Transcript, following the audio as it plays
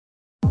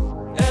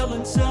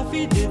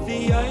Buffy did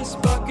the ice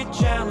bucket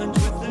challenge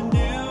with the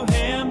new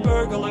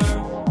Hamburglar.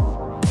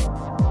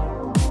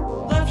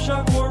 Left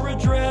Shark wore a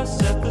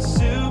dress at the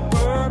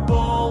Super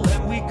Bowl,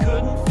 and we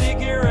couldn't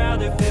figure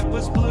out if it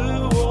was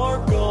blue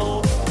or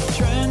gold.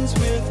 Trends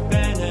with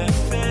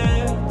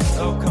benefits.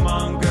 Oh, come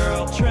on,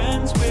 girl.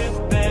 Trends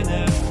with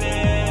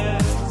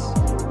benefits.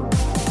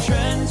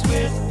 Trends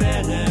with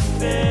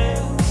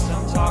benefits.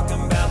 I'm talking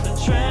about the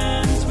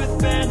trends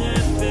with benefits.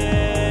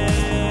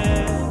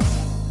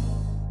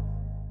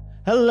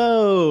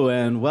 Hello,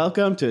 and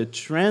welcome to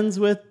Trends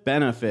with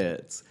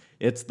Benefits.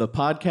 It's the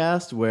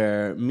podcast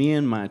where me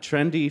and my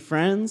trendy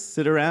friends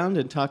sit around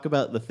and talk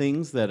about the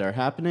things that are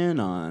happening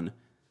on,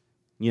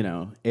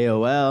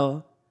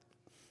 AOL,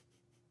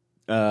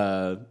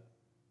 Reddit,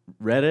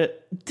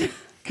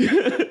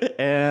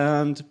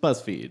 and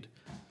BuzzFeed,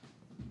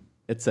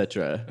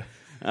 etc.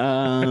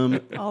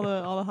 all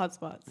the hot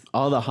spots.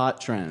 All the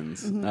hot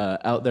trends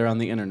out there on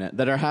the internet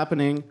that are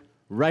happening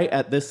right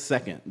at this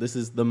second. This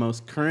is the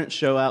most current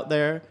show out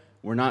there.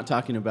 We're not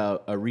talking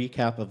about a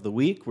recap of the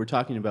week. We're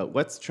talking about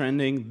what's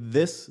trending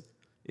this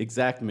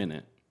exact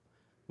minute,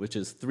 which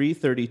is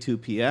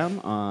 3:32 p.m.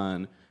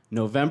 on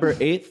November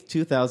 8th,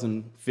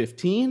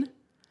 2015.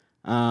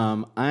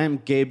 I'm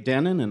Gabe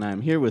Dannon, and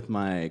I'm here with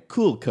my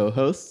cool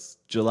co-hosts,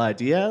 July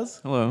Diaz.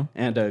 Hello.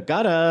 And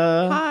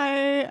Agata. Hi,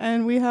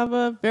 and we have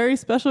a very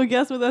special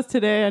guest with us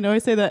today. I know I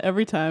say that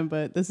every time,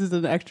 but this is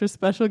an extra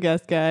special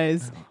guest,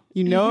 guys.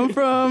 You know him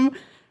from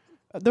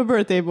the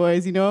Birthday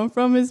Boys. You know him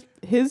from his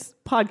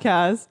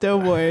podcast,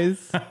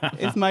 Doughboys.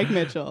 It's Mike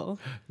Mitchell.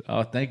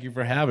 Oh, thank you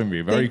for having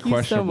me. Very Thank you so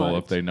questionable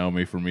much. if they know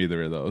me from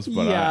either of those,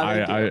 but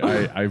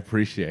Yeah, I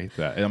appreciate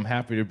that. And I'm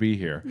happy to be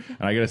here. And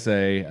I got to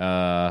say,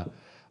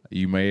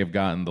 you may have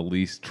gotten the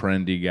least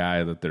trendy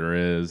guy that there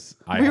is.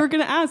 We were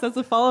going to ask, that's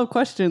a follow-up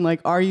question,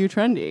 like, are you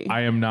trendy?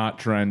 I am not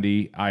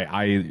trendy.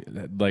 I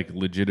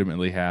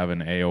legitimately have an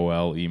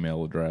AOL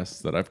email address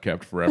that I've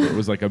kept forever. It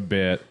was like a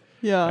bit.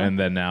 Yeah. And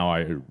then now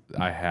I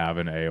have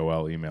an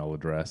AOL email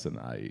address, and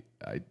I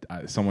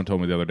someone told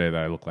me the other day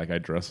that I look like I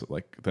dress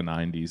like the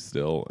 90s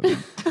still.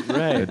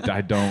 Right.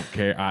 I don't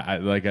care. I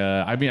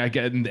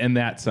get in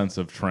that sense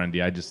of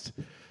trendy. I don't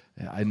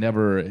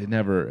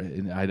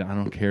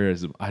care.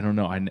 I don't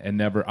know.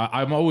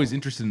 I'm always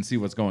interested in see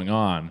what's going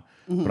on,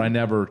 but I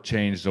never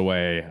change the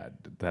way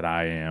that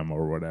I am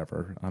or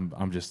whatever.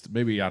 I'm just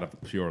maybe out of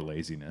pure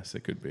laziness.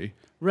 It could be.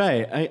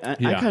 Right. I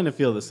kind of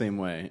feel the same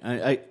way.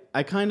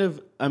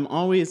 I'm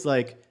always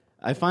like,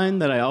 I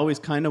find that I always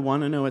kind of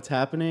want to know what's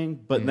happening,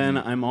 but then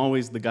I'm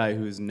always the guy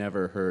who's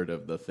never heard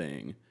of the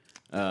thing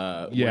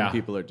when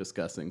people are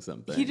discussing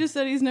something. He just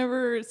said he's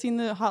never seen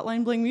the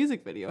Hotline Bling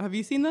music video. Have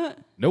you seen that?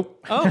 Nope.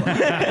 Oh,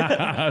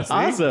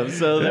 Awesome.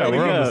 So there we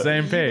we're go. on the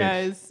same you page.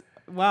 guys.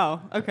 Wow.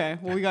 Okay.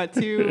 Well, we got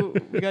two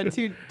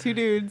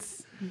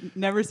dudes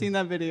never seen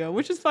that video,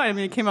 which is fine. I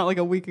mean, it came out like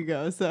a week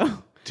ago, so.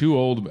 The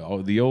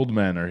old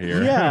men are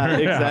here. Yeah,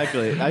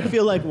 exactly. I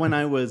feel like when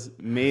I was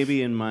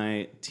maybe in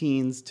my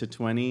teens to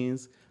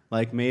 20s,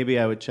 like maybe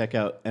I would check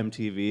out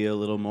MTV a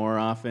little more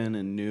often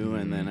and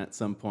and then at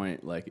some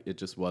point, like it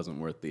just wasn't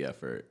worth the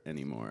effort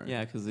anymore.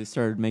 Yeah, because they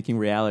started making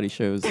reality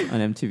shows on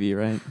MTV,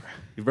 right?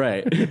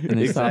 Right. And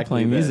they stopped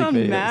playing You music sound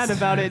videos. mad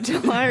about it,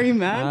 July. Are you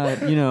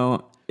mad?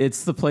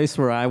 It's the place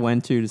where I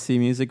went to see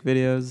music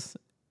videos,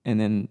 and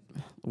then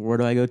where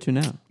do I go to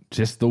now?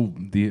 Just the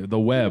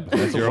web.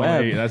 That's your web.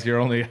 only. That's your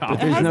only. It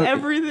has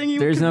everything you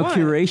There's could no want.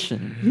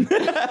 curation.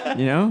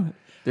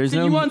 There's So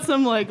no. you want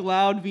some like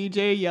loud VJ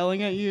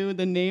yelling at you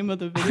the name of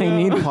the video? I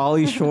need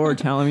Pauly Shore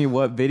telling me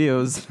what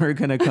videos are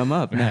gonna come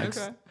up next.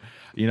 Okay.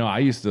 I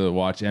used to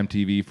watch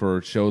MTV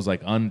for shows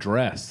like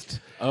Undressed.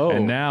 Oh.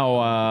 And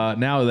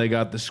now they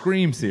got the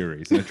Scream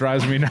series, and it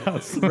drives me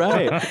nuts.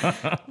 Right.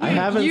 I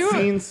haven't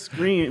seen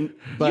Scream,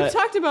 but You've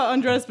talked about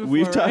Undressed before.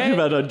 we've talked right?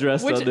 about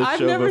Undressed Which on this I've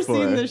show never before.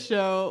 seen this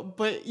show,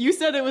 but you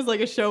said it was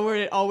like a show where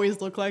it always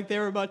looked like they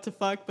were about to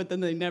fuck, but then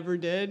they never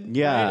did.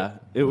 Yeah, right?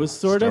 it was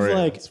sort of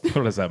like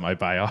What is that? My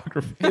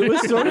biography. it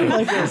was sort of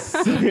like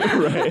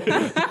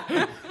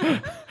right.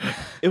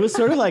 It was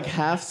sort of like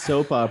half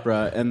soap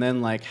opera and then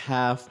like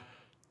half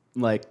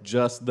like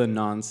just the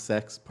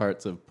non-sex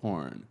parts of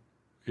porn.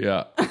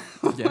 Yeah.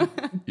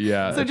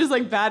 Yeah. So just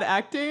like bad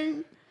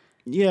acting.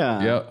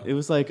 Yeah. Yep. It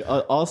was like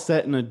all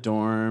set in a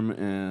dorm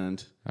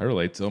and I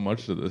relate so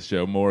much to this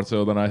show, more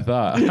so than I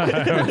thought.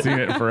 I haven't seen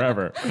it in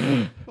forever.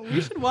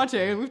 We should watch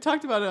it. We've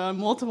talked about it on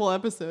multiple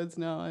episodes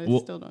now. I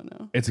still don't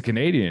know. It's a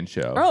Canadian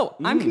show. Oh,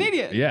 I'm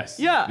Canadian. Yes.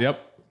 Yeah.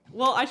 Yep.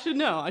 Well, I should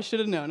know. I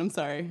should have known. I'm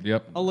sorry.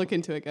 Yep. I'll look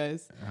into it,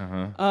 guys.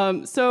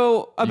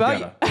 So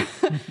about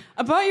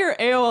about your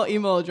AOL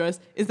email address,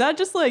 is that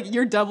just like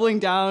you're doubling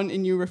down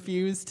and you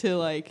refuse to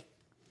like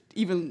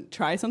even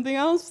try something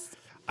else?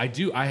 I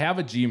do. I have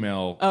a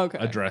Gmail Okay.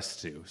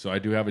 address too, so I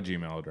do have a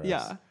Gmail address.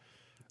 Yeah.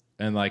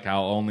 And like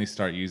I'll only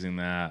start using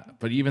that,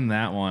 but even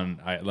that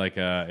one, I like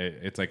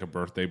it's like a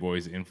Birthday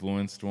Boys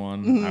influenced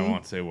one. Mm-hmm. I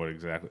won't say what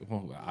exactly.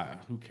 Well,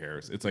 who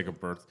cares? It's like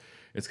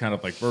it's kind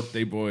of like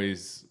Birthday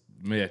Boys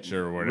Mitch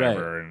or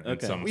whatever Right. in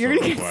Okay. some You're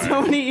sort gonna of get way.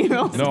 so many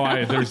emails.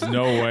 No, there's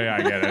no way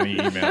I get any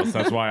emails.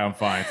 That's why I'm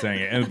fine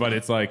saying it. But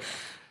it's like,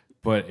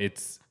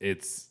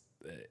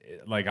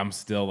 like I'm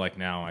still like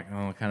now like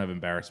I'm kind of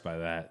embarrassed by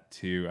that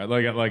too.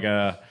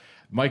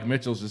 Mike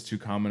Mitchell's just too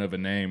common of a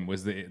name.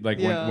 Was the like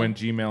Yeah. when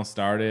Gmail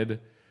started,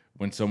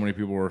 when so many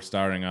people were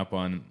starting up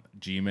on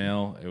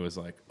Gmail, it was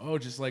like, oh,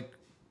 just like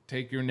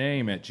take your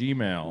name at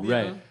Gmail,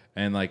 Right.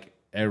 And like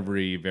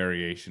every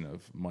variation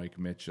of Mike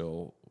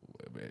Mitchell,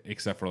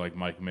 except for like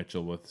Mike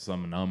Mitchell with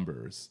some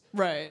numbers,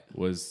 Right.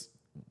 was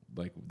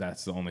like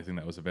that's the only thing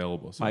that was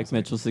available. So Mike it's like,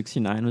 Mitchell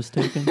 69 was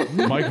taken.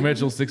 Mike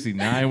Mitchell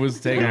 69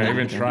 was taken. I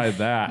even tried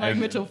that. Mike And-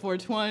 Mitchell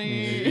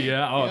 420.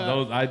 Yeah.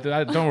 Oh, those.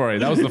 I don't worry.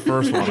 That was the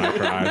first one I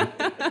tried.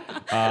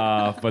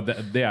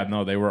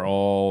 They were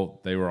all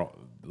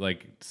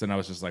like. So I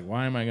was just like,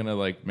 why am I gonna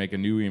like make a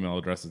new email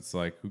address? It's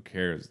like, who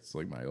cares? It's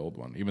like my old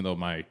one, even though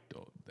my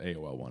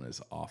AOL one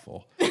is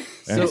awful.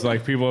 And it's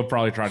like people have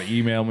probably tried to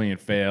email me and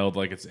failed.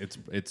 Like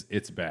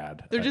it's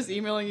bad. They're just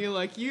emailing you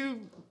like,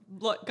 you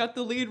got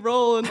the lead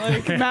role in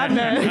like Mad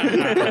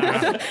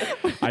Men.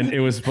 It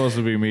was supposed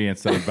to be me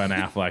instead of Ben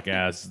Affleck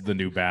as the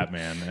new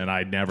Batman, and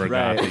I never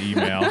got Right. the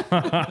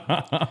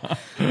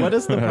email. What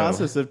is the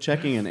process of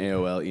checking an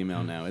AOL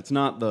email now? It's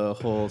not the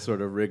whole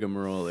sort of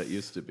rigmarole it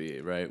used to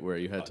be, right? Where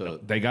you had to.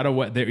 They got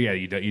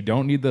you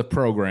don't need the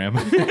program.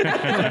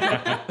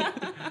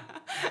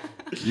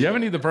 You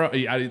haven't need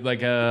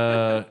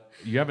the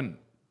you haven't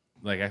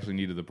like actually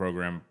needed the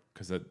program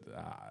because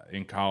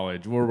in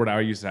college, or what I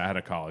used to I had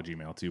a college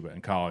email too, but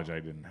in college I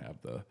didn't have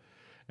the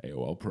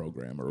AOL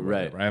program or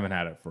whatever. Right. I haven't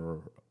had it for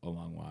a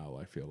long while.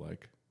 I feel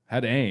like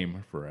had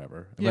AIM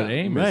forever, Yeah. but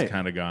AIM Right. is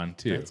kind of gone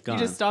too. It's gone.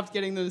 You just stopped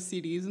getting those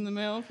CDs in the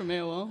mail from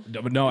AOL.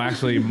 No, but no,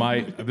 actually,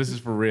 this is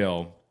for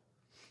real.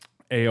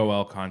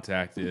 AOL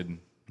contacted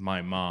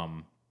my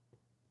mom,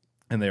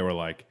 and they were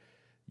like,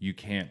 "You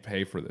can't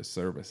pay for this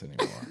service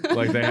anymore."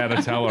 Like they had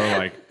to tell her,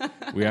 like,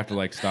 "We have to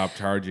like stop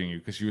charging you,"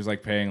 because she was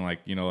like paying like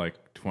like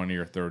 $20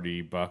 or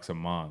 $30 a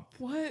month,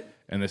 What?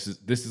 and this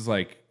is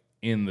like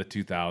in the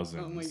 2000s.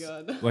 Oh my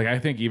God. Like I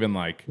think even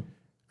like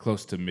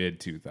close to mid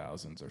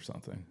 2000s or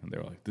something, and they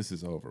were like, "This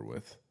is over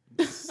with."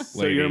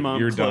 So your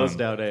mom you're closed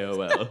done. out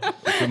AOL.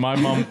 So my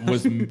mom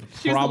was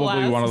probably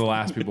last. one of the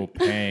last people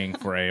paying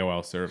for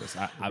AOL service.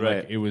 I Right.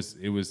 like it was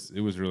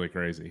really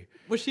crazy.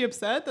 Was she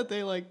upset that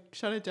they like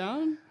shut it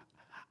down?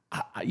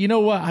 You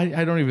know what?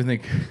 I don't even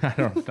think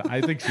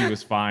I think she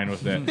was fine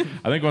with it.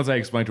 I think once I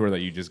explained to her that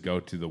you just go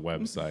to the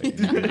website and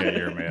you can get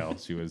your mail,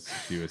 she was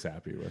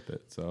happy with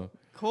it. So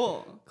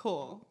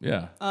Cool.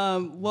 yeah.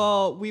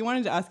 Well, we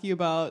wanted to ask you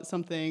about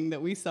something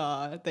that we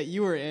saw that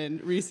you were in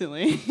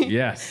recently.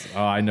 Yes.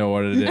 Oh, I know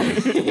what it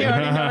is. You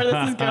already know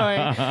where this is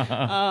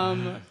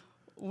going.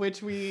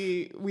 Which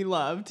we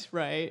loved,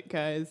 right,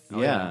 guys?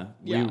 Yeah.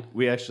 Yeah.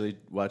 We actually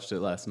watched it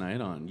last night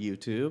on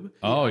YouTube.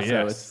 Oh, So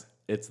yes.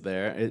 it's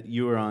there.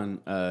 You were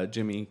on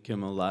Jimmy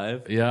Kimmel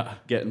Live. Yeah.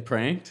 Getting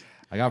pranked.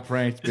 I got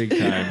pranked big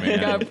time, man.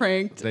 Got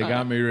pranked. They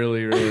got me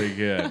really, really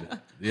good.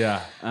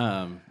 Yeah.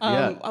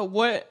 Yeah.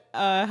 What?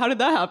 How did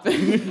that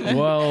happen?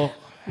 Well,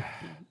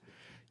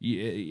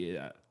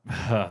 yeah.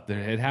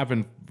 It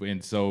happened,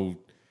 and so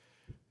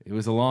it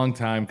was a long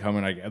time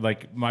coming.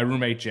 Like my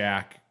roommate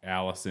Jack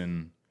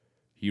Allison,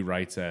 he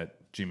writes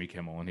at Jimmy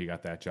Kimmel, and he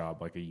got that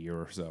job like a year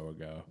or so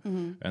ago.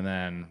 And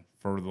then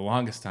for the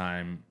longest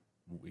time,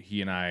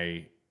 he and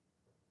I,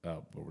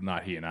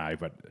 not he and I,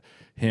 but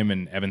him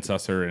and Evan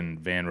Susser and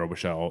Van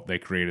Robichaux, they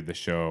created the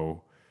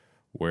show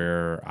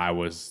where I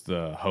was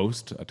the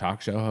host, a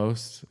talk show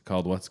host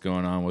called What's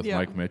Going On with Yeah.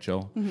 Mike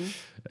Mitchell.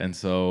 And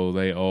so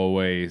they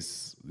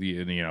always, I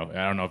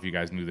don't know if you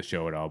guys knew the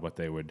show at all, but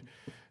they would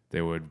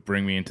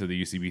bring me into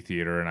the UCB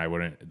theater, and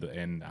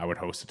I would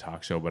host a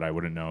talk show, but I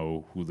wouldn't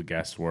know who the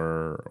guests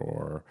were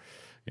or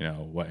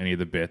what any of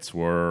the bits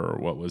were or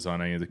what was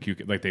on any of the cue.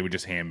 Like they would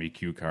just hand me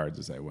cue cards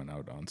as I went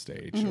out on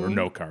stage, or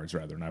note cards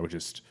rather, and I would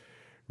just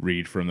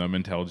read from them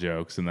and tell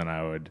jokes, and then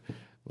I would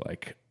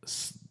like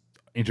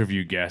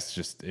interview guests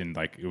just in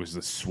like it was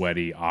a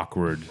sweaty,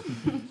 awkward,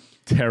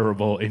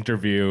 terrible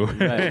interview,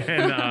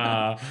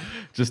 and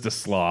just a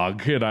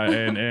slog.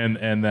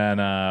 And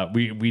then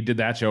we did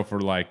that show for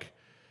like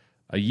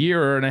a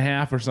year and a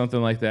half or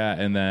something like that,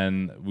 and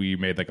then we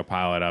made like a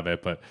pilot of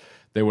it. But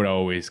they would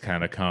always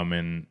kind of come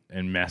and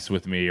mess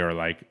with me, or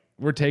like,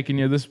 we're taking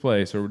you this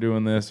place, or we're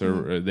doing this,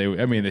 or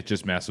they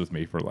just messed with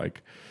me for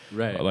like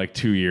like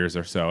 2 years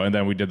or so. And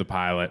then we did the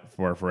pilot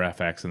for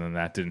FX, and then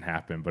that didn't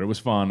happen, but it was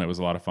fun. It was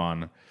a lot of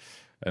fun.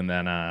 And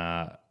then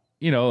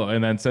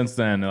and then since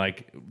then,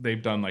 like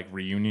they've done like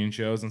reunion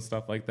shows and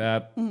stuff like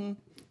that. And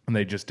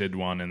they just did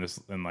one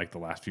in like the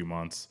last few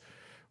months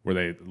where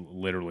they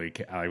literally,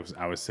 I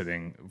was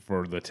sitting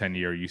for the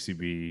 10-year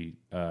UCB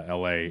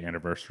LA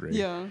anniversary.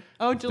 Yeah.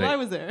 Oh, July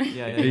was there.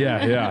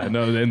 Yeah.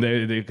 No, and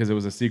they because it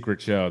was a secret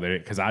show.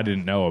 Because I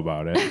didn't know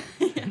about it,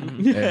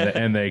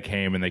 and they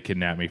came and they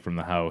kidnapped me from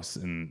the house,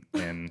 and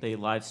They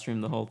live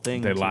streamed the whole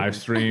thing. they to the live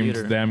streamed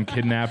computer. them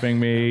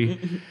kidnapping me,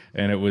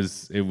 and it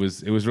was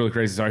really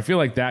crazy. So I feel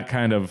like that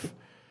kind of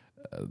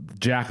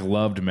Jack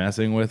loved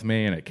messing with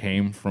me, and it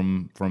came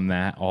from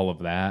that, all of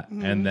that.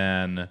 And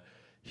then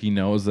he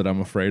knows that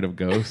I'm afraid of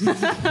ghosts.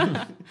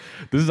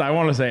 I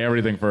want to say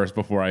everything first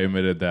before I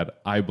admitted that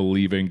I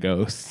believe in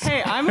ghosts.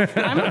 Hey, I'm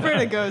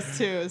afraid of ghosts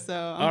too. So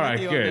I'm All right,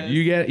 with you on good. this.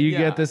 You Yeah.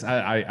 get this.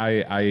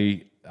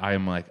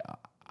 I'm like,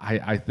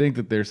 I think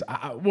that there's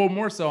well,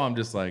 more so I'm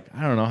just like,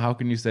 I don't know, how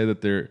can you say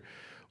that there,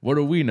 what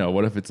do we know?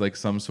 What if it's like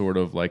some sort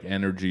of like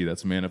energy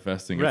that's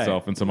manifesting Right.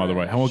 itself in some other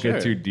way? I won't Sure.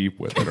 get too deep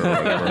with it or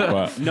whatever,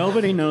 but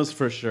Nobody knows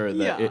for sure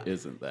that Yeah. it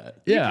isn't that.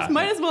 yeah.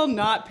 Might as well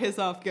not piss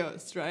off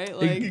ghosts, right?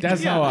 Like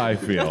That's how I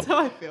feel. That's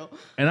how I feel.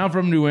 And I'm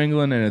from New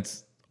England, and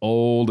it's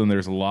old, and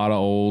there's a lot of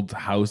old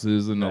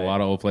houses and a lot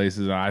of old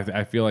places. And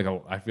I feel like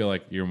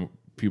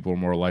people are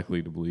more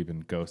likely to believe in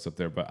ghosts up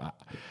there. But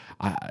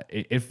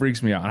it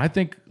freaks me out. And I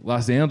think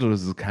Los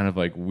Angeles is kind of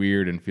like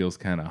weird and feels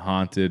kind of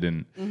haunted,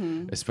 and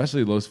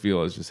especially Los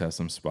Feliz just has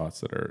some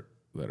spots that are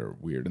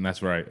weird. And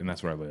that's where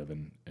I live.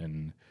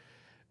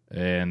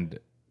 And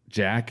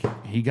Jack,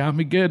 he got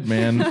me good,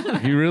 man.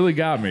 He really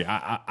got me.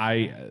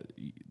 I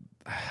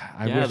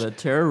Yeah, wish the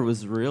terror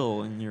was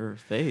real in your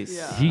face.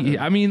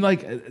 Yeah. I mean,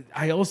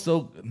 I was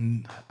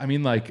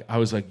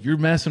like, you're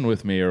messing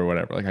with me or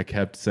whatever. Like, I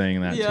kept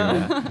saying that to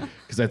him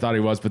because I thought he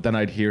was, but then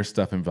I'd hear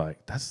stuff and be like,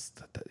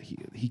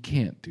 he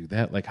can't do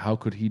that. Like, how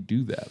could he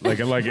do that? Like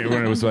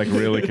when it was like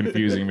really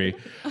confusing me.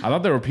 I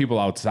thought there were people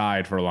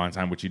outside for a long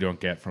time, which you don't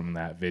get from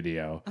that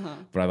video.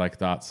 But I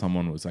thought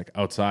someone was like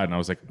outside, and I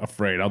was like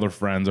afraid other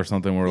friends or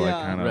something were like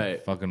Yeah. kind of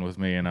Right. fucking with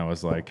me, and I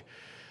was like,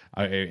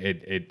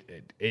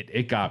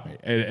 it got me.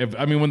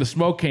 I mean, when the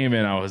smoke came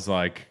in, I was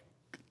like,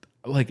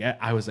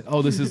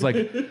 oh, this is like,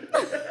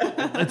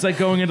 it's like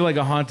going into like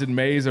a haunted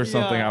maze or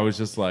something. Yeah. I was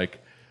just like,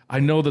 I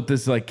know that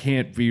this like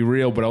can't be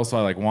real, but also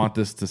I like want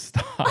this to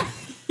stop.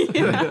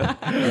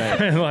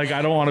 And like,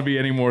 I don't want to be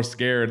any more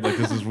scared. Like,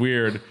 this is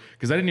weird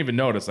because I didn't even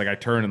notice. Like, I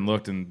turned and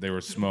looked, and there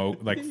was smoke,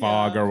 like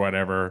fog or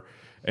whatever.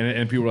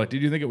 And people were like,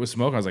 did you think it was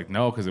smoke? I was like,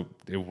 no, because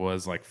it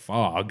was like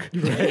fog.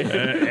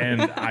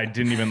 And I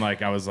didn't even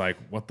I was like,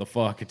 what the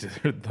fuck?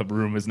 The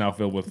room is now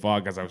filled with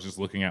fog because I was just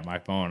looking at my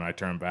phone. I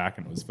turned back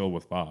and it was filled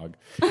with fog.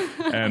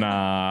 And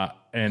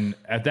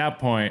at that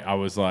point, I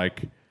was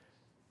like,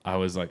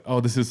 oh,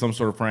 this is some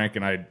sort of prank,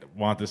 and I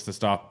want this to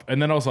stop.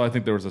 And then also, I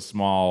think there was a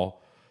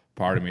small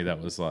part of me that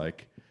was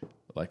like,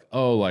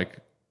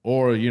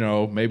 or,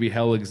 maybe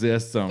hell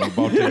exists. I'm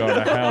about to go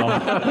to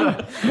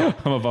hell.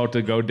 I'm about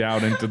to go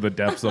down into the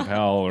depths of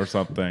hell or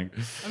something.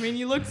 I mean,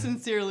 you look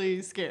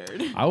sincerely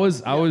scared. I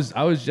was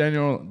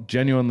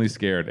genuinely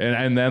scared.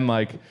 And then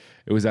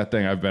it was that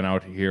thing. I've been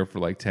out here for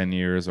like 10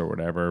 years or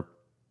whatever.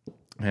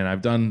 And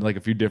I've done like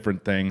a few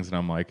different things, and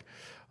I'm like,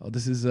 oh,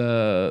 this is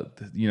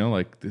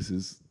this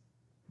is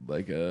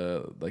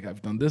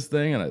I've done this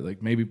thing, and I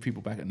like maybe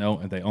people back at no,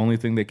 and the only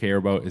thing they care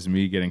about is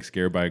me getting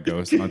scared by a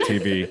ghost on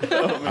TV.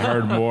 I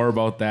heard more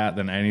about that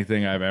than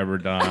anything I've ever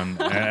done,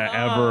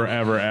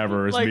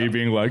 ever is Like- me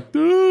being like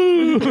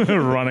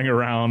running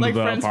around Like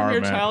the friends from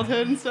apartment. your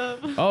childhood and stuff.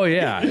 Oh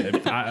yeah,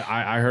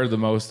 I heard the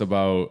most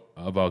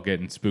about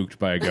getting spooked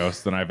by a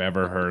ghost than I've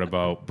ever heard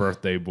about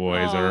birthday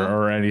boys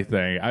or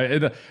anything.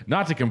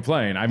 Not to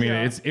complain. I mean,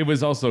 Yeah. it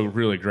was also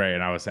really great,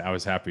 and I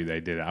was happy they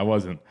did it. I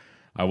wasn't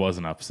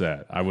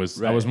upset. I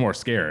was more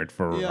scared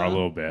for Yeah. a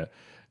little bit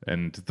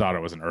and thought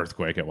it was an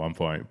earthquake at one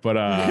point.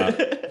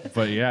 But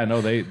but yeah,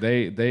 no,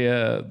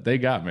 they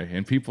got me,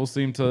 and people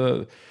seem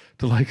to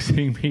like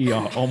seeing me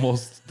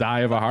almost die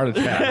of a heart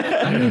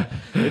attack.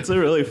 It's a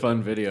really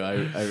fun video.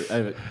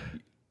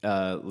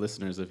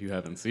 Listeners, if you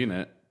haven't seen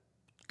it,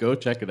 go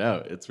check it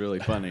out. It's really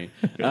funny.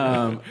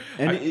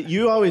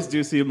 You always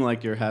do seem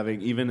like you're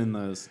having, even in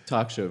those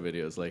talk show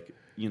videos, like,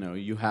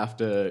 you have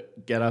to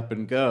get up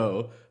and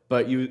go,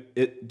 but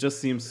it just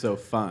seems so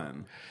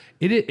fun.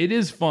 It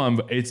is fun,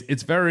 but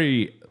it's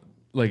very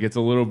it's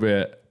a little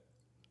bit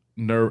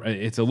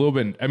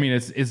I mean,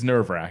 it's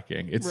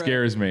nerve-wracking. It Right.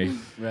 scares me.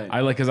 Right.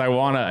 I because I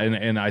want to,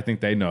 and I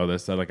think they know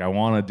this, that I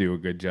want to do a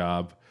good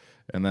job,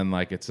 and then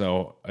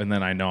and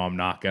then I know I'm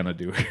not gonna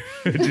do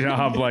a good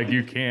job.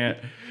 You can't,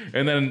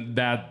 and then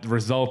that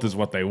result is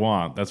what they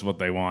want. That's what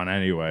they want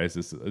anyways.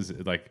 Is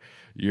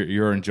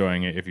you're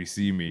enjoying it if you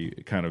see me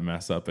kind of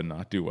mess up and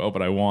not do well,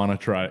 but I want to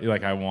try.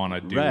 I want to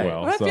do Right.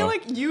 well. But I so. feel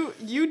like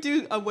you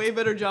do a way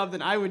better job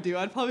than I would do.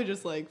 I'd probably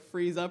just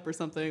freeze up or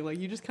something.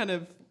 You just kind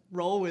of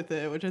roll with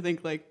it, which I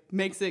think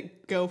makes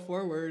it go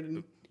forward.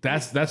 And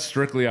That's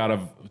strictly out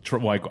of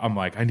I'm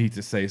like, I need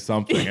to say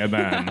something, and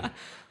then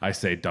I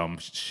say dumb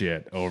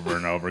shit over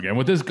and over again.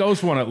 With this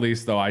ghost one, at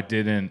least though, I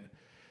didn't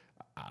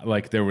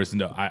there was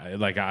no I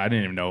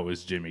didn't even know it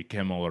was Jimmy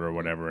Kimmel or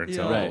whatever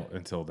until Right.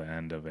 until the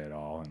end of it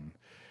all,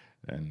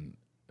 and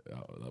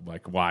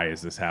like, why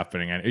is this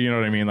happening? And you know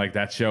what I mean? Like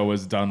that show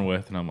was done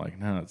with, and I'm like,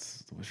 no,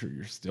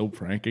 you're still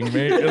pranking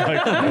me.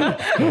 Like,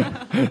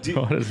 why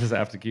does this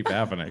have to keep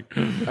happening?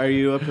 Are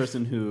you a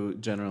person who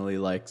generally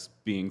likes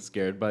being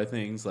scared by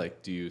things?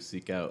 Like, do you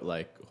seek out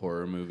like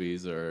horror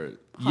movies or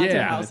Haunted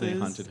Yeah. houses.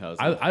 haunted houses?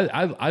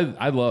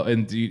 I love,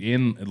 and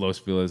in Los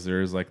Feliz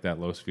there is like that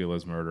Los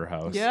Feliz murder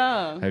house.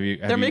 Yeah.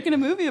 They're making a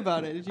movie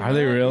about it. Did you Are know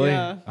they that? really?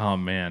 Yeah. Oh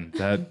man,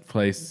 that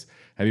place.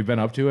 Have you been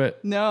up to it?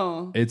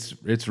 No.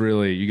 It's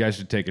really. You guys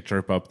should take a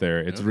trip up there.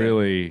 It's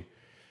really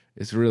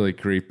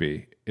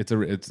creepy.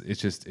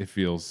 It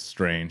feels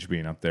strange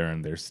being up there,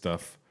 and there's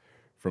stuff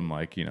from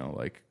like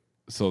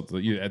so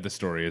the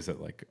story is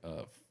that like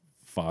a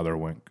father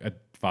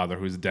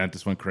who's a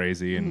dentist went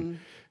crazy and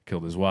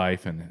killed his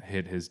wife and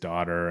hit his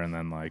daughter, and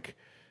then like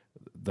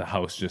the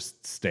house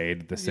just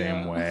stayed the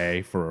same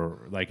way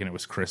for like, and it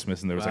was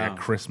Christmas, and there was like a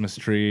Christmas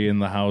tree in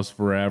the house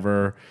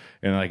forever,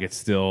 and like it's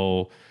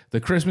still. The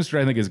Christmas tree,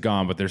 I think, is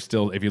gone, but there's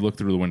still, if you look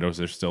through the windows,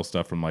 there's still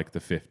stuff from like the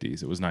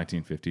 50s. It was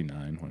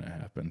 1959 when it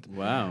happened.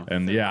 Wow.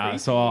 And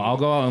so I'll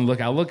go out and look.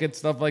 I'll look at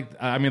stuff like,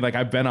 I mean, like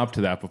I've been up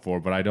to that before,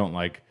 but I don't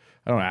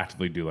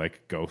actively do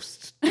like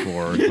ghost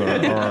tours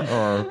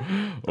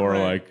or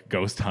like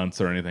ghost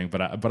hunts or anything.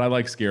 But I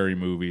like scary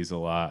movies a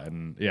lot,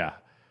 and yeah,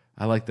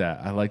 I like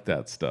that. I like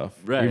that stuff,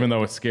 Right. even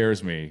though it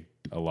scares me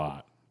a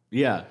lot.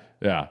 Yeah.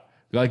 Yeah,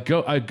 like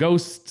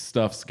ghost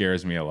stuff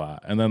scares me a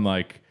lot, and then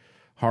like.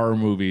 Horror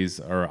movies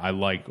I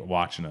like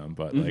watching them,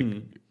 but like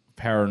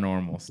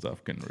paranormal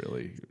stuff can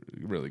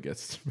really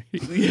gets to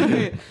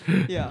me.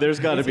 Yeah. There's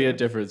got to be a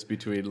difference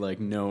between like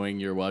knowing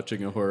you're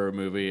watching a horror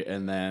movie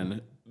and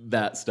then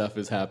that stuff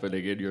is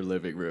happening in your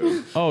living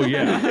room. Oh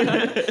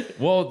yeah.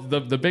 Well,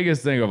 the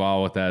biggest thing of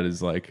all with that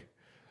is like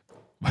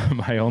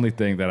my only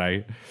thing that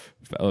I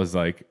was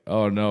like,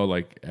 oh no,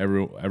 like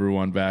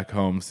everyone back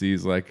home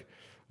sees like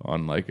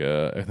on like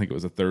I think it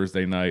was a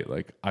Thursday night,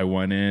 like I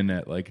went in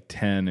at like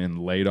 10 and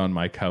laid on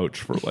my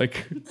couch for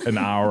like an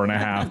hour and a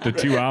half to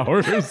 2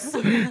 hours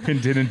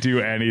and didn't do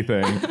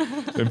anything.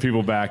 And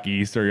people back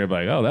east are gonna be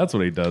like, oh, that's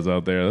what he does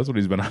out there. That's what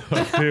he's been up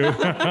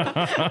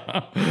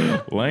to.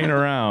 Laying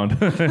around,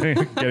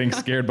 getting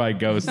scared by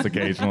ghosts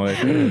occasionally.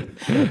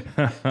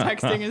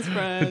 Texting his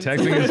friends.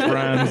 Texting his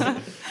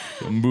friends,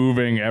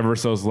 moving ever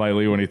so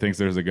slightly when he thinks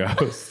there's a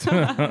ghost.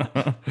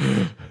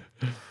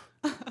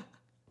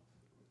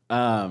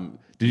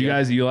 Did you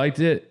guys? You liked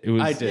it? It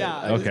was. I did.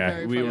 Yeah, it was Okay.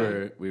 very We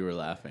funny. were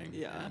laughing.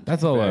 Yeah. and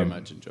That's all very I'm-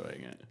 much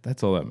enjoying it.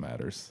 That's all that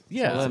matters.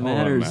 Yeah. All that all that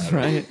matters, matters.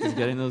 right? Is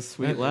getting those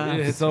sweet laughs.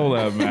 It's all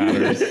that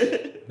matters.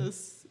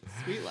 Those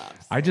sweet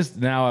laughs.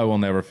 I will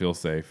never feel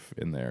safe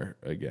in there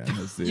again.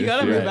 Is the You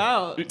gotta issue. move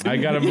out. I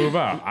gotta move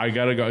out. I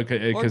gotta go Or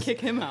because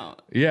kick him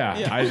out. yeah,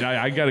 Yeah.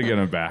 I gotta get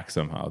him back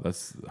somehow.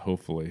 That's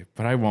hopefully,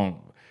 but I won't.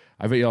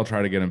 I bet y'all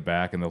try to get him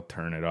back and they'll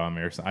turn it on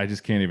me or something. I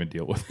just can't even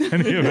deal with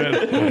any of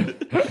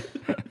it.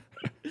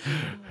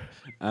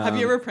 Have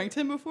you ever pranked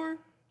him before?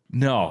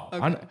 No,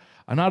 Okay.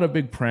 I'm not a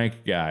big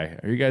prank guy.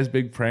 Are you guys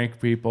big prank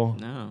people?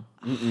 No.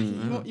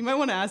 You might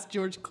want to ask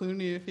George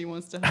Clooney if he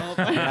wants to help.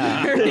 I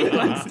heard he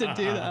wants to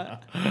do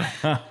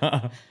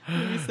that.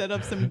 Maybe set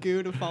up some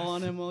goo to fall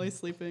on him while he's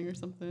sleeping or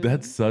something.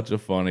 That's such a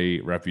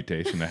funny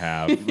reputation to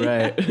have.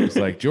 Right. It's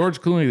like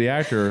George Clooney, the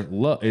actor,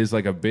 is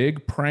like a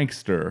big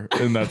prankster,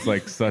 and that's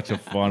like such a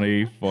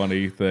funny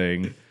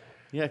thing.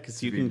 Yeah,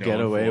 because you be can get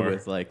known away for.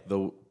 with like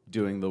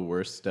doing the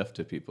worst stuff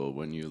to people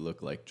when you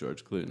look like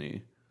George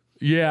Clooney.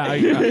 Yeah,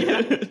 You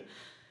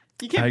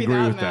can't I be agree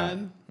that with that.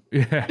 mad.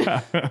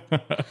 yeah.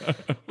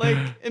 Like,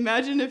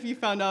 imagine if you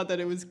found out that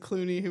it was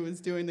Clooney who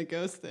was doing the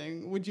ghost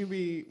thing. Would you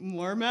be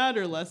more mad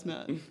or less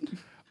mad?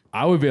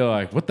 I would be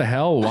like, what the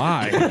hell?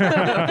 Why?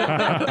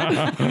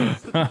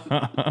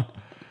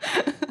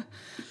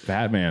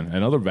 Batman,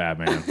 another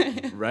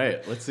Batman.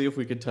 Right. Let's see if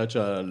we could touch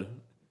on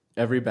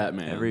every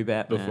Batman. Every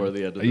Batman. before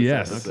the end of this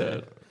Yes.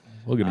 episode.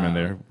 We'll get him in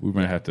there. We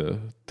might have to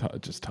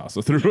just toss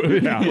it through.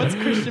 Yeah. What's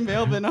Christian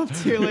Bale been up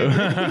to lately?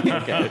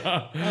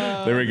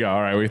 There we go.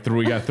 All right,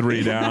 we got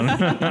 3 down.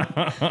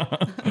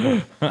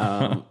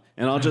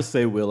 And I'll just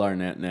say Will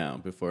Arnett now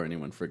before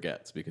anyone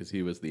forgets because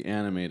he was the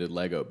animated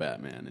Lego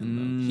Batman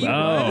in the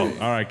Oh,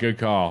 all right, good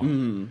call.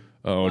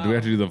 Oh, do we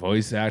have to do the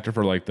voice actor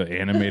for like the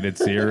animated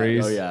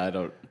series? Oh yeah, I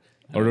don't.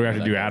 Or do we have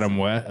to do Adam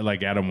West,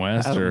 Adam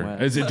or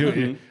West. is it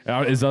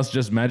is us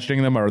just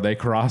mentioning them, or are they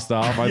crossed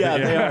off? I Yeah,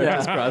 think- they are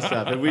just crossed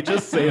up. If we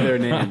just say their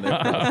name, they're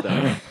crossed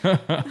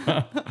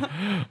up.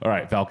 All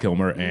right, Val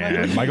Kilmer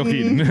and Michael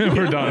Keaton.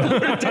 We're done.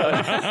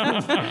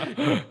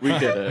 We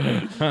did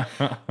it.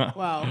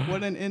 Wow,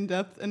 what an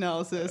in-depth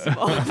analysis of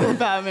all the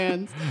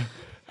Batmans.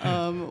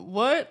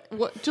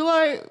 What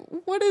July?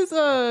 What is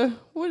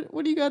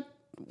what do you got?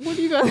 What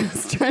do you got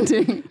that's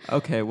trending?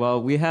 Okay, well,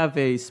 we have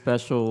a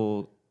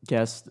special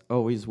guest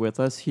always with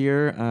us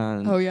here.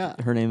 Oh, yeah.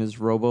 Her name is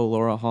Robo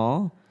Laura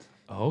Hall.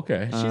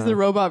 Okay. She's the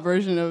robot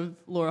version of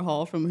Laura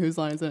Hall from Whose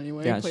Lines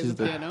Anyway? Yeah, plays she's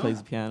the piano. plays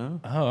the piano.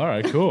 Oh, all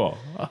right, cool.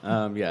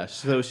 Yeah,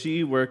 so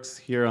she works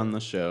here on the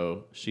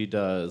show. She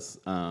does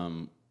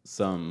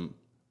some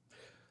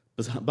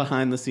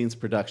behind the scenes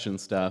production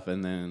stuff,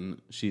 and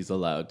then she's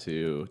allowed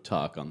to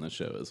talk on the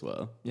show as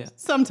well. Yeah.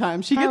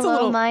 Sometimes she gets a Hello,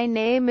 little my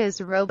name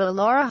is Robo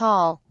Laura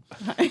Hall.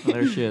 Well,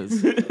 there she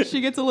is.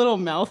 she gets a little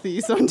mouthy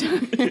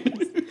sometimes.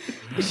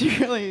 she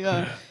really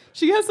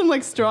she has some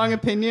like strong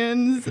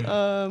opinions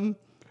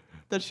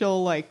that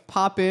she'll like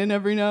pop in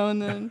every now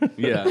and then.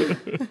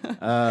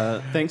 Yeah.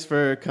 Thanks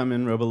for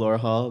coming, Robalore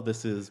Hall.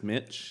 This is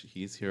Mitch.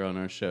 He's here on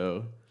our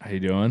show. How you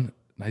doing?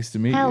 Nice to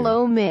meet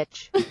Hello,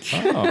 Mitch. you.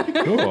 Oh,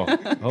 cool.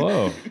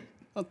 Hello.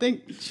 I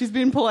think she's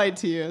being polite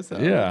to you. So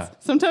Yeah.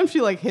 sometimes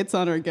she like hits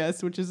on her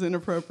guests, which is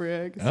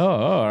inappropriate. 'Cause Oh,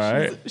 all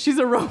right. she's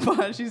a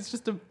robot. She's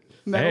just a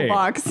metal Hey.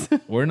 box.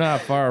 We're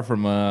not far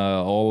from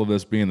all of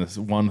this being this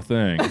one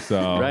thing,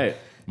 so Right.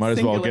 might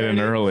as well get in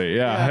Singularity. early.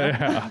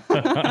 Yeah.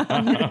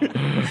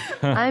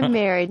 I'm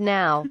married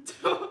now.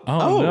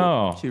 Oh,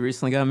 no. She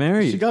recently got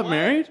married. She got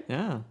married?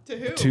 yeah. To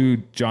who? To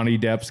Johnny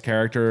Depp's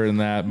character in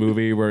that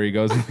movie where he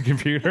goes in the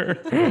computer.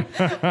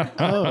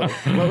 Oh,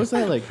 what was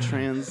that like?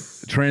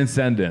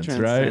 Transcendence, right?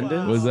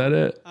 Transcendence? Was that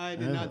it? I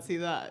did not see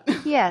that.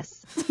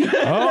 Yes.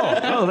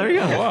 Oh, there you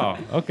go. Wow.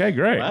 Okay,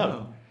 great.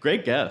 Wow,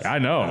 great guess. I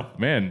know,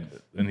 man,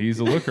 and he's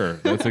a looker.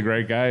 That's a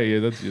great guy. Yeah,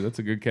 that's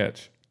a good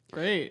catch.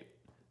 Great.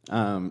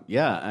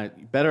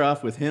 Better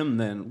off with him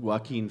than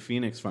Joaquin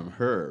Phoenix from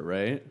Her,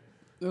 right?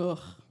 Ugh.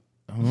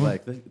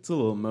 Like it's a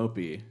little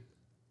mopey.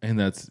 And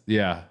that's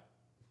yeah.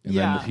 And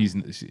Yeah. then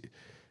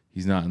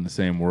he's not in the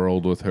same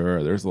world with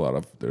her. There's a lot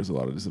of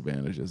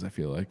disadvantages, I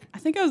feel like. I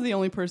think I was the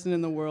only person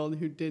in the world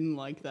who didn't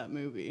like that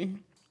movie.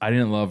 I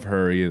didn't love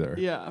her either.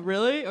 Yeah,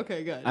 really?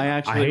 Okay, good. I I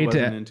actually hate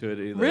wasn't to- into it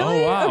either.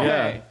 Really? Oh, wow. Okay.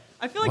 Yeah.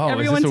 I feel like Oh, is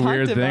everyone this a talked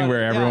weird about thing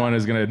where it. everyone Yeah.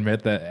 is going to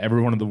admit that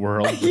everyone in the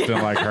world just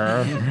didn't like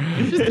her?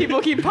 Just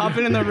people keep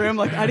popping in the room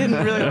like, I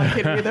didn't really like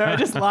it either. I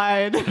just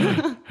lied.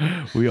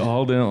 We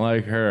all didn't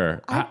like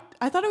her.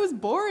 I thought it was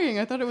boring.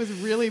 I thought it was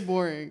really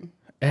boring.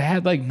 It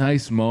had like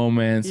nice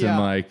moments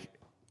Yeah.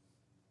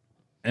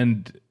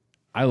 and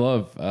I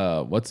love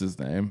what's his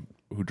name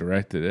who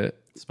directed it?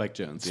 Spike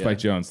Jonze. Spike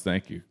Jonze.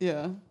 Thank you.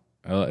 Yeah.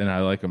 And I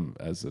like him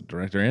as a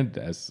director and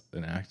as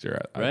an actor.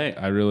 Right.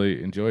 I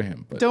really enjoy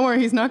him. But Don't worry,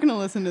 he's not going to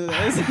listen to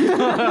this.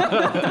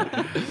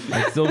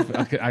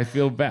 I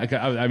feel bad.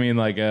 I mean,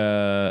 like,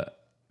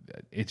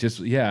 it just,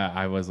 yeah.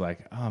 I was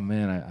like, oh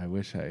man, I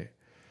wish I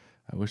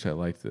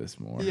liked this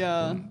more.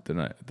 Yeah. Than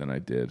I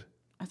did.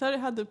 I thought it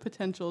had the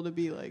potential to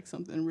be like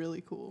something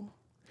really cool.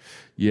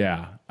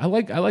 Yeah, I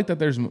like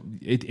that.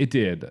 It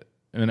did,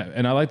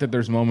 and I like that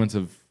there's moments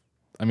of.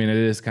 I mean, it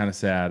is kind of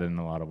sad in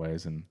a lot of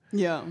ways, and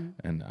Yeah.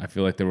 I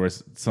feel like there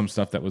was some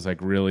stuff that was like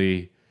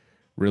really,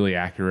 really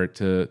accurate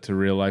to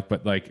real life.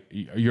 But like,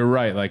 you're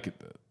right.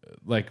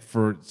 Like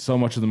for so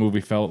much of the movie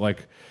felt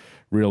like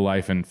real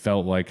life and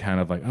felt like kind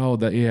of like, oh,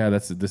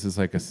 this is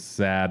like a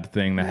sad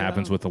thing that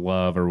happens with the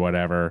love or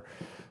whatever.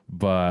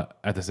 But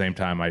at the same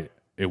time,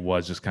 it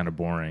was just kind of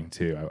boring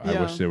too. I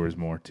Yeah. wish there was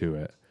more to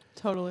it.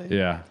 Totally.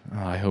 Yeah. Oh,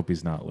 I hope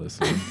he's not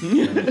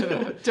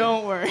listening.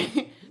 Don't worry.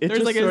 It There's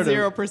just like a sort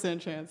of- 0%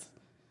 chance.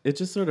 It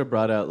just sort of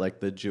brought out like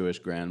the Jewish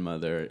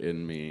grandmother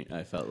in me.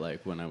 I felt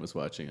like when I was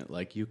watching it,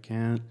 like you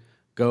can't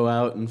go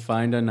out and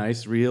find a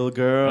nice real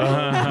girl.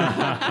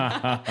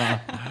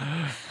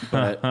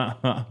 But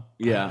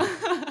yeah,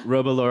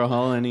 Robo Laura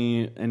Hall.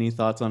 Any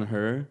thoughts on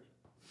Her?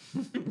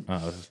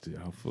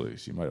 Hopefully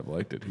she might have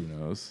liked it. Who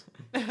knows?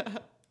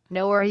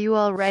 No, are you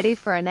all ready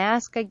for an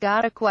Ask I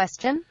Got a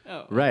Question?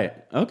 Right.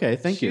 Okay.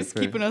 Thank you. She's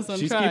keeping us on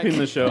She's track. keeping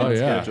the show Oh, on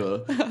yeah.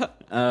 schedule.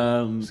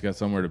 She's got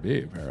somewhere to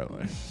be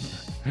apparently.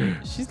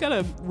 She's got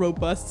a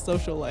robust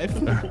social life.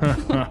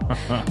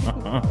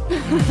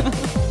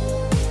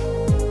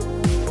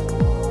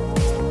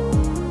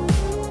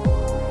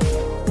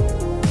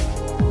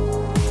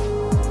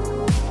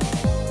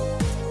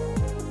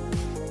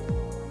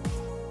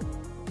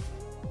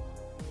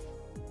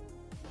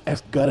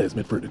 Ask Gotta is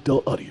meant for an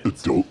adult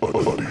audience. Adult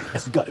audience.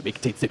 Ask Gotta may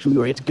contain sexually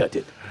oriented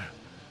content.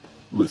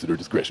 Listener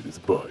discretion is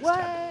advised.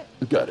 What?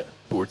 Gotta,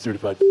 board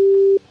certified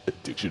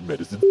addiction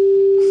medicine.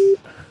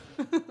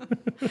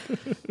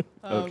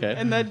 Okay.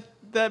 And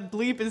that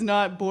bleep is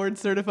not board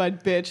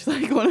certified bitch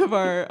like one of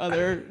our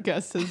other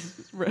guests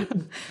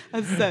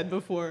has said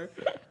before.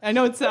 I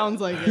know it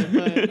sounds like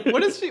it, but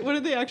what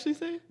did they actually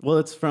say? Well,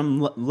 it's from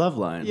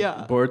Loveline.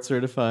 Yeah. Board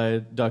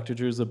certified. Dr.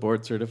 Drew's a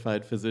board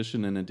certified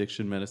physician and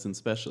addiction medicine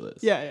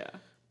specialist. Yeah.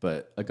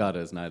 But Agata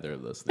is neither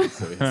of those things,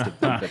 so he has to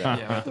bleep it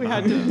out. We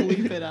had to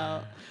bleep it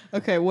out.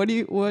 Okay, what do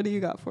you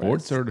got for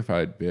Board us?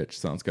 certified bitch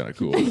sounds kind of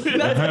cool.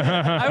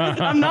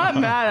 I'm not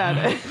mad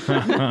at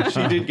it.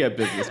 She did get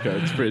business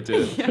cards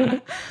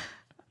printed.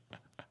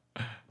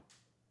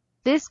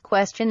 This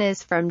question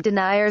is from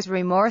Denier's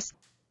Remorse.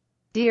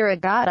 Dear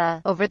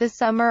Agata, over the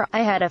summer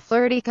I had a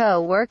flirty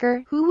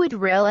co-worker who would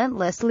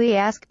relentlessly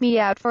ask me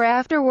out for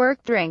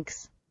after-work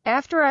drinks.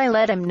 After I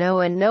let him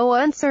know in no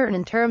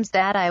uncertain terms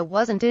that I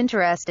wasn't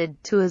interested,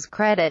 to his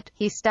credit,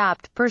 he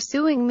stopped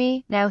pursuing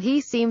me. Now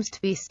he seems to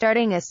be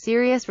starting a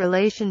serious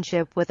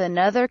relationship with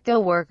another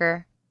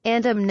coworker.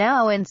 and am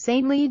now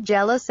insanely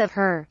jealous of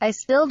her. I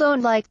still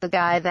don't like the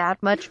guy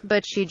that much,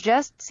 but she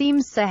just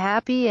seems so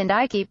happy and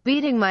I keep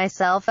beating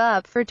myself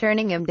up for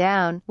turning him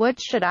down. What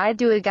should I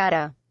do,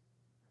 Agata?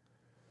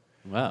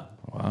 Wow.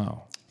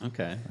 Wow.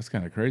 Okay. That's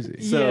kind of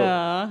crazy. So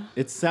Yeah.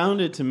 it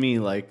sounded to me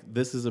like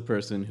this is a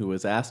person who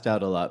was asked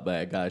out a lot by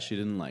a guy she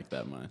didn't like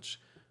that much.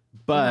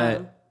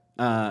 But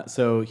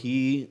so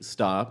he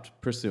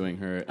stopped pursuing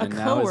her. A and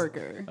now is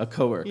coworker. a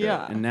coworker.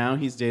 Yeah. And now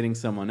he's dating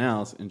someone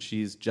else, and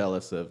she's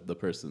jealous of the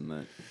person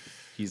that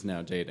he's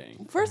now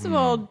dating. First of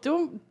all,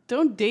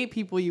 don't date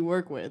people you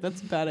work with.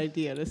 That's a bad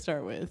idea to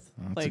start with.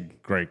 That's a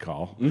great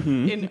call.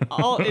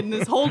 In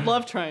this whole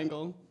love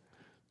triangle.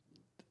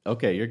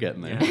 Okay, you're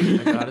getting there. I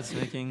got us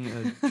making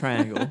a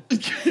triangle.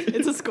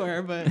 It's a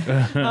square, but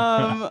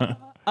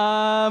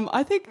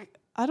I think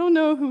I don't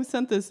know who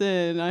sent this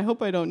in. I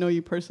hope I don't know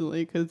you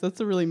personally because that's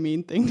a really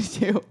mean thing to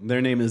do.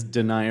 Their name is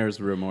Denier's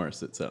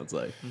Remorse, it sounds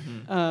like.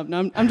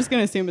 No, I'm just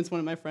gonna assume it's one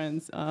of my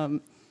friends.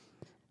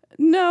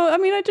 No, I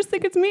mean I just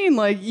think it's mean.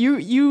 Like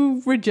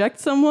you reject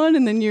someone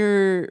and then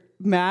you're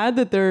mad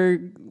that they're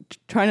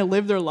trying to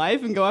live their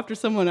life and go after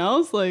someone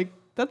else. Like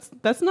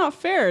that's not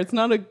fair. It's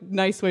not a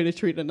nice way to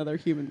treat another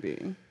human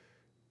being.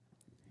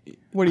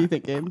 What do you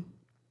think, Gabe?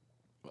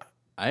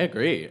 I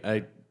agree.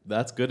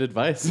 That's good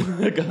advice.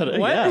 I got it.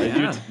 What?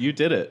 Yeah, you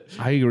did it.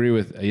 I agree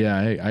with,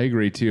 I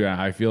agree too.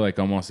 I feel like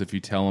almost if you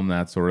tell him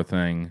that sort of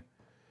thing,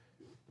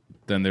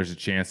 then there's a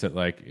chance that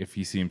like if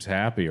he seems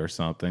happy or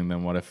something,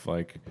 then what if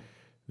like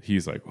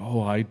he's like,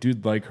 oh, I do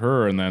like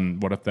her, and then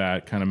what if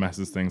that kind of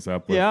messes things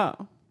up? With, Yeah.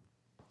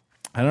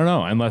 I don't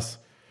know. Unless,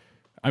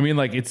 I mean,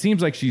 like it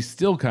seems like she's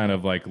still kind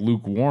of like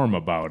lukewarm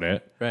about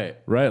it, Right.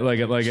 right?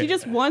 Like She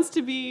just wants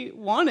to be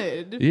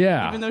wanted.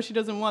 Yeah. Even though she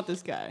doesn't want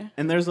this guy.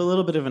 And there's a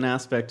little bit of an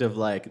aspect of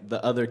like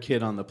the other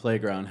kid on the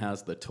playground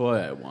has the toy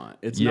I want.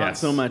 It's not Yes.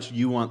 so much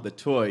you want the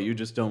toy, you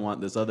just don't want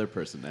this other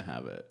person to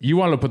have it. you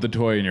want to put the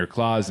toy in your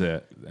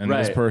closet, and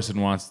this Right. person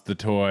wants the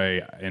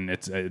toy, and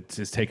it's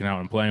taking out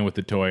and playing with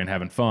the toy and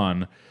having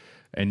fun,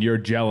 and you're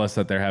jealous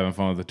that they're having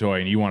fun with the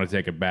toy, and you want to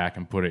take it back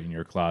and put it in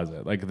your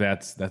closet. Like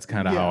that's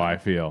kind of how Yeah. I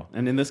feel.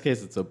 And in this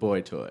case, it's a boy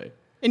toy.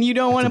 And you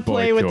don't want to a boy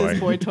play with toy. this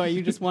boy toy.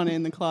 You just want it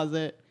in the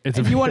closet. It's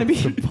and you want to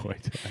it's a be boy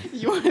toy.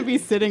 you want to be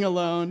sitting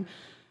alone,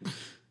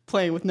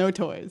 playing with no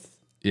toys,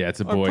 Yeah, it's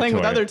a or boy playing toy.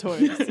 with other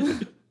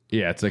toys.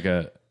 Yeah, it's like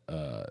a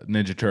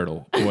Ninja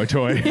Turtle boy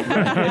toy.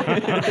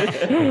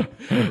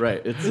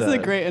 Right. It's This is a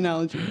great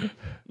analogy.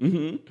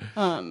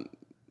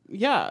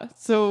 Yeah.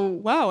 So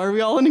wow, are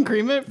we all in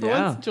agreement for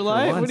once?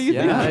 July? for What once, do you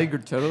yeah, I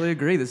think? totally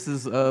agree. This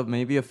is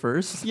maybe a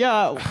first.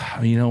 Yeah.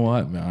 You know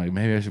what?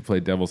 Maybe I should play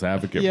devil's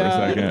advocate for a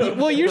second.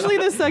 Well, usually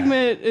this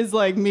segment is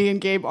like me and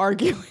Gabe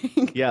arguing.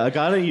 Yeah,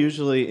 Agata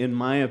usually, in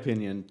my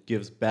opinion,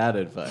 gives bad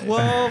advice.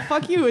 Well,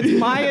 fuck you. It's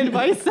my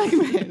advice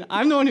segment.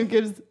 I'm the one who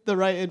gives the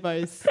right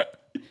advice.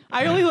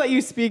 I only let you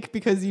speak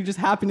because you just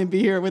happen to be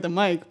here with a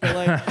mic, but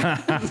like,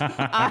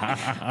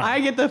 I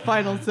get the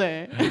final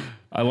say.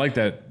 I like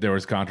that there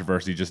was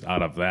controversy just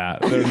out of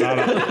that. There's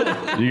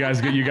not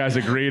you guys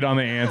agreed on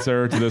the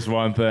answer to this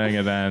one thing,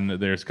 and then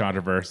there's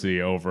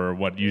controversy over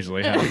what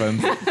usually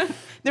happens.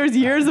 There's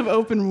years of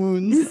open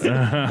wounds.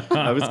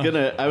 I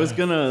was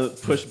gonna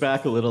push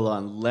back a little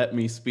on let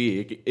me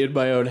speak in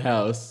my own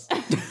house.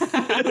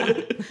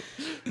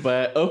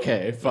 But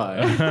okay,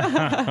 fine.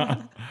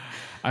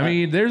 I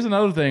mean, there's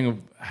another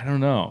thing. I don't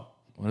know.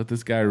 What if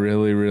this guy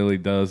really, really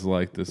does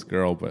like this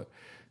girl? But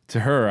to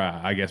her,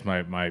 I guess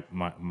my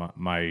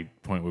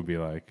point would be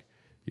like,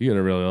 you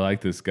gotta really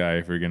like this guy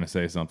if you're gonna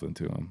say something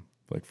to him,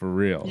 like for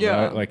real.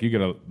 Yeah. Right? Like you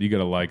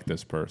gotta like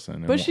this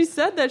person. But she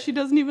said that she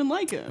doesn't even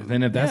like him.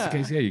 Then if that's Yeah. the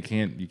case, yeah, you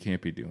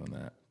can't be doing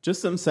that.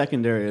 Just some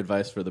secondary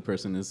advice for the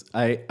person is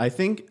I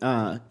think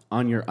on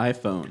your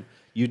iPhone,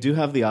 you do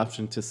have the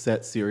option to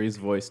set Siri's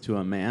voice to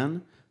a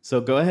man. So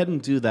go ahead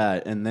and do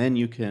that, and then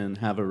you can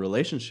have a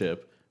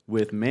relationship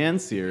with man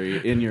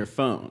Siri in your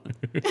phone.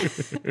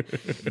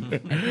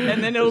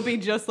 And then it'll be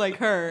just like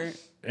her.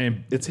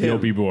 And It's you'll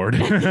him. be bored.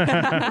 Your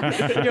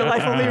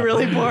life will be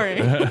really boring.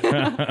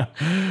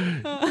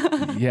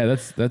 Yeah,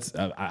 that's.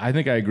 I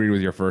think I agree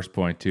with your first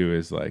point too.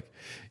 Is like,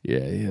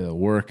 yeah,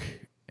 work.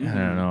 I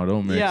don't know.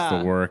 Don't mix Yeah.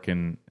 the work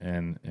and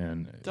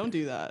Don't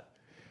do that.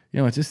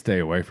 you know, just stay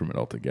away from it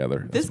altogether.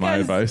 That's This my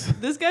guy's, advice.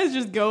 This guy's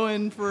just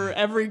going for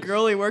every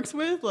girl he works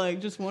with, like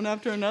just one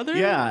after another.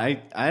 Yeah,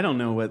 I don't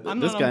know what I'm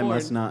this not on guy board.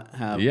 must not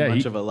have Yeah,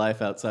 much he- of a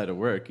life outside of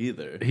work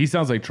either. He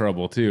sounds like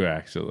trouble too.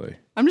 Actually,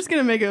 I'm just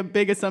gonna make a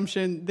big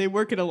assumption. They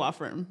work at a law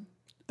firm.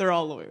 They're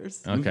all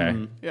lawyers.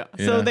 okay, Yeah.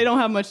 Yeah. So they don't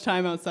have much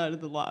time outside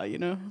of the law, you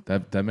know?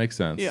 that makes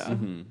sense. Yeah.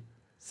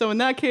 So in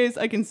that case,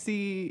 I can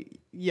see,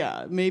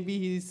 yeah, maybe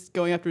he's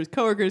going after his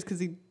coworkers because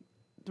the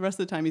rest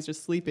of the time he's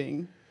just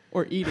sleeping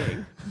or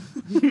eating.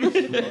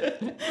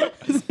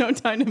 There's no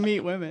time to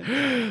meet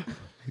women.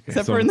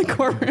 Except for in the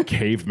courtroom.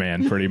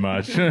 Caveman, pretty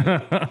much.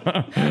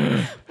 Well,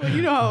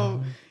 you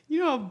know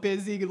how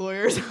busy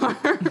lawyers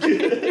are.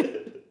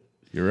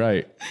 You're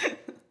right.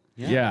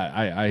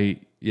 Yeah,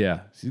 yeah.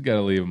 She's got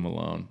to leave him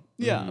alone.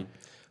 Yeah.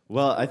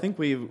 Well, I think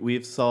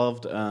we've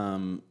solved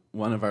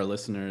one of our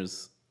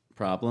listeners'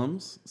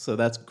 problems. So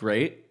that's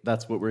great.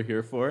 That's what we're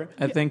here for.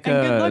 I think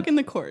And good luck in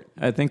the court.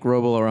 I think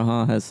Robo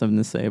Laurent has something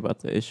to say about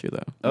the issue,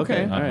 though.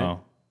 Okay. Okay. All right. Uh-oh.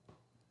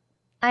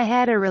 I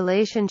had a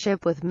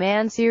relationship with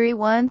Mansiri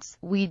once.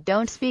 We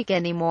don't speak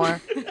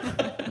anymore.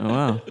 Oh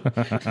wow.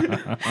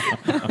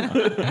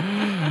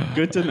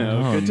 Good to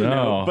know. Oh, Good to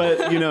know. no.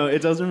 But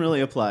it doesn't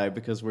really apply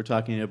because we're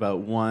talking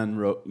about one,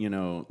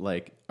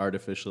 like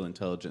artificial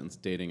intelligence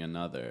dating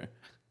another,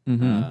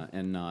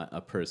 and not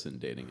a person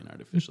dating an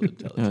artificial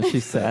intelligence. Oh,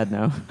 she's sad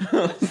now.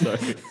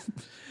 Sorry.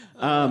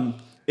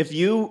 If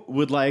you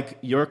would like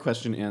your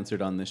question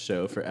answered on this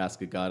show for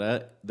Ask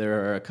Agata,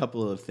 there are a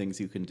couple of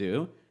things you can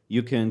do.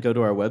 You can go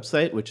to our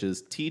website, which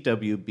is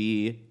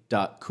twb.cool,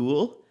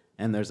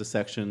 and there's a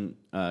section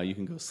you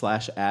can go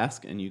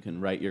 /ask, and you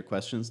can write your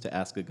questions to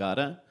Ask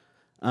Agata.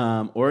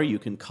 Or you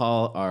can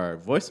call our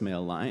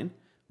voicemail line,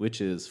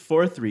 which is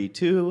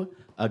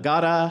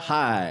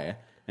 432-AGATA-HI,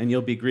 and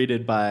you'll be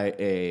greeted by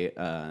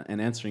an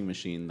answering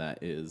machine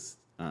that is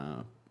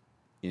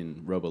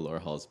in Robo Lore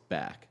Hall's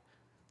back.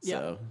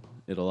 So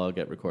it'll all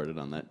get recorded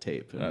on that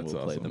tape, and That's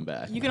we'll play awesome. them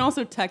back. You can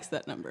also text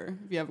that number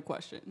if you have a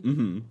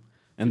question.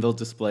 And they'll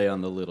display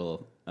on the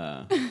little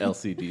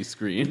LCD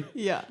screen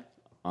Yeah.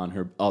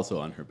 also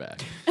on her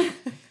back.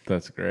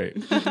 That's great.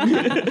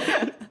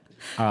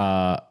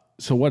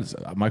 So what's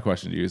my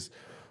question to you is,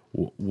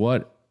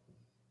 what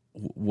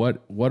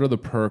are the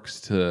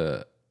perks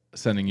to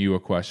sending you a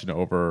question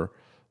over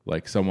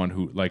like someone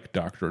who like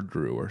Dr.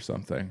 Drew or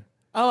something?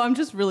 Oh, I'm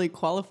just really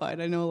qualified.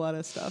 I know a lot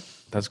of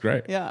stuff. That's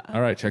great. Yeah. All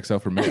right, checks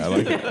out for me. I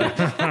like it.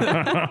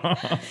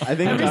 I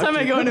think Every time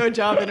I go into a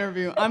job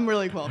interview, I'm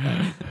really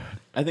qualified.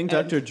 I think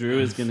Dr. Drew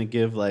is going to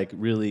give like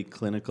really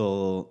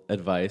clinical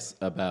advice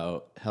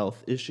about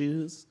health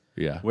issues.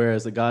 Yeah.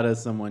 Whereas Agata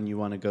is someone you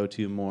want to go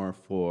to more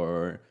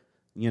for,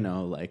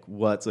 like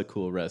what's a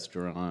cool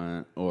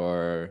restaurant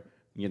or,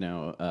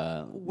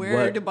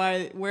 Where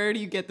do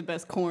you get the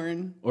best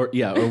corn? or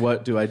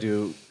what do I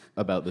do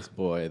about this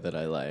boy that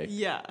I like?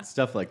 Yeah.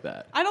 Stuff like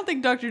that. I don't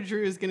think Dr.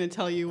 Drew is going to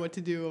tell you what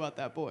to do about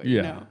that boy.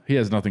 Yeah. No. He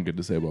has nothing good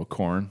to say about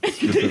corn.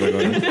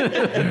 Specifically.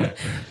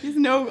 He has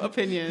no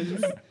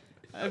opinions.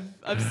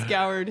 I've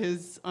scoured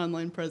his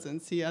online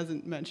presence. He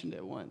hasn't mentioned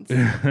it once.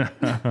 I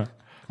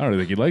don't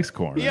think he likes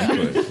corn. Yeah.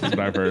 Actually, that's what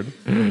I've heard.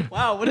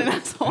 Wow, what an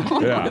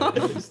asshole. Yeah,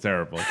 it's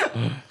terrible.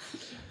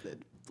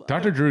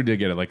 Dr. Drew did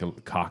get it like a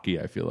cocky,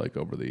 I feel like,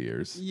 over the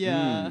years.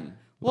 Yeah.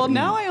 Well,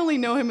 now I only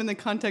know him in the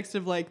context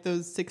of like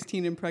those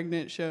 16 and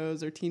Pregnant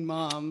shows or Teen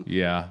Mom.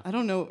 Yeah. I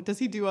don't know. Does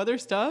he do other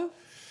stuff?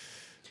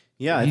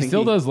 Yeah, I He think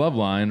still does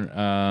Loveline.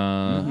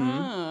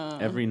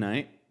 every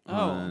night. Oh,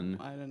 on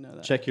I don't know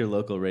that. check your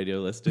local radio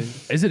listing.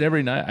 Is it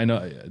every night? I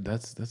know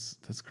that's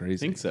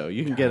crazy. I think so.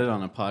 You can get it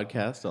on a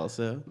podcast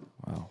also.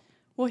 Wow.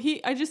 Well,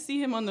 I just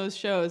see him on those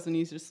shows, and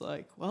he's just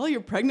like, "Well,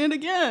 you're pregnant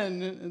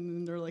again,"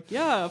 and they're like,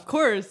 "Yeah, of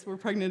course, we're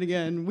pregnant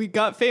again. We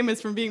got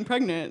famous from being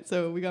pregnant,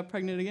 so we got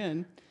pregnant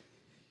again."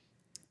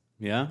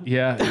 Yeah.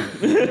 Yeah.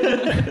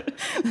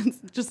 It's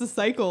just a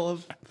cycle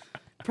of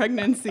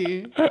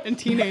pregnancy and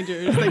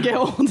teenagers that get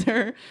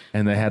older.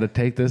 And they had to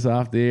take this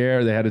off the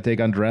air. They had to take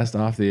Undressed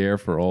off the air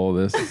for all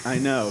this. I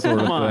know. Sort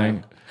Come of on.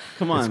 thing.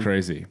 Come on. It's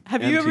crazy.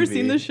 Have you ever MTV.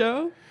 seen the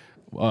show?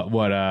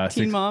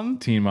 Teen Mom?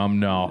 Teen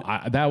Mom. No,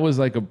 that was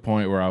like a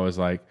point where I was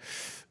like,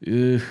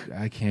 ugh,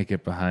 I can't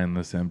get behind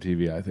this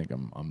MTV. I think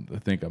I'm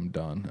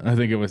done. I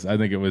think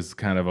it was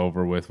kind of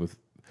over with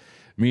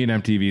me and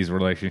MTV's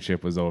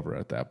relationship was over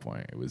at that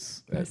point. It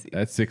was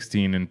at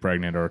 16 and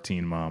pregnant or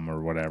Teen Mom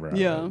or whatever.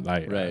 Yeah.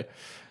 Right.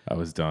 I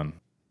was done.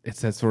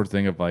 It's that sort of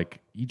thing of like,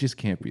 you just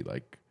can't be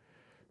like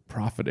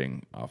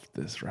profiting off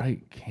this,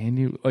 right? Can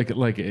you? Like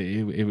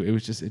it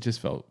was just, it just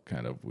felt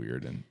kind of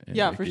weird and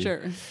Yeah, for icky.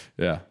 sure.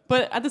 Yeah.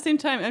 But at the same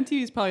time,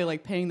 MTV is probably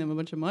like paying them a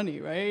bunch of money,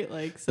 right?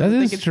 Like so That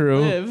they is could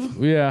true. live.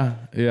 Yeah.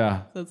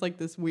 So it's like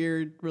this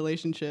weird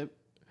relationship.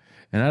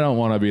 And I don't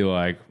want to be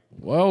like,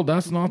 well,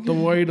 that's not the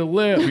way to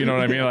live. You know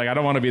what I mean? Like, I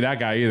don't want to be that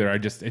guy either.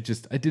 It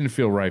didn't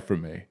feel right for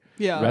me.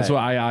 Yeah. That's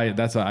why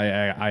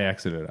I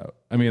exited out.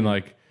 I mean,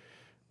 like,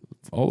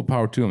 all the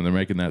power to them. They're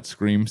making that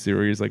Scream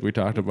series like we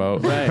talked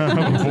about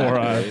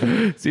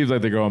before. Seems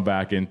like they're going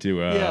back into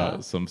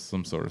some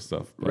sort of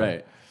stuff. But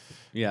Right.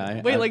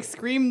 Yeah. Wait, like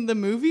Scream the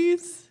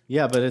movies?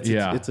 Yeah, but it's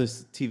Yeah. a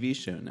TV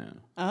show now.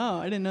 Oh,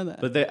 I didn't know that.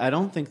 But I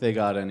don't think they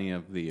got any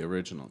of the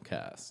original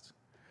cast.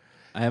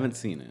 I haven't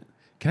seen it.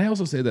 Can I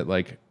also say that,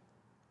 like,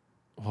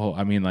 well,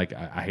 I mean, like,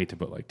 I hate to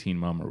put like Teen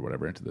Mom or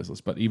whatever into this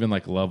list, but even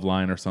like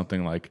Loveline or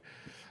something like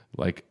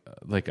a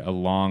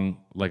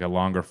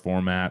longer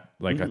format,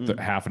 like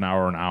half an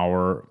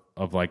hour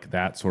of like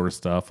that sort of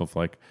stuff of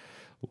like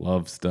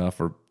love stuff,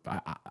 or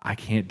I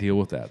can't deal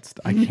with that.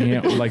 I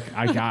can't like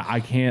I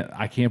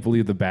can't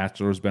believe The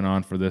Bachelor's been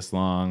on for this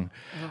long.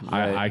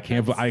 I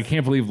can't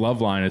believe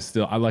Loveline is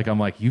still. I'm like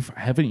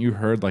haven't you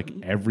heard like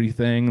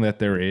everything that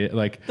there is?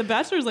 Like The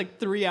Bachelor's like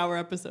 3-hour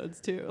episodes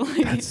too.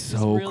 Like, that's just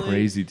so really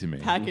crazy to me.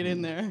 Pack it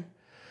in there.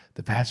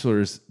 The Bachelor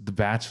is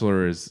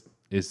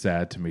is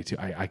sad to me too.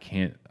 I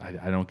can't.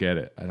 I don't get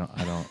it. I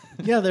don't.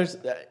 Yeah,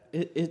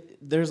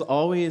 there's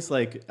always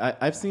like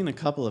I've seen a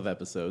couple of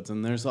episodes,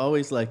 and there's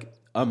always like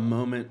a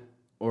moment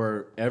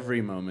or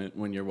every moment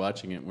when you're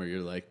watching it where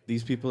you're like,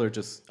 these people are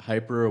just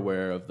hyper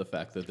aware of the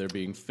fact that they're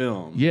being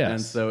filmed. Yes.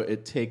 And so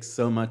it takes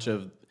so much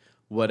of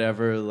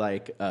whatever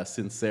like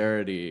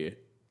sincerity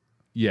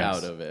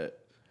out of it.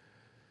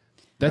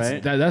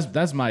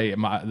 That's my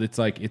it's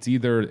like it's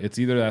either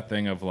that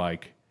thing of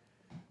like,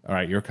 all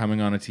right, you're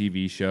coming on a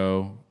TV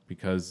show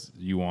because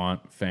you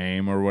want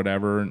fame or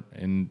whatever,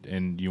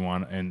 and you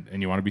want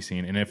to be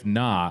seen, and if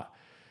not,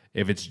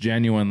 if it's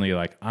genuinely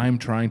like I'm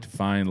trying to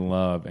find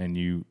love and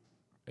you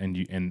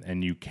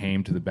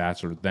came to The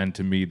Bachelor, then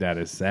to me that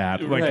is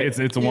sad. Like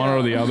it's one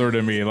or the other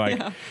to me.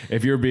 Like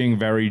if you're being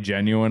very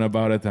genuine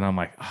about it, then I'm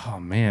like, oh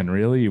man,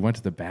 really? You went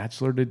to The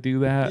Bachelor to do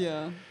that?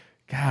 Yeah.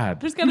 God.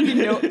 There's gotta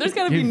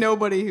be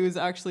nobody who's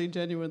actually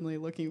genuinely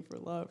looking for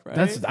love, right?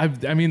 That's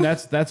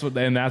what,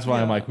 and that's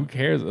why I'm like, who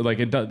cares? Like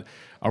it does.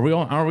 Aren't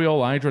we all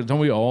lying to it? Don't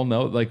we all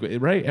know? Like,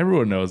 right?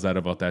 Everyone knows that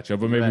about that show,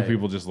 but maybe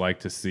people just like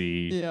to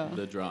see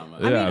The drama.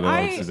 they mean,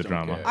 like to see the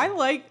drama.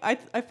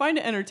 I find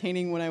it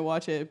entertaining when I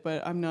watch it,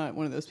 but I'm not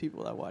one of those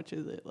people that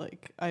watches it.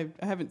 Like I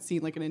haven't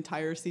seen like an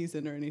entire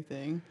season or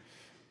anything.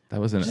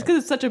 That was just because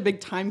it's such a big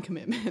time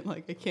commitment.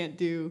 Like I can't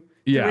do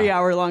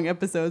 3-hour-long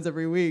episodes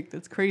every week.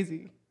 That's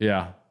crazy.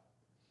 Yeah.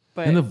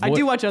 But I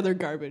do watch other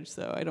garbage,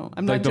 so I'm like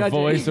not The judging.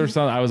 Voice or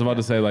something. I was about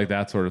to say like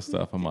that sort of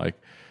stuff. I'm like,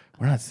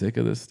 we're not sick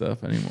of this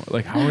stuff anymore.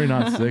 Like, how are we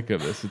not sick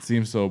of this? It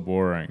seems so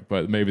boring.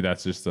 But maybe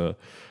that's just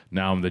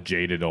now I'm the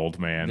jaded old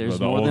man, There's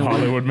the more old than one.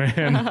 Hollywood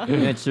man.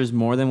 There's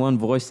more than one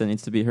voice that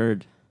needs to be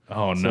heard.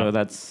 Oh no. So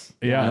that's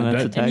a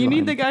that's a tagline. And you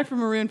need the guy from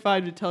Maroon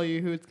 5 to tell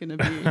you who it's going to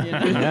be.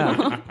 You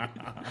know?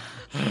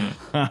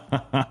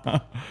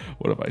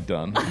 What have I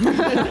done?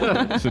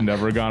 Should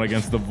never have gone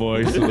against The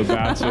Voice or The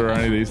Bachelor or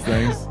any of these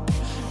things.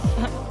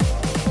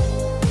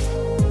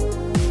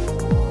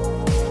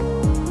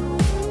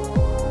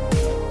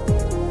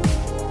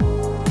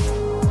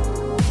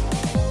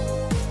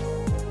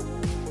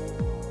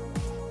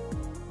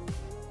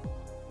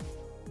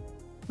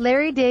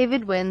 Larry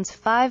David wins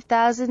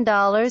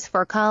 $5,000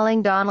 for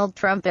calling Donald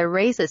Trump a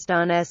racist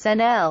on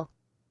SNL.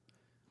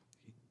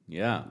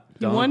 Yeah.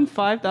 He won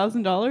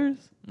 $5,000?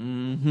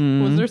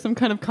 Mm-hmm. Was there some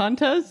kind of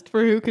contest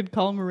for who could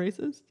call him a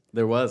racist?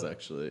 There was,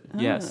 actually.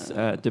 Yes.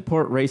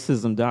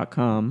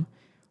 DeportRacism.com,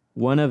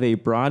 one of a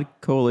broad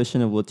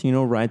coalition of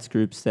Latino rights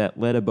groups that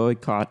led a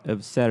boycott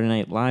of Saturday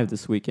Night Live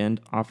this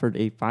weekend, offered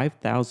a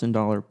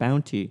 $5,000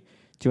 bounty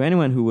to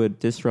anyone who would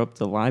disrupt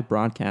the live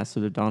broadcast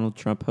of the Donald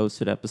Trump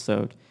hosted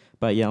episode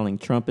by yelling,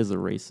 "Trump is a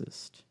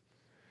racist."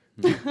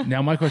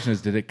 Now, my question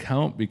is, did it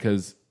count?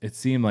 Because it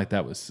seemed like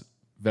that was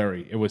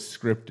it was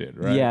scripted,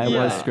 right? Yeah, it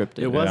was scripted.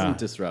 It wasn't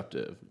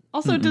disruptive.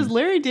 Also, does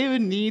Larry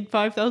David need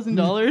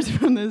 $5,000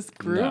 from this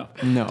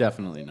group? No.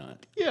 Definitely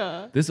not.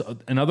 Yeah.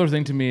 Another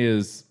thing to me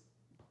is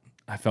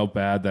I felt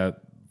bad that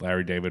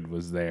Larry David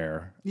was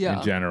there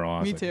in general.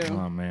 I was me like, too.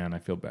 oh man, I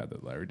feel bad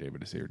that Larry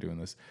David is here doing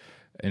this.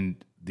 And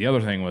the other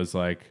thing was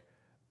like,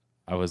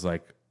 I was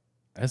like,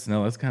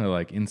 SNL, that's kind of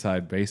like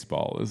inside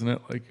baseball, isn't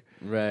it? Like,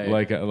 Right.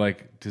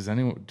 Like,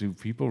 do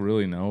people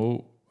really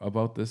know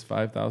about this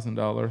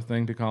 $5,000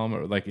 thing to call him?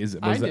 Or like,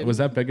 was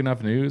that big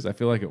enough news? I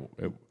feel like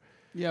it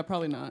Yeah,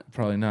 probably not.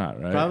 probably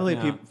not, right?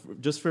 Probably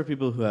just for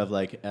people who have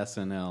like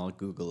SNL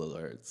Google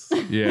alerts.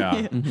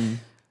 Yeah.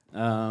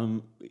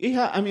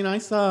 Yeah, I mean, I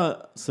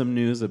saw some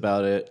news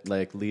about it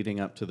like leading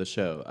up to the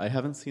show. I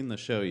haven't seen the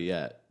show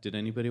yet. Did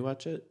anybody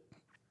watch it?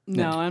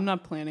 No, I'm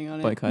not planning on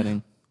it.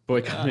 Boycotting.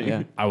 Boycotting.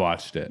 Yeah. I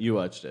watched it. You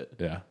watched it.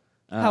 Yeah.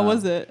 How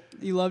was it?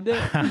 You loved it?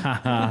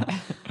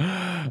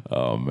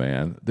 Oh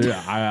man,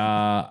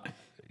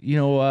 you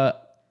know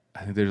what?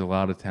 I think there's a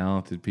lot of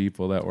talented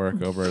people that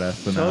work over at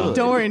SNL. Totally.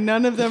 Don't worry,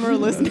 none of them are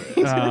listening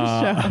to the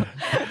show.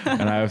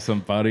 And I have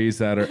some buddies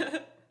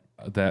that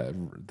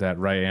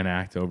write and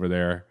act over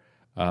there.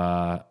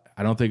 I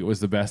don't think it was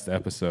the best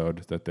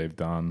episode that they've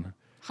done.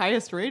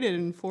 Highest rated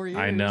in 4 years.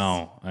 I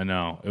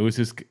know. It was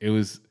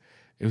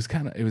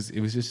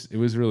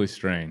really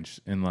strange,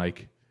 and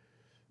like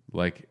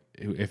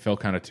it felt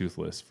kind of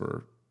toothless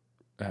for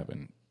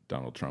having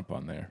Donald Trump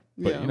on there.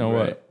 But Yeah. you know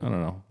Right. what? I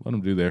don't know. Let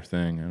them do their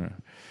thing. I don't know.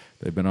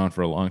 They've been on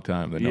for a long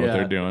time. They know what Yeah.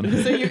 they're doing.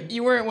 So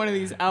you weren't one of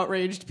these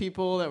outraged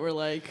people that were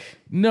like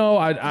No,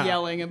 I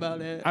yelling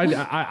about it.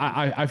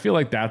 I feel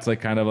like that's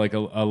like kind of like a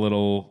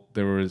little.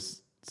 There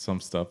was some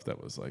stuff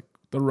that was like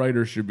the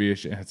writer should be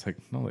ashamed. It's like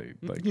no,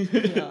 like It's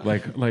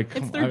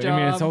their I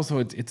mean, it's job. also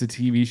it's a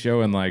TV show,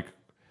 and like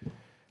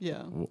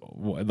Yeah.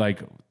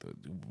 like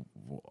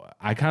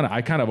I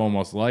kind of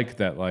almost like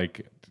that,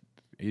 like,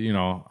 you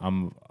know,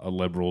 I'm a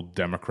liberal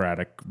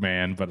democratic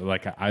man, but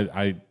like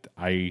I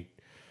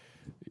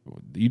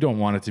you don't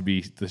want it to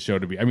be the show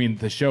to be. I mean,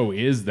 the show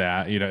is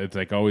that, you know, it's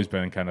like always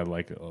been kind of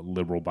like a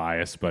liberal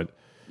bias, but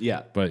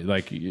Yeah. but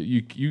like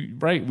you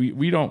right,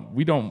 we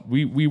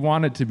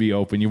want it to be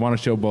open. You want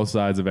to show both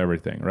sides of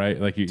everything, right?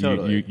 Like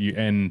Totally. you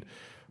and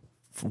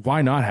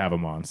why not have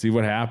them on? See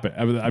what happens.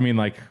 I mean,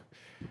 like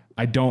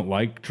I don't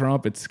like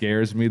Trump. It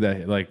scares me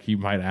that like he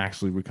might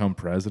actually become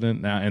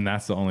president now, and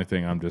that's the only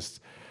thing I'm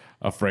just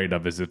afraid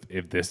of is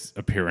if this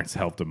appearance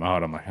helped him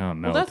out. I'm like, oh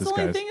no. Well, that's this the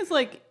only guy's thing is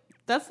like,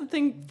 that's the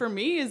thing for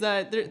me is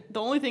that the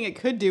only thing it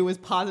could do was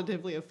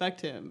positively affect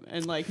him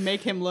and like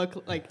make him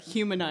look like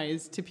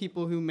humanized to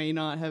people who may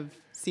not have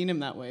seen him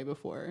that way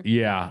before.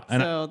 yeah,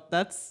 and So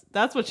that's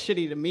what's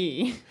shitty to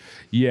me.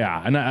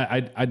 yeah, and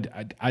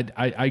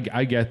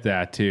I get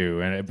that too,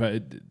 and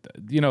but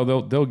you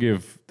know they'll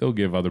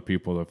give other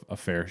people a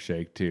fair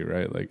shake too,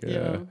 right? Like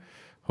Yeah.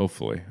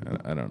 hopefully,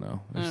 I don't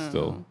know. There's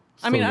still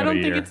I mean, I got a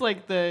don't think year. it's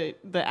like the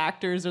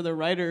actors or the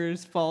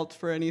writers' fault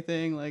for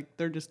anything. Like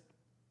they're just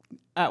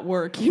at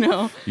work, you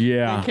know.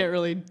 Yeah. They can't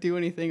really do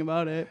anything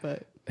about it.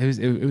 But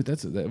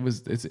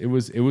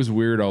it was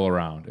weird all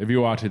around. If you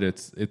watch it,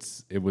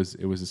 it was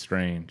a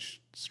strange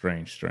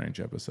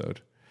episode.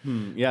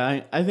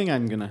 Yeah, I think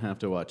I'm gonna have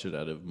to watch it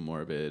out of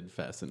morbid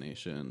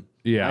fascination.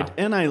 Yeah.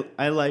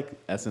 I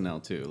like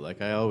SNL too.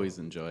 Like I always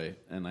enjoy,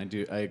 and I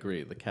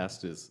agree. The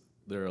cast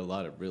there are a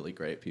lot of really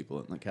great people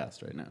in the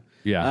cast right now.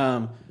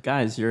 Yeah.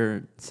 Guys,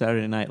 your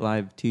Saturday Night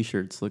Live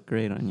T-shirts look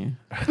great on you.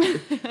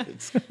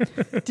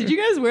 did you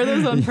guys wear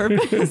those on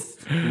purpose?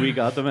 We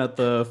got them at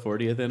the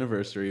 40th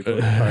anniversary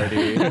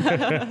party.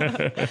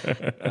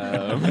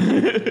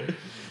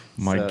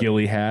 My so-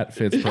 ghillie hat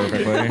fits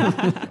perfectly.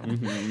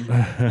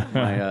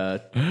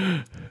 My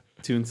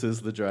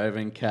Toonces the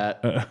driving cat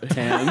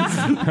hands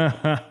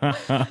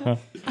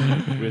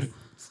with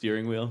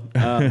steering wheel.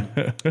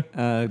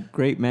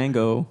 Great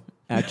mango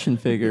action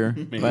figure,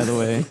 by the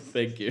way.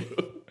 Thank you.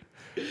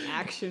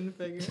 Action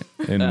figure.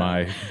 In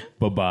my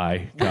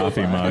bye-bye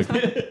coffee mug.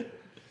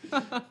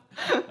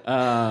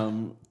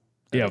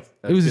 Yeah,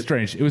 it was a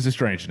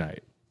strange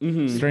night.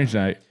 Strange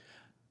night.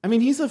 I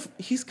mean,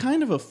 he's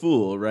kind of a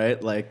fool,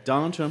 right? Like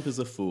Donald Trump is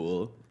a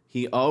fool.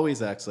 He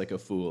always acts like a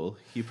fool.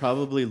 He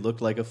probably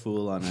looked like a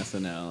fool on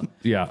SNL.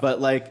 Yeah.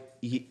 But like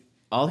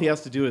all he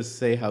has to do is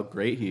say how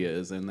great he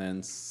is, and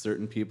then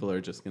certain people are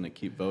just going to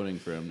keep voting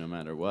for him no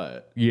matter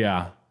what.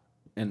 Yeah.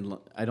 And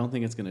I don't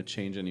think it's going to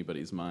change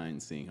anybody's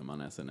mind seeing him on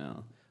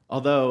SNL.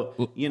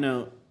 Although, you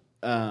know,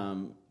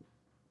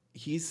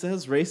 he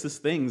says racist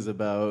things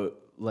about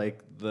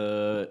like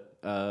the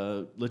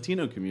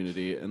Latino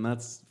community, and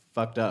that's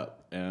fucked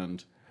up.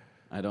 And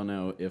I don't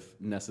know if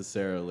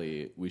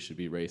necessarily we should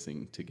be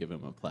racing to give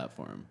him a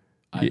platform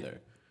either.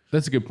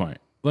 That's a good point.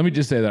 Let me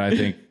just say that I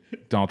think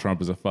Donald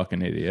Trump is a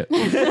fucking idiot.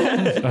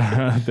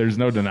 There's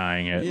no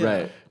denying it. Yeah.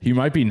 Right. He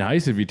might be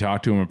nice if you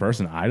talk to him in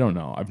person. I don't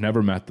know. I've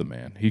never met the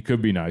man. He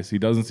could be nice. He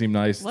doesn't seem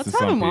nice Let's to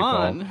have some him people.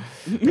 on.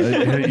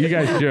 You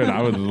guys should.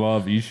 I would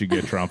love. You should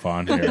get Trump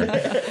on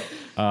here.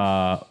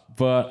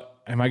 But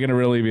am I going to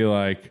really be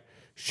like,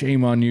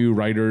 shame on you,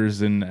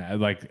 writers, and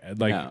No.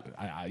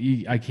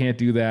 I can't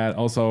do that.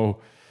 Also,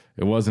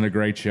 it wasn't a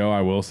great show.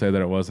 I will say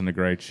that it wasn't a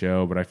great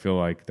show, but I feel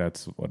like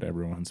that's what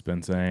everyone's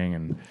been saying,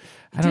 and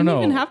I don't know.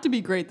 Didn't even have to be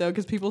great though,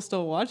 because people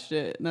still watched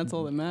it, and that's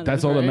all that matters.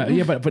 That's all that right? matters.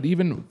 Yeah,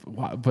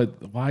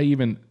 but why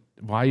even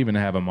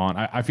have him on?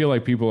 I feel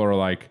like people are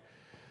like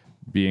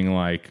being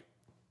like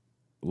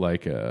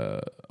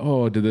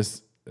oh, did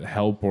this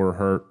help or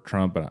hurt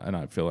Trump? And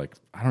I feel like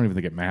I don't even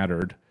think it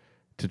mattered.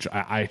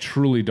 I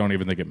truly don't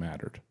even think it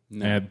mattered.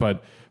 No.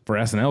 But for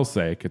SNL's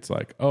sake, it's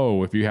like,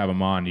 oh, if you have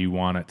him on, you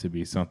want it to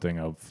be something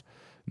of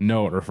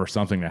note or for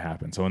something to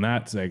happen. So with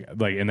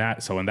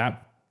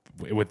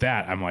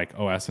that, I'm like,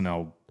 oh,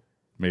 SNL,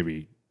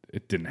 maybe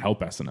it didn't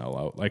help SNL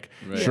out. Like,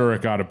 sure,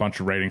 it got a bunch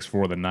of ratings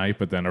for the night,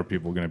 but then are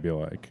people going to be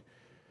like,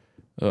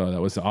 oh,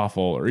 that was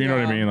awful, or you know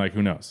what I mean? Like,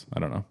 who knows?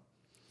 I don't know.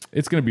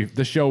 It's going to be,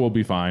 the show will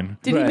be fine.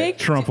 Did he make?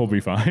 Trump will be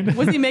fine.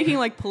 Was he making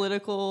like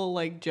political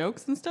like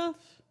jokes and stuff?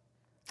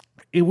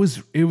 It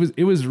was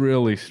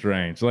really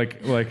strange.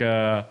 Like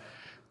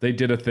they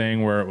did a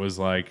thing where it was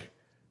like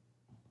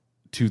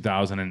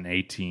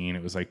 2018.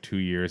 It was like 2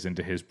 years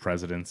into his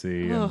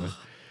presidency, and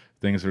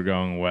things were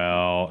going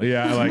well.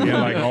 Yeah,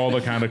 like all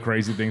the kind of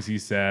crazy things he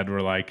said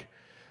were like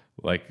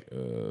the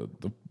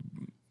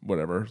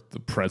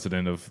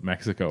president of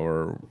Mexico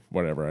or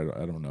whatever.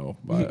 I don't know.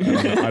 But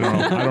I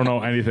don't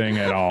know anything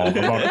at all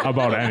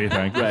about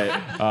anything.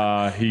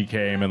 Right. He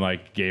came and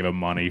like gave him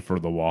money for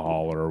the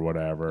wall or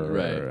whatever.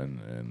 Right.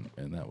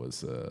 And that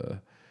was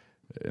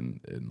and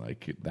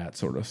like that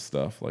sort of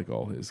stuff. Like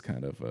all his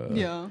kind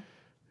of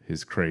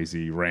his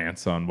crazy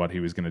rants on what he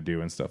was going to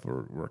do and stuff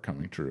were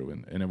coming true.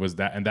 And it was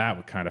that, and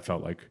that kind of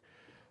felt like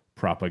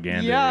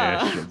propaganda-ish.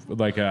 Yeah.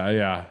 Like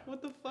yeah.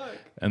 What the fuck?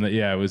 And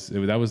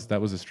that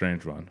was a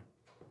strange one.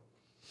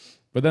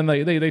 But then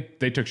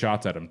they took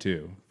shots at him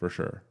too, for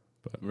sure.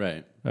 But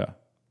Right. yeah.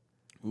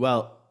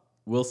 Well,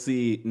 we'll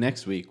see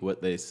next week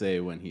what they say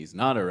when he's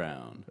not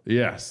around.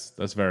 Yes,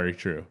 that's very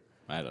true.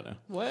 I don't know.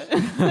 What?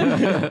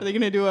 Are they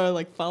gonna do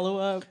a follow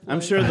up? I'm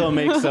sure they'll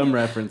make some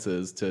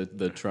references to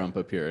the Trump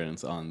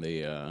appearance on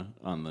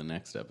the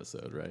next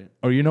episode, right?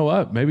 Or you know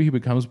what? Maybe he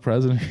becomes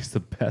president. He's the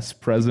best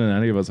president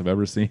any of us have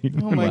ever seen.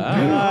 Oh my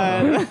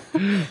god!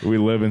 We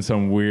live in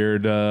some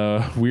weird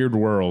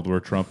world where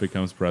Trump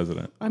becomes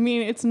president. I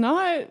mean, it's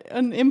not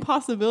an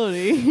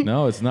impossibility.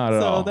 No, it's not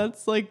at all. So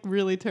that's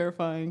really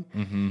terrifying.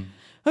 Mm-hmm.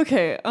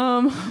 Okay,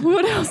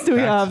 what else do we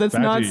have that's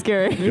not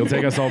scary? You'll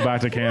take us all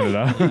back to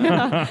Canada.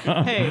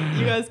 Hey,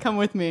 you guys come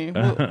with me.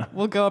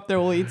 We'll go up there.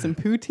 We'll eat some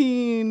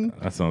poutine.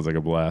 That sounds like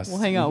a blast.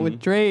 We'll hang out with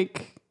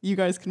Drake. You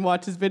guys can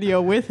watch his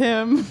video with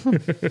him.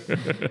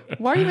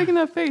 Why are you making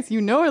that face?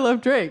 You know I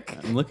love Drake.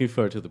 I'm looking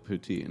forward to the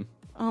poutine.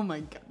 Oh my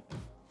god.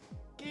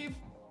 Gabe.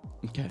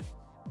 Okay.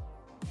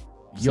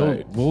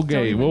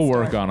 We'll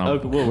work on him.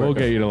 Okay, we'll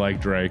get you to like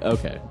Drake.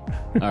 Okay.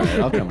 All right,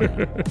 I'll come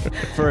around.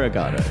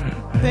 Furigata.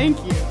 Thank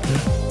you.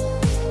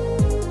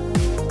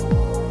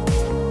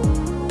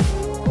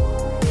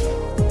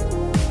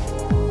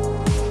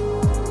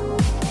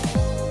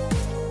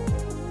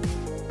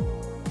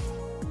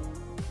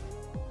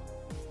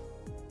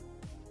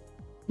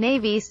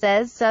 Navy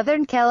says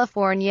Southern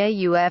California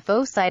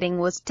UFO sighting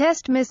was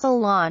test missile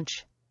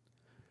launch.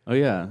 Oh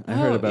yeah, I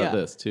heard about yeah.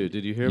 this too.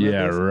 Did you hear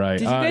about this? Right.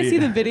 Did you guys see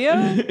the video?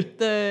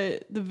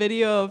 the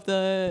video of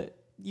the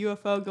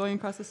UFO going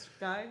across the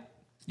sky?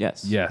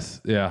 Yes.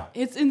 Yes. Yeah.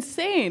 It's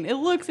insane. It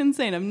looks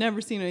insane. I've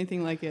never seen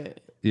anything like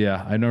it.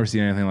 Yeah. I've never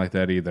seen anything like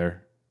that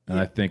either. And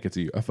I think it's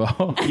a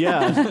UFO.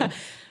 Yeah.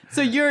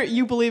 So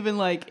you believe in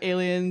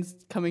aliens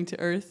coming to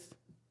Earth?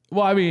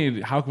 Well, I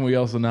mean, how can we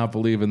also not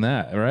believe in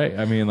that, right?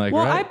 I mean, Well,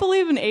 right? I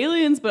believe in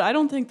aliens, but I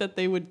don't think that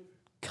they would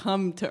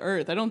come to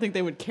Earth. I don't think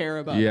they would care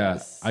about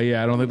us. I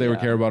don't think they would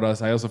care about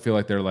us. I also feel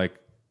like they're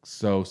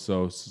so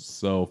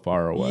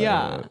far away.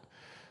 Yeah.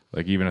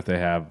 Like even if they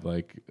have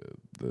the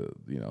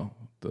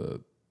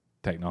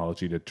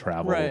technology to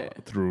travel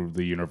through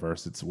the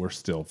universe, we're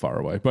still far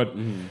away. But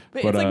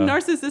But it's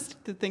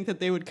narcissistic to think that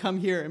they would come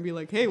here and be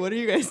like, "Hey, what are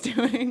you guys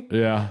doing?"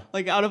 Yeah.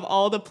 Out of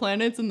all the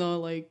planets in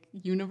the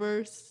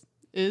universe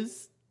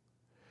is.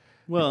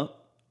 Well,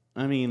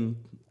 I mean,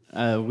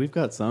 we've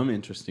got some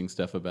interesting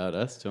stuff about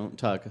us. Don't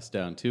talk us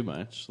down too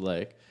much.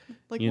 Like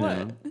you what?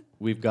 know,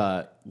 we've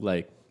got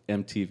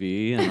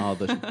MTV and all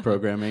the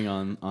programming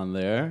on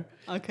there.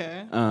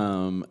 Okay.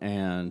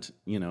 And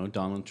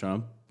Donald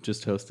Trump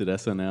just hosted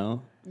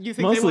SNL. You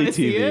think Mostly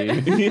they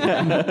want to see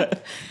TV.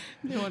 it?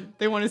 Yeah.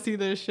 They want to see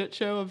the shit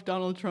show of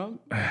Donald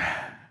Trump.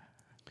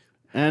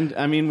 And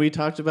I mean, we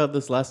talked about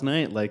this last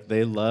night.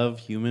 They love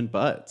human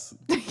butts.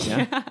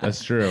 Yeah.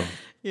 That's true.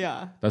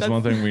 Yeah. That's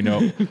one thing we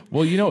know.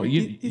 Well,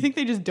 You think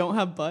they just don't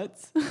have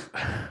butts?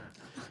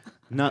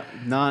 Not.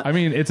 I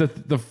mean, it's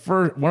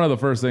one of the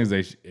first things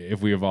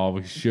if we evolve,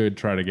 we should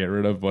try to get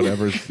rid of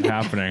whatever's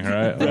happening,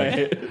 right?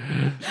 Right.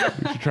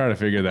 We should try to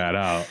figure that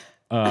out.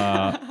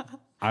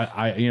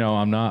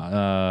 I'm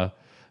not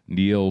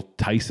Neil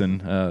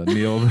Tyson.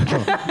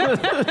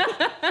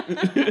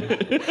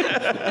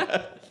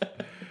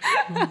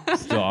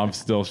 I'm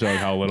still showing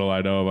how little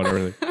I know about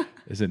everything.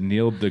 Is it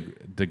Neil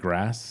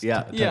deGrasse?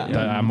 Yeah.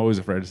 Yeah. I'm always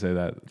afraid to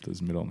say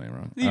his middle name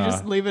wrong. You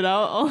just leave it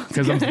out?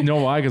 Because you know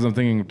why? Because I'm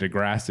thinking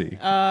Degrassi Okay,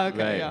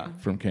 Right. yeah.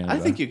 from Canada. I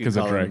think you could 'cause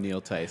of call him Drake.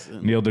 Neil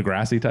Tyson. Neil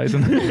deGrasse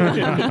Tyson.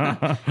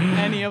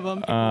 Any of them.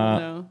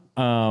 People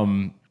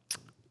know.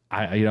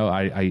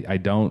 I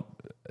don't.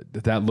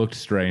 That looked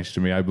strange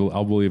to me.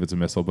 I'll believe it's a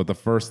missile, but the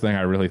first thing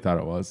I really thought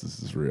it was,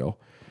 this is real,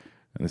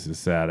 and this is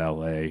sad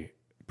LA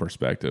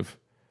perspective.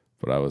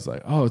 But I was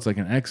like, oh, it's like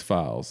an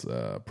X-Files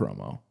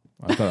promo.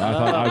 I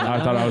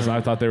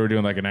thought they were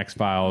doing like an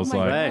X-Files my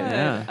like. Right. God.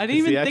 Yeah. I didn't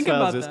even the think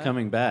X-Files about is that.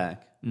 coming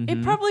back.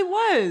 It probably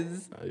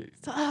was.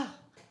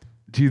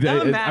 Do you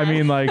think? I'm I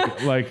mean,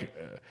 like.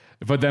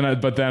 But then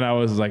I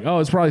was like, oh,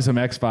 it's probably some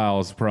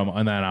X-Files promo,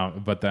 and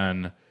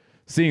then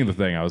seeing the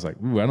thing, I was like,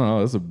 ooh, I don't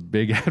know, that's a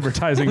big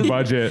advertising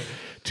budget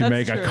to That's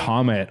make true. a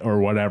comet or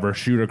whatever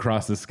shoot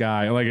across the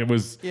sky. Like it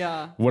was,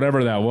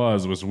 whatever that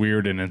was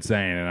weird and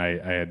insane, and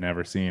I had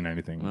never seen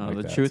anything Well, like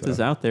the that. truth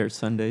is out there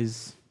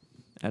Sundays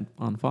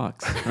on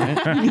Fox, right?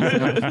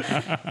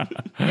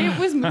 It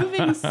was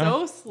moving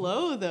so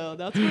slow, though.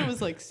 That's what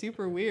was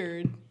super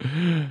weird.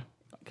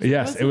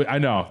 Yes, I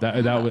know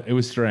it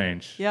was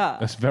strange. Yeah.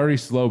 That's very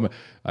slow.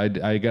 I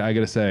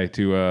gotta say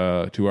to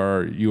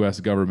our U.S.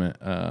 government,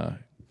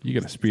 you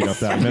gotta speed up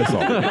that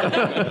missile.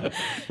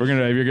 If you're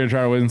gonna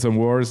try to win some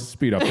wars,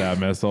 speed up that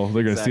missile.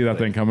 They're gonna see that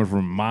Exactly. thing coming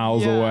from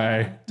miles Yeah.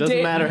 away.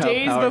 Doesn't matter how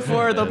days powerful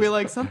before it they'll is. be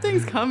like,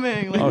 something's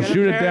coming. Oh, gotta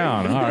shoot it prepare.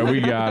 down. All right, we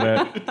got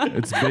it.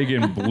 It's big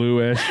and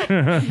bluish.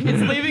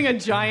 It's leaving a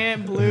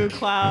giant blue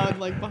cloud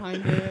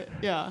behind it.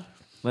 Yeah.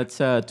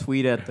 Let's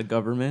tweet at the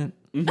government.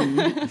 Speed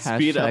up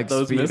Hashtag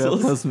those speed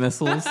missiles. Up those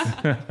missiles.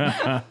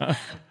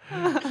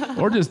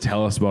 Or just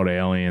tell us about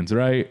aliens,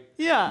 right?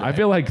 Yeah. I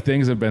feel like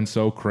things have been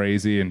so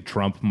crazy and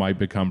Trump might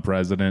become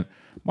president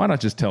why not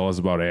just tell us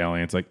about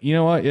aliens? Like, you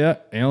know what? Yeah,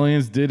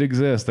 aliens did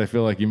exist. I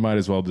feel like you might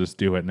as well just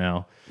do it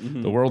now.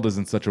 The world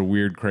isn't such a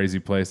weird, crazy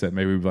place that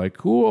maybe we'd be like,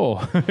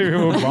 cool, it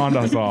would bond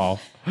us all.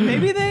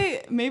 Maybe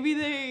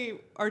they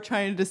are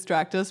trying to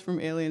distract us from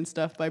alien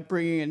stuff by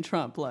bringing in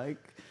Trump. Like,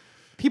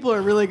 people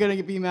are really going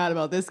to be mad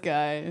about this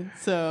guy,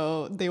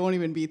 so they won't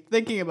even be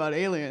thinking about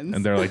aliens.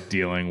 And they're like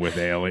dealing with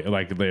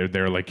like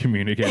they're like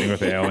communicating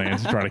with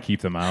aliens, trying to keep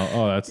them out.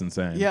 Oh, that's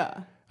insane.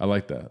 Yeah. I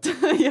like that.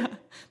 Yeah.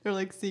 They're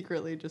like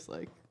secretly just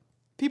like,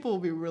 people will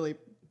be really,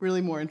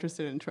 really more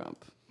interested in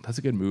Trump. That's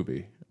a good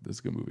movie. That's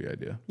a good movie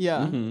idea.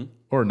 Yeah.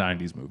 Or a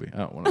 90s movie. I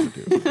don't want to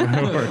do it.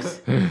 It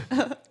works.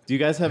 Do you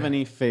guys have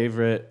any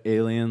favorite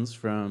aliens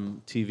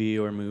from TV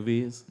or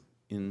movies?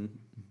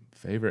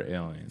 Favorite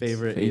aliens.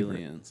 Favorite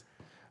aliens.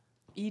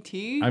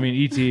 E.T.? I mean,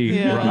 E.T.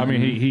 Yeah. I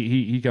mean,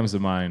 he comes to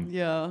mind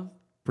Yeah.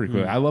 pretty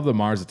quickly. I love the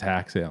Mars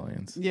Attacks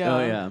aliens. Yeah. Oh,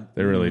 yeah.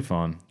 They're really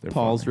fun. They're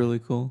Paul's funny. really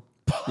cool.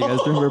 You guys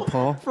remember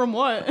Paul From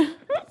what?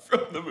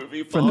 From the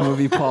movie from the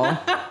movie Paul?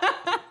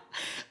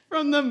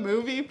 From the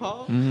movie, Paul?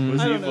 Was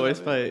I he don't know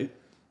voiced that by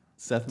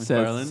Seth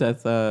MacFarlane?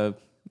 Seth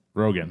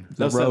Rogen.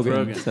 Seth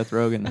Rogen. Seth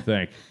Rogen. I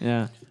think.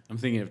 Yeah. I'm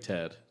thinking of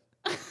Ted.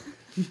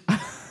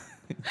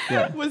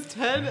 Was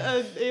Ted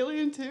an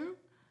alien too?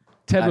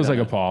 Ted was don't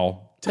like a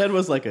Paul. Ted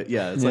was like it's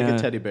like Yeah. a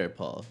teddy bear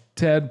Paul.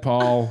 Ted,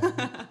 Paul.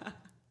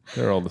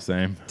 They're all the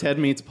same. Ted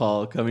Meets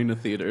Paul coming to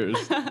theaters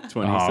Oh, if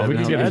 2017.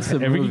 we could That's a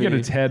get a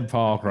movie. Ted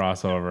Paul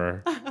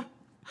crossover,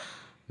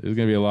 there's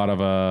gonna be a lot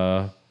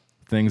of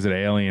things that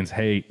aliens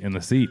hate in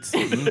the seats.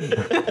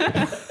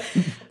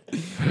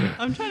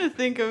 I'm trying to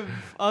think of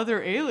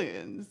other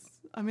aliens.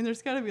 I mean,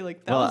 there's got to be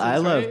like Well,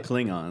 thousands, I love right?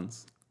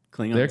 Klingons.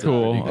 Klingons They're are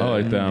cool. pretty good. I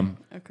like them.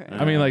 Okay.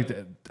 I mean, like,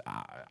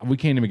 we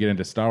can't even get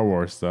into Star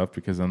Wars stuff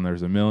because then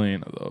there's a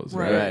million of those,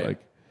 right? Right.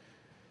 Like,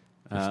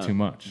 it's too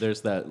much.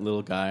 There's that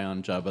little guy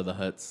on Jabba the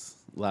Hutt's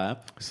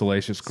lap.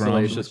 Salacious Crumb.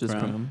 Salacious Just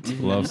Crumb.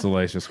 Love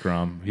Salacious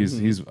Crumb. He's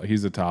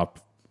a top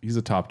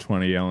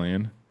 20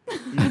 alien.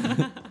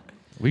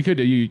 We could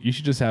you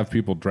should just have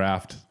people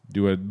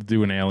do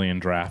an alien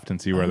draft and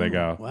see where they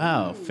go.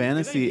 Wow,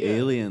 Fantasy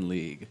Alien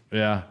League.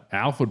 Yeah,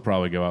 Alf would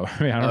probably go out.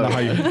 I mean, I don't know how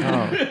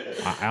you.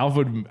 Alf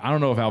would. I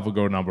don't know if Alf would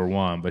go number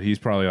one, but he's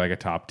probably like a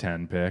top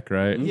 10 pick,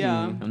 right?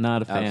 Yeah. I'm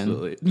not a fan.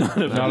 Absolutely. Not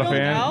a Not a You don't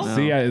fan. Alf?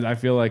 See, I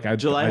feel like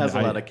July has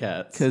a lot of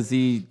cats. Because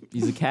he's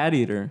a cat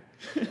eater.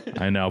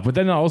 I know, but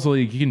then also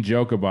you can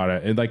joke about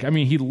it. And like, I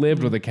mean, he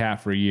lived with a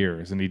cat for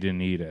years and he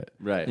didn't eat it.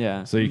 Right.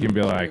 Yeah. So you can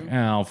be like,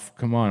 Alf,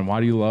 come on, why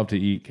do you love to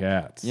eat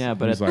cats? Yeah,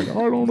 but And he's at- like, I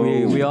don't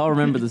know. We all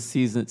remember the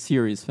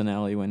series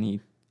finale when he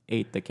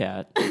ate the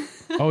cat.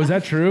 Oh, is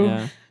that true?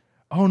 Yeah.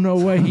 Oh no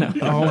way!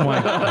 Oh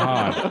my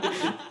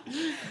god!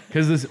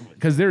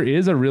 Because there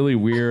is a really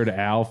weird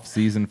Alf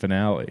season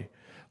finale.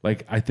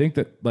 Like I think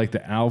that like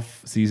the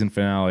Alf season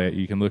finale,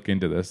 you can look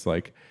into this.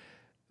 Like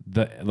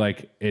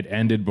it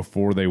ended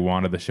before they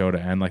wanted the show to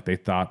end. Like they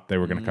thought they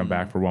were going to come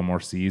back for one more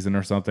season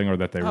or something, or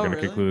that they were Oh, going to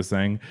really? conclude this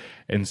thing.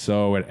 And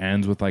so it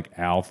ends with like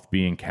Alf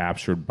being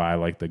captured by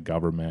like the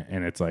government,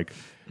 and it's like.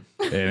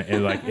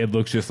 It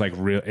looks just like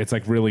real. It's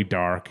like really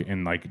dark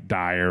and like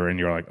dire, and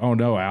you're like, oh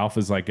no, Alf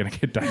is like gonna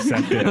get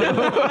dissected,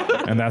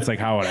 and that's like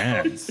how it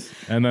ends.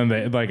 And then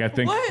they like, I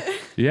think, What?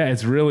 yeah,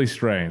 it's really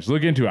strange.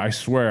 Look into it. I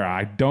swear,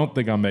 I don't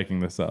think I'm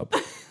making this up.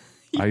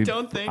 I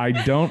don't think? I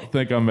don't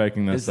think I'm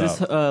making this Is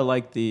this up.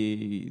 like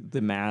the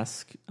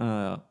Mask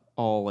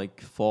all like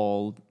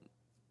fall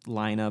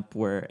lineup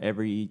where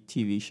every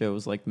TV show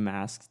is like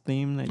Mask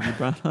theme that you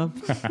brought up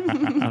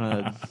on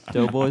a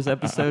Doughboys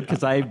episode?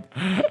 Because I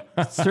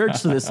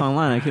searched this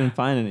online, I couldn't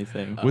find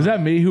anything. Was that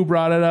me who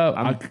brought it up?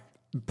 I'm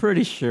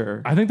pretty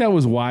sure. I think that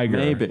was Weiger.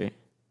 Maybe.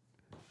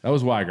 That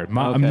was Weiger.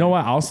 Okay. You know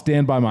what? I'll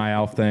stand by my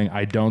Alf thing.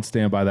 I don't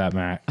stand by that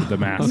the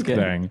mask Okay.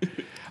 thing.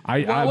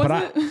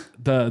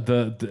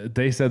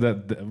 They said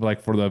that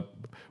like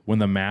when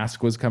the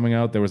Mask was coming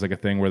out, there was like a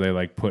thing where they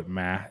like put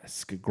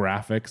mask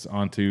graphics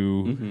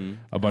onto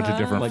a bunch of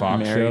different Like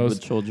Fox Married shows.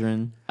 with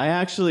Children. I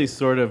actually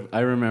I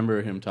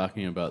remember him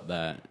talking about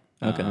that.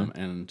 Okay.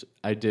 And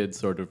I did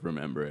sort of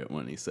remember it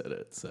when he said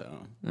it.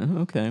 So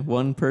Okay,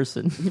 one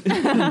person.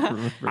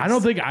 I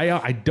don't think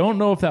I don't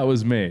know if that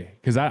was me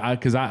because I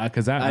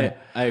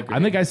agree. I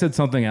think I said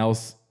something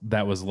else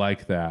that was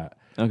like that.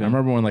 Okay. I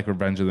remember when like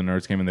Revenge of the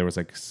Nerds came and there was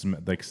like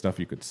like stuff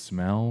you could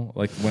smell.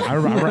 Like when I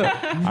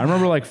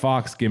remember like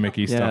Fox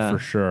gimmicky Yeah. stuff for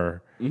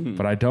sure.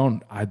 But I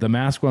don't. The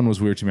Mask one was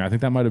weird to me. I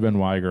think that might have been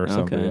Weiger or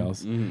somebody Okay.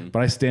 else.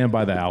 But I stand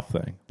by the Alf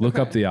thing. Look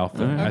up the Alf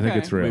thing. I think Okay.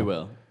 it's real. we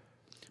will.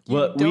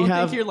 Don't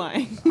think you're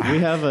lying. we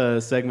have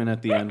a segment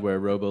at the end where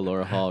Robo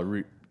Laura Hall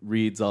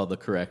reads all the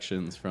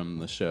corrections from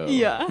the show.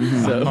 Yeah.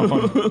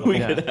 So we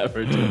could have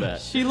her do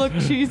that.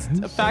 She's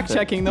fact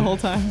checking the whole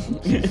time.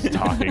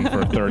 Talking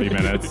for 30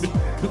 minutes.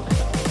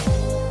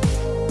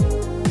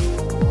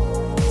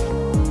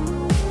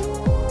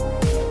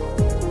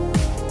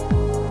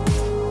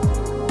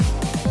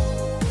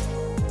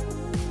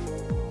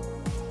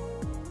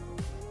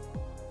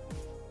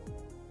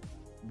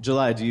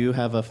 July, do you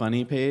have a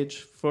funny page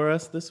for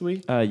us this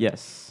week?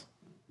 Yes.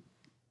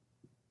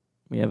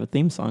 We have a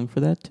theme song for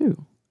that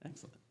too.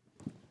 Excellent.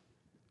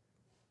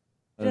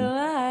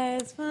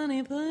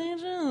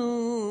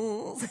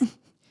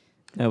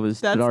 That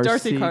was That's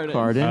Darcy Darcy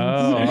Carden.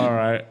 Oh, all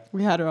right.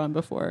 We had her on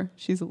before.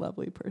 She's a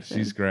lovely person.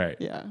 She's great.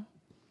 Yeah.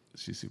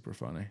 She's super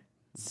funny.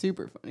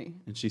 Super funny.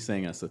 And she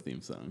sang us a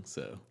theme song,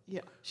 so.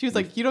 Yeah. She was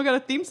like, you don't got a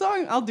theme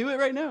song? I'll do it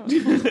right now.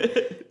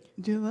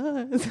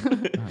 July.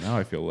 Oh, now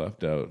I feel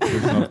left out.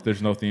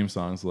 There's no theme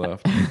songs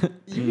left.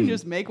 You can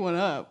just make one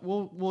up.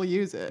 We'll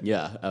use it.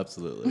 Yeah,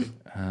 absolutely.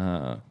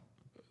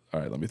 All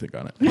right, let me think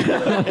on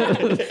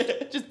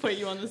it. Just put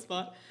you on the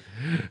spot.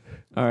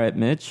 All right,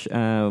 Mitch.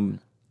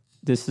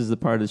 This is the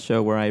part of the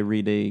show where I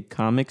read a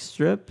comic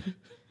strip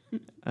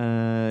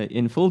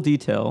in full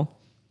detail,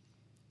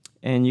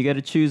 and you got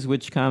to choose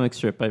which comic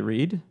strip I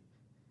read.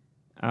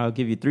 I'll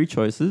give you 3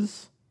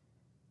 choices: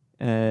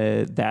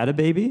 That a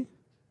Baby,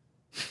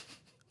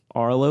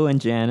 Arlo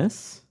and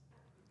Janice,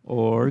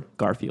 or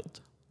Garfield.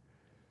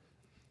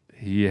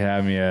 You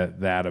had me at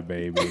that a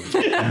baby.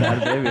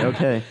 That a Baby.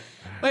 Okay.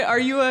 Wait, are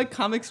you a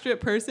comic strip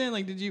person?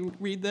 Like, did you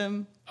read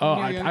them? Oh, when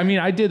you were I younger? mean,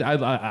 I did.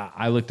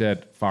 I looked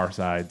at Far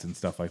Sides and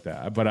stuff like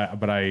that, but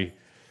I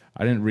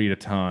didn't read a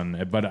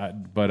ton. But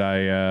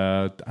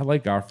I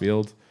like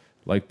Garfield,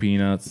 like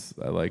Peanuts,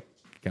 I like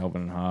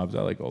Calvin and Hobbes,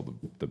 I like all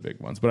the big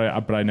ones. But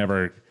I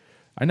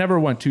never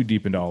went too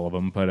deep into all of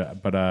them. But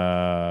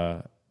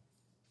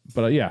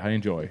yeah, I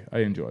enjoy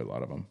a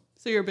lot of them.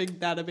 So you're a big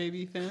Data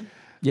Baby fan?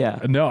 Yeah.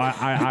 No,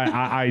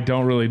 I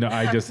don't really know.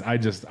 I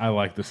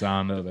like the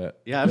sound of it.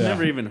 Yeah, I've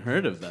never even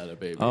heard of that, a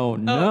baby. Oh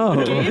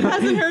no. Gabe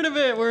hasn't heard of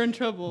it. We're in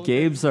trouble.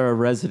 Gabe's our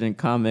resident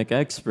comic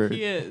expert.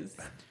 He is.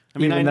 I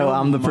mean, Even I though know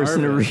I'm the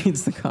person who Marvin.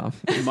 reads the comic.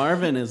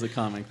 Marvin is a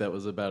comic that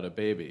was about a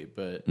baby,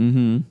 but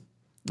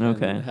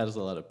Okay. it has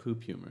a lot of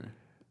poop humor.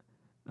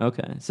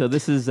 Okay. So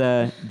this is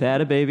That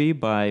a Baby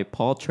by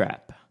Paul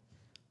Trapp.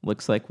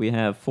 Looks like we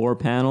have 4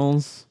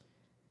 panels.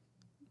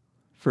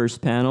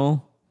 First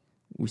panel,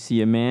 we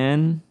see a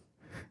man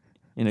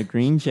in a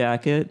green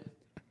jacket,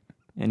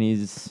 and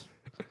he's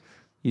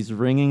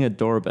ringing a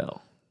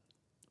doorbell.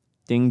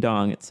 Ding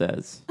dong, it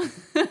says.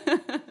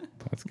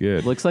 That's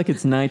good. Looks like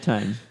it's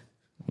nighttime.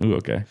 Ooh,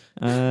 okay.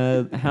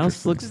 The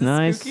house looks Is it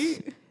nice.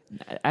 spooky?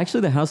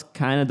 Actually, the house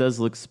kind of does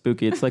look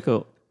spooky. It's like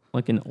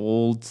an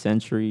old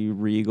century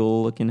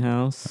regal looking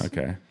house.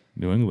 Okay.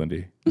 New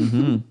Englandy.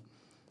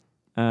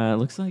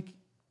 Looks like,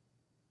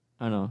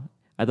 I don't know.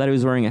 I thought he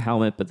was wearing a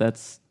helmet, but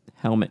that's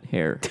helmet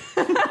hair.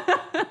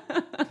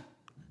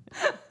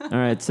 All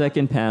right,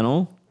 second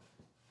panel.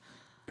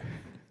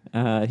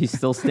 He's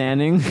still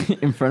standing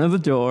in front of the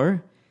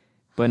door,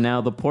 but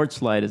now the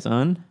porch light is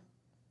on,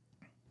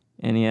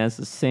 and he has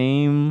the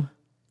same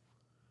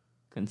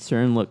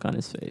concerned look on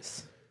his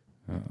face.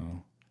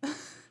 Uh-oh.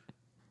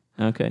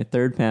 Okay,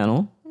 third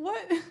panel.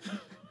 What?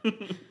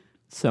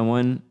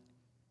 Someone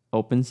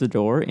opens the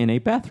door in a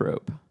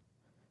bathrobe.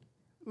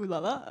 Ooh la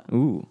la.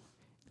 Ooh,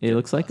 it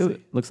looks like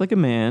a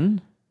man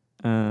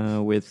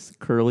with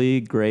curly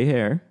gray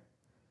hair.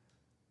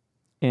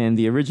 And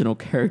the original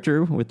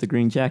character with the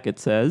green jacket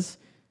says,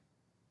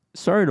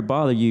 "Sorry to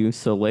bother you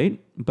so late,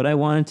 but I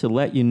wanted to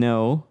let you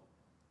know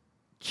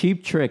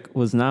Cheap Trick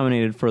was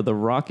nominated for the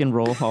Rock and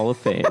Roll Hall of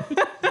Fame."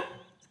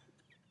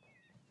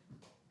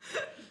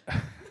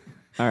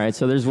 All right,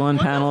 so there's one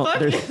panel.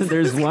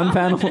 There's one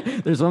panel.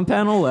 There's one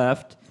panel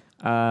left.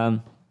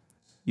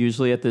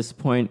 Usually at this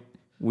point,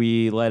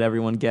 we let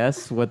everyone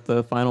guess what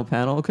the final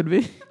panel could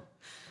be.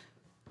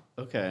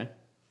 Okay.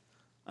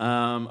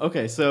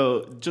 Okay,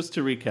 so just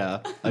to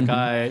recap, a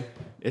guy,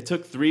 it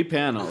took 3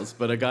 panels,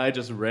 but a guy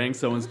just rang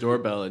someone's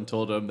doorbell and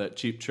told him that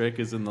Cheap Trick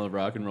is in the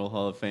Rock and Roll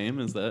Hall of Fame.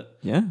 Is that?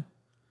 Yeah.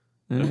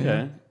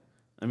 Okay.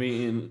 I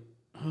mean,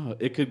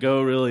 it could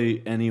go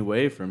really any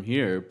way from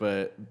here,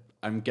 but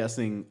I'm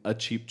guessing a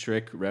Cheap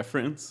Trick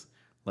reference,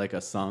 like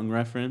a song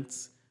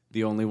reference.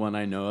 The only one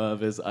I know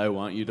of is I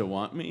Want You to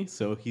Want Me.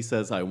 So he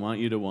says, I want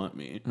you to want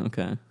me.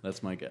 Okay.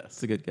 That's my That's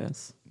guess. a good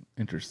guess.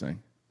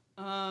 Interesting.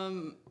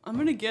 I'm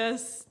gonna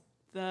guess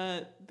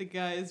that the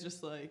guy is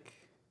just like,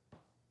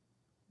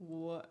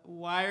 what?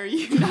 Why are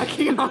you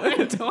knocking on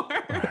my door?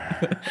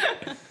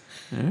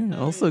 All right.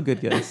 Also a good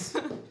guess.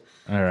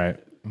 All right.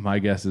 My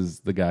guess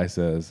is the guy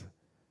says,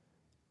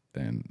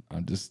 and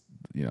I'm just,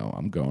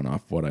 I'm going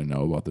off what I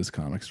know about this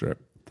comic strip.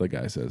 The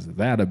guy says,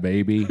 "That a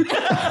baby."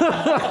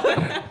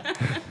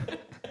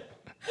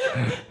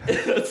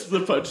 That's the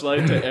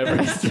punchline to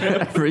every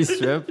strip. Every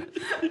strip.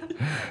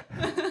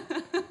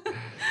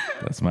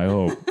 That's my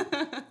hope.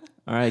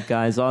 All right,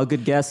 guys, all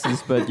good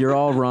guesses, but you're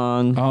all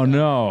wrong. Oh,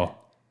 no.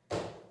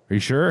 Are you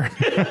sure?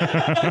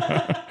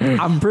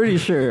 I'm pretty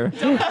sure.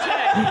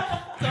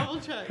 Double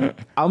check.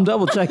 I'm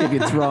double checking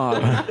it's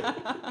wrong.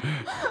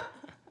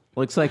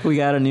 Looks like we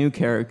got a new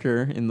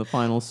character in the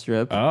final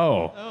strip.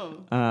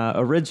 Oh.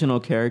 Original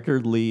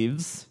character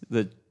leaves,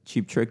 the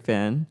Cheap Trick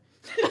fan.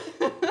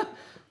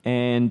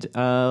 And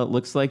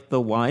looks like the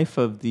wife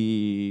of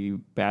the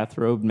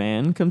bathrobe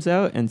man comes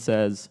out and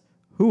says,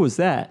 "Who was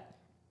that?"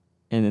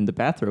 And then the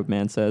bathrobe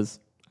man says,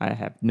 "I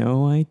have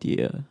no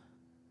idea."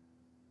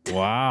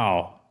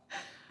 Wow.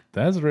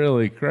 That's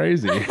really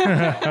crazy.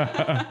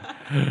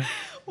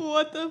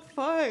 What the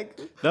fuck?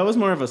 That was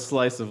more of a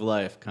slice of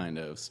life kind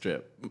of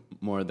strip,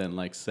 more than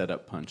like set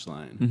up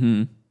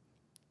punchline.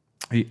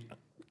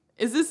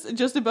 Is this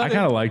just I about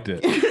kind of liked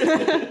it.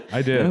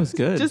 I did. That was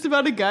good. just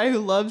about a guy who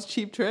loves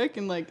Cheap Trick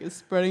and like is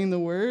spreading the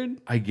word?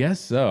 I guess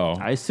so.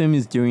 I assume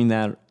he's doing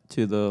that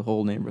to the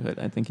whole neighborhood.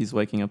 I think he's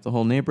waking up the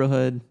whole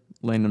neighborhood,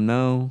 letting them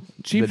know.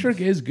 Cheap that-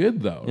 Trick is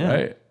good though, Yeah.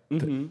 right?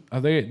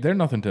 Are they? They're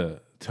nothing to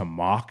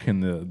mock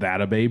in the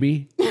that a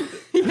baby.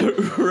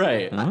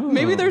 Right.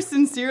 Maybe they're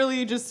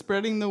sincerely just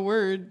spreading the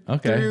word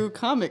Okay. through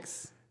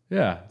comics.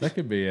 Yeah, that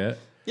could be it.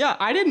 Yeah,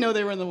 I didn't know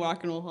they were in the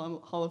Rock and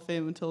Roll Hall of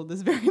Fame until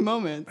this very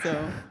moment.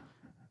 So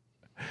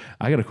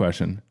I got a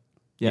question.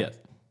 Yeah. Yes.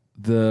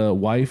 The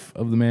wife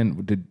of the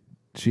man, did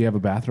she have a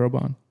bathrobe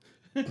on?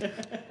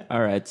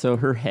 All right. So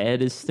her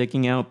head is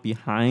sticking out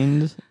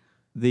behind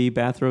the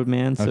bathrobe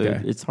man, so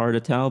Okay. it's hard to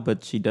tell.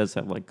 But she does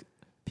have like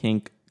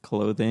pink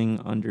clothing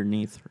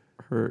underneath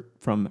her,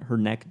 from her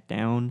neck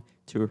down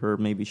to her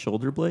maybe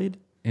shoulder blade.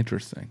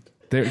 Interesting.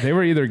 They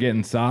were either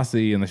getting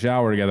saucy in the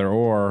shower together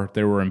or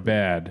they were in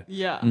bed.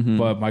 yeah,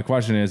 But my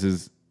question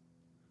is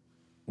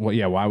what?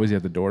 Yeah, why was he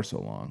at the door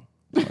so long?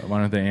 Why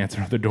don't they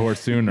answer the door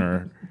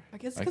sooner? I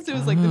guess because it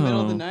was like the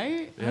middle of the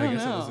night. I don't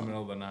know. it was the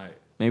middle of the night.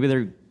 Maybe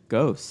they're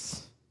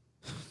ghosts.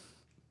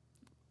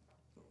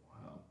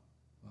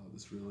 Oh,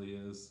 this really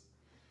is.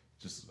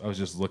 I was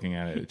just looking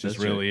at it. It just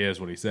That's really is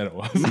what he said it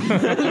was.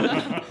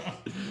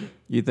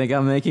 You think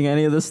I'm making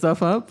any of this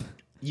stuff up?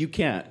 You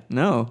can't.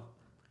 No.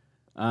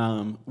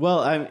 Well,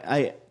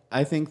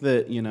 I think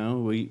that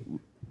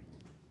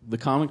the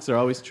comics are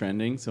always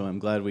trending, so I'm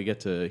glad we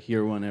get to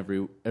hear one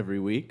every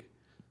week.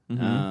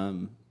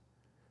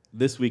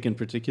 This week in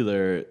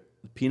particular,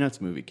 the Peanuts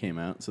movie came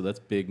out, so that's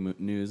big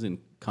news in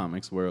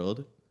comics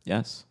world.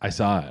 Yes. I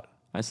saw it.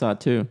 I saw it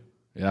too.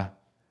 Yeah. It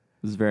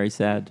was very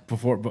sad.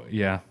 Before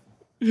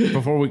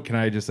can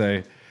I just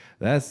say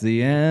that's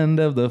the end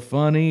of the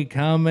funny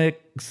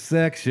comic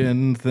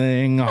section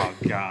thing. Oh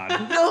God.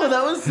 No,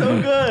 that was so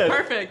good.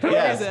 Perfect.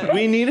 Yes,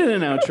 we needed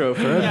an outro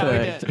for it.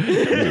 Yeah, we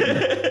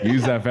did.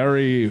 Use that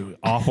very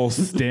awful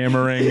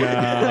stammering. You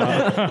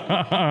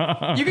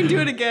can do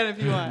it again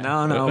if you want.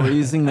 No, we're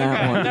using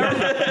that one.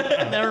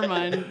 Never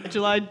mind.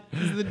 July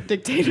is the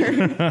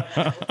dictator.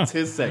 It's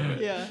his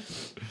segment. Yeah.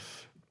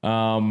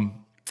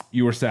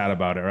 You were sad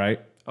about it,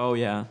 right? Oh,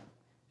 yeah.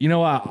 You know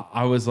what?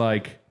 I was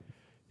like,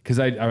 because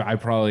I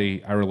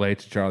relate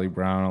to Charlie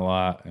Brown a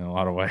lot in a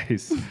lot of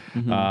ways.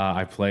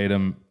 I played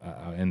him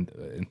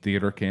in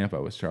theater camp. I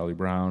was Charlie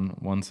Brown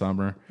one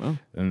summer,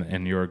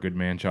 and You're a Good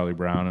Man, Charlie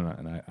Brown,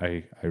 and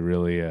I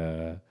really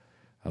I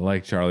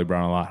like Charlie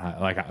Brown a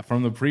lot.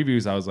 From the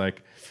previews, I was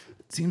like,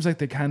 it seems like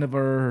they kind of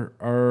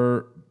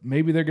are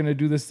maybe they're gonna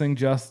do this thing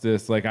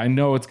justice. Like I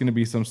know it's gonna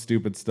be some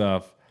stupid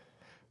stuff,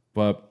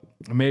 but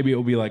maybe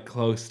it'll be like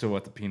close to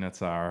what the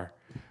Peanuts are.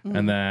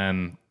 And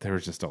then there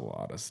was just a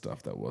lot of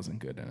stuff that wasn't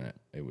good in it.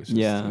 It was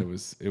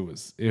just, it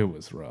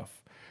was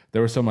rough.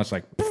 There was so much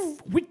like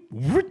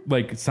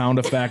like sound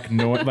effect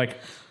noise like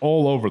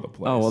all over the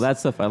place. Oh, well, that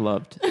stuff I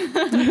loved.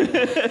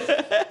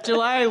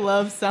 July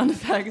loves sound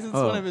effects. It's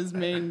Oh. one of his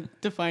main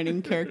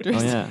defining characters.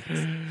 Oh,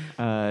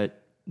 yeah.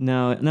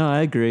 No,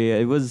 I agree.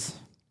 It was,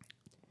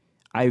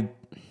 I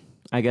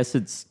guess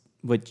it's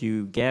what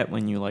you get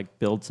when you like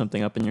build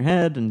something up in your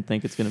head and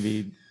think it's going to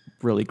be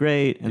really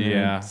great. And then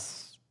Yeah.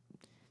 it's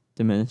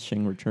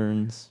diminishing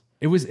returns.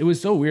 It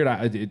was so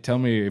weird. Tell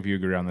me if you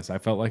agree on this. I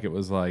felt like it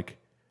was like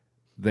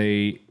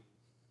they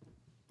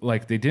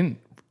didn't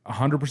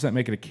 100%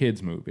 make it a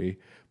kids movie,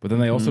 but then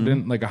they also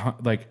didn't like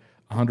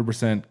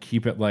 100%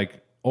 keep it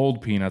like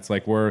old Peanuts.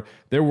 Like where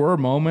there were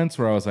moments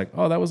where I was like,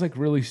 oh, that was like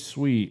really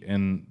sweet,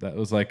 and that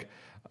was like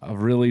a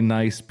really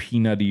nice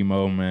peanutty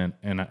moment,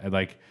 and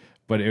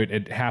but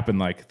it happened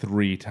like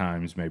 3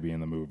 times maybe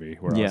in the movie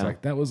where I was Yeah.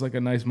 like, that was like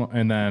a nice moment,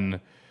 and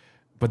then.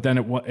 But then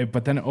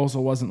it also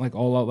wasn't like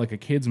all out like a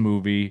kids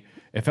movie.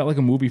 It felt like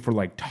a movie for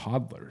like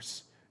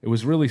toddlers. It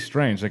was really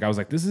strange. Like I was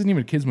like, this isn't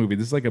even a kids movie.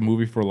 This is like a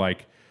movie for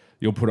like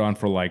you'll put on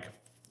for like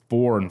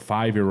 4 and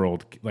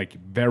 5-year-old like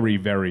very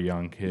very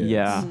young kids.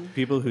 Yeah.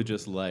 People who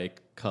just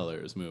like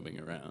colors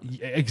moving around.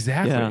 Yeah,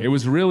 exactly. Yeah. It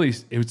was really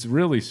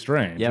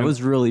strange. Yeah, it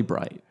was really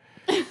bright.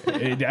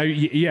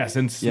 Yes,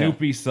 and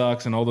Snoopy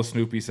sucks, and all the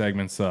Snoopy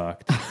segments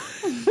sucked.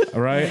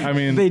 Right? I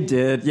mean, They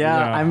did, yeah.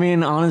 Yeah. I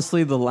mean,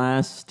 honestly, the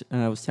last,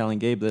 I was telling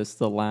Gabe this,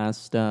 the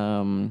last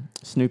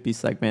Snoopy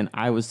segment,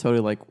 I was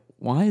totally like,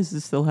 why is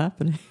this still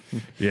happening?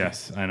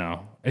 yes, I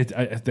know.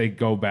 They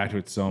go back to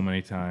it so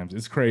many times.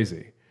 It's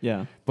crazy.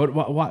 Yeah. But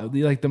why,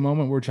 like the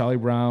moment where Charlie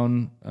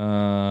Brown,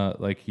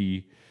 like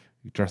he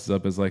dresses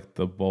up as like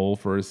the bull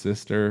for his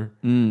sister.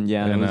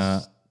 Yeah, And,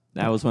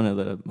 that was one of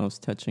the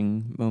most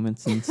touching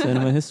moments in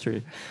cinema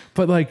history.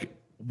 But like,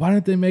 why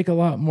didn't they make a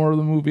lot more of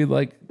the movie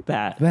like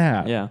That.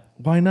 that?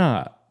 Why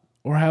not?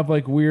 Or have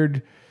like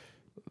weird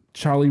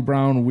Charlie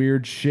Brown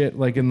weird shit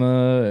like in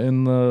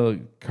the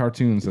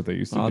cartoons that they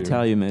used to do. I'll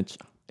tell you, Mitch,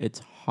 it's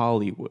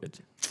Hollywood.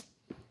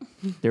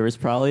 There was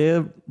probably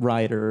a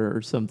writer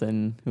or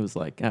something who was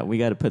like, we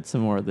got to put some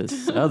more of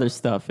this other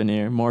stuff in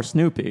here, more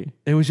Snoopy.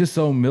 It was just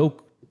so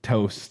milk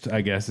toast,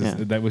 I guess. Yeah.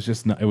 That was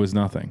just it was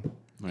nothing.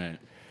 Right.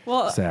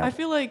 Well, Sad. I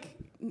feel like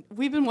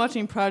we've been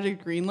watching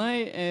Project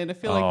Greenlight, and I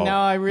feel Oh, like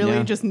now I really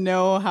yeah. just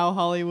know how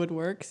Hollywood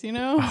works, you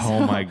know?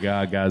 Oh my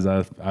God, guys,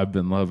 I've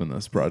been loving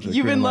this project.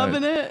 You've been Greenlight.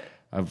 loving it?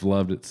 I've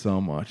loved it so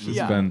much.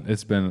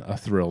 It's been a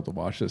thrill to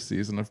watch this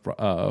season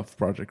of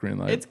Project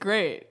Greenlight. It's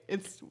great.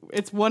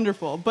 It's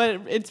wonderful.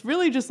 But it's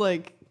really just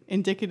like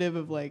indicative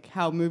of like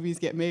how movies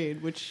get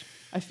made, which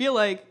I feel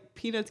like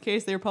Peanuts'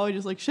 case, they were probably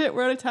just like, shit,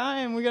 we're out of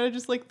time. We got to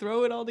just like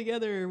throw it all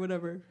together or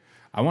whatever.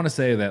 I want to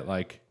say that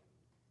like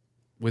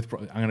I'm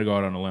going to go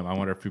out on a limb. I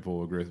wonder if people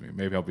will agree with me.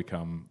 Maybe I'll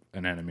become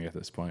an enemy at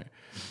this point.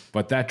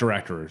 But that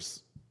director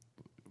is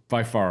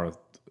by far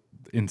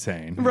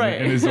insane,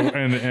 Right. And he's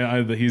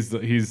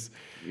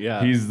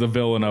the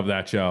villain of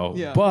that show.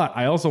 Yeah. But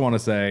I also want to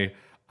say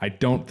I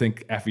don't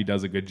think Effie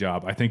does a good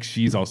job. I think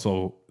she's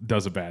also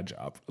does a bad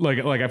job. Like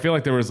I feel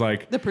like there was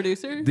like The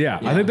producer? yeah.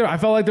 I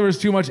felt like there was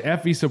too much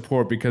Effie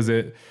support because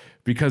it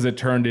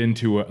turned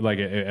into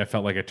it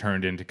felt like it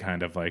turned into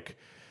kind of like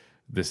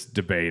this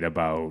debate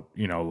about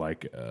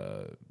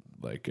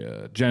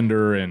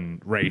gender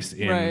and race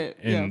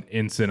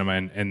in cinema,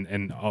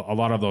 and a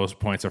lot of those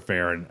points are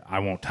fair, and I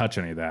won't touch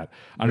any of that.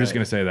 I'm just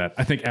going to say that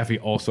I think Effie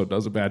also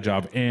does a bad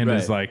job and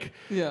is like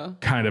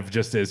kind of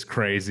just as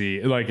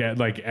crazy like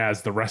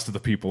as the rest of the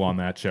people on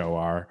that show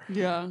are.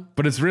 Yeah.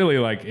 But it's really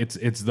like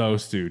it's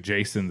those two,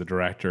 Jason the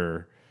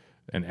director,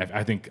 and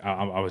I think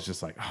I was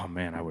just like, oh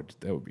man,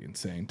 that would be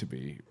insane to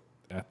be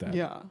at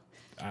that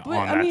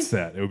on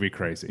set. It would be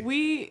crazy.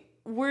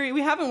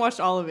 We haven't watched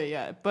all of it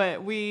yet,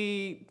 but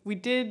we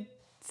did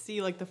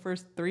see like the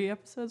first 3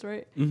 episodes,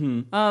 right?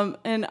 Mm-hmm.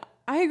 And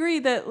I agree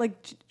that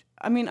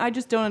I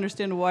just don't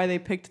understand why they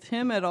picked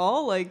him at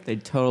all. Like They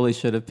totally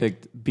should have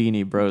picked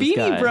Beanie Bros. Beanie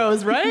guy.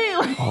 Bros, right?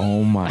 Like,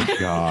 Oh my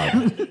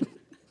God.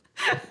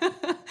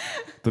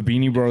 The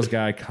Beanie Bros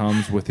guy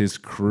comes with his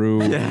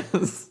crew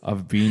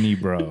of Beanie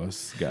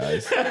Bros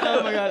guys.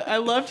 oh my god, I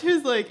loved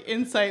his like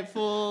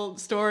insightful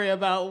story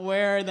about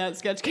where that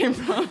sketch came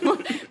from.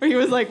 Where he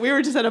was like, we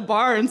were just at a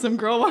bar and some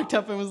girl walked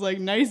up and was like,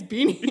 nice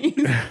beanies.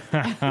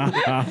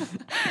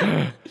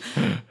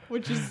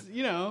 Which is,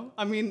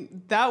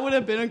 that would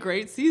have been a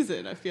great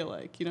season, I feel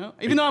like,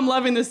 Even though I'm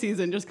loving this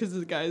season just because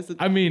the guy's because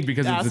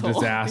it's a asshole.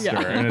 disaster,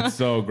 Yeah. and it's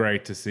so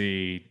great to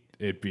see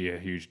it be a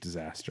huge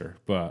disaster.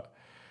 But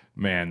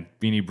man,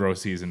 Beanie Bro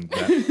season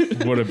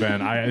that would have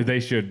been.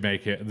 They should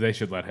make it. They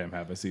should let him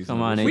have a season.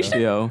 Come on, of this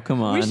show. HBO.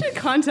 Come on. We should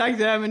contact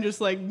them and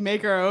just like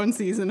make our own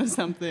season of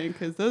something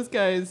because those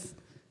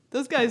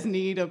guys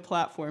need a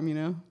platform,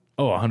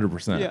 Oh,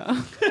 100%.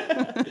 Yeah.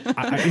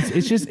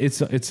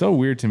 It's so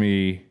weird to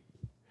me.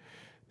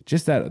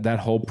 Just that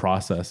whole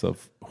process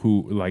of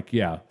who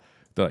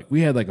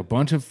we had like a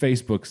bunch of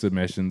Facebook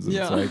submissions, and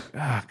it's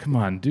like, come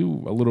on,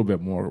 do a little bit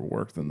more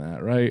work than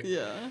that, right?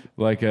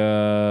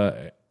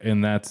 Yeah.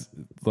 And that's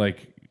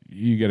like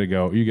you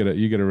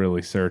gotta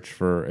really search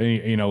for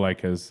any,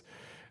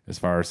 as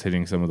far as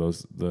hitting some of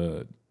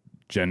the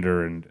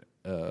gender and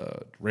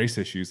race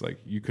issues, like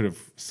you could have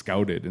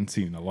scouted and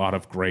seen a lot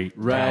of great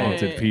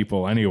talented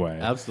people anyway.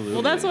 Absolutely.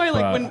 Well, that's why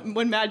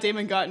when Matt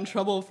Damon got in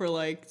trouble for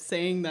like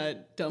saying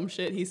that dumb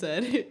shit he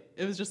said,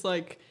 it was just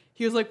like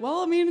he was like, well,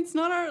 I mean, it's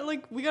not our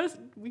we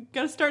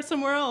gotta start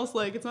somewhere else.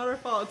 Like it's not our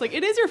fault. It's like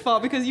it is your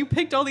fault because you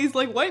picked all these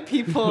like white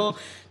people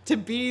to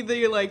be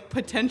the like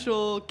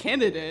potential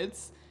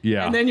candidates.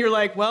 Yeah. And then you're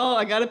like, well,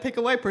 I gotta pick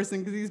a white person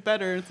because he's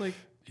better. It's like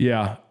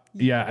Yeah,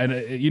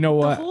 and you know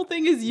what? the whole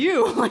thing is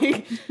you.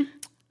 Like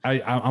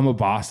I'm a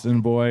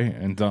Boston boy,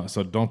 and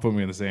don't put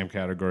me in the same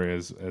category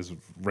as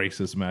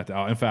racist Matt.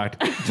 In fact,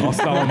 I'll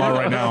spell him out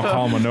right now and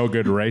call him a no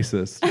good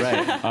racist.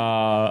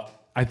 right.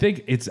 I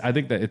think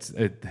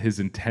that his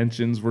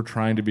intentions were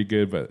trying to be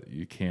good, but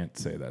you can't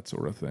say that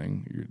sort of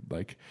thing.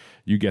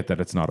 You get that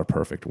it's not a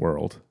perfect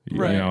world. You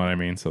know what I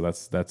mean? So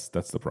that's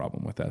the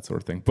problem with that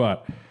sort of thing.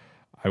 But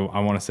I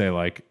want to say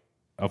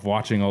of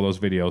watching all those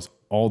videos,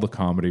 all the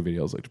comedy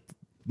videos,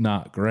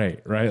 not great,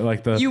 right?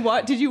 Like did you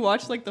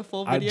watch like the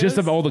full videos? just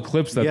of all the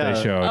clips that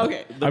they showed.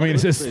 Okay. I mean,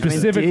 it's just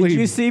specifically. Did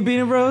you see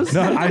Beanie Bros?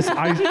 No,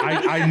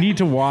 I need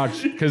to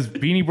watch because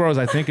Beanie Bros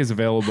I think is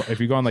available if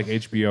you go on like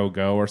HBO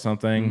Go or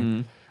something.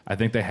 Mm-hmm. I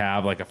think they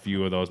have like a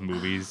few of those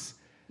movies.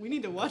 We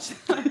need to watch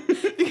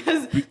that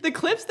because the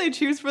clips they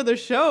choose for the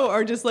show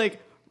are just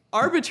like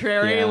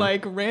arbitrary,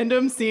 like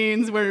random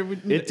scenes where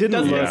It didn't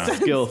doesn't look make sense.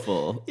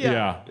 skillful.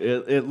 Yeah.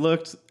 It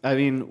looked, I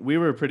mean, we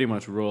were pretty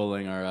much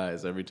rolling our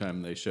eyes every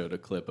time they showed a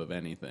clip of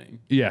anything.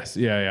 Yes.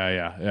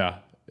 Yeah.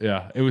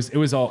 It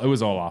was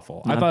all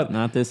awful. I thought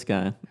Not this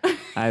guy.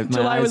 My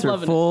July was eyes were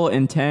loving full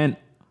intent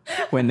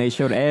when they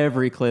showed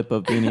every clip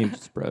of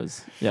Beanie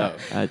Bros.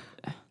 Yeah.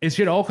 it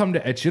should all come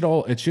to it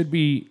should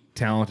be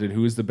talented.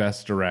 Who is the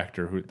best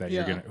director that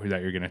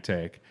you're gonna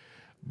take?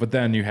 But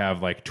then you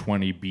have like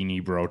 20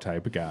 Beanie Bro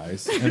type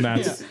guys, and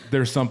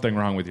there's something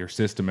wrong with your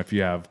system if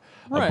you have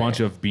a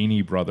bunch of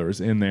Beanie Brothers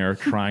in there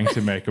trying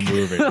to make a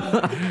movie.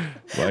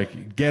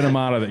 Like, get them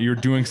out of it. You're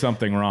doing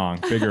something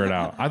wrong. Figure it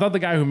out. I thought the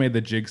guy who made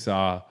the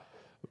Jigsaw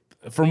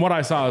from what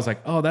I saw, I was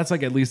like, oh, that's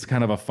like at least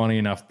kind of a funny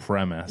enough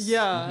premise.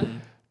 Yeah.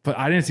 But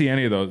I didn't see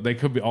any of those. They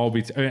could be all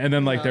be, and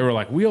then like they were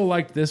like, we all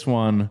liked this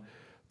one,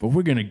 but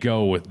we're gonna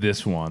go with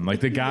this one. Like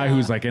the guy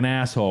who's like an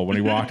asshole when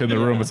he walked in the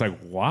room, it's like,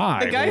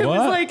 why? The guy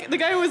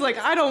who was like,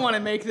 I don't want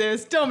to make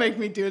this. Don't make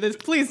me do this.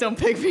 Please don't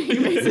pick me.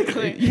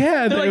 Basically,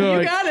 Yeah, They're they like, were you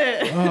like, got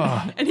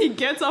it. And he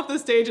gets off the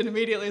stage and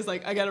immediately is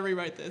like, I got to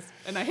rewrite this,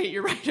 and I hate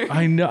your writer.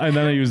 I know. And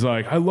then he was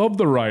like, I love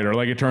the writer.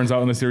 Like it turns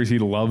out in the series, he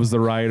loves the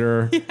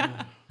writer.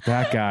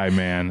 That guy,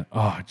 man.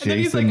 Oh, And then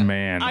he's Jason like,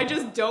 Mann. I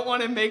just don't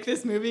want to make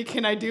this movie.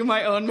 Can I do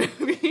my own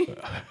movie?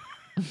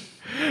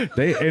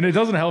 And it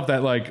doesn't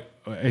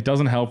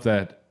help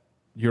that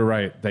you're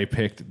right. They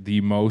picked the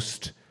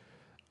most,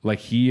 like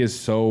he is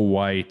so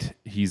white.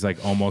 He's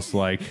like almost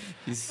like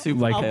He's super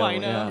Like- pale,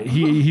 Albino. yeah.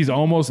 he's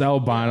almost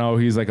albino.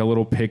 He's like a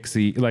little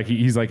pixie. Like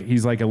he's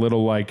like a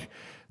little like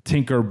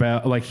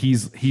Tinkerbell. Like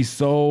he's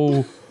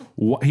so.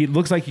 He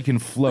looks like he can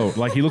float.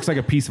 Like he looks like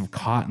a piece of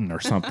cotton or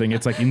something.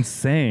 It's like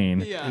insane.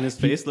 Yeah. And his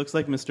face looks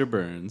like Mr.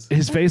 Burns.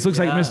 His face looks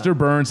like Mr.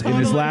 Burns, and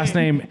his Totally. last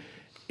name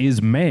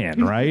is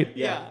Mann, right?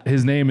 Yeah.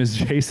 His name is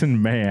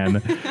Jason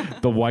Mann,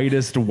 the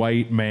whitest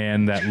white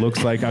man that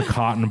looks like a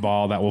cotton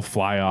ball that will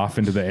fly off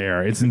into the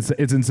air. It's insane,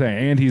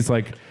 and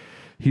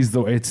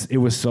it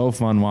was so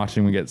fun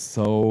watching him get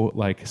so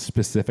like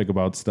specific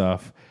about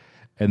stuff.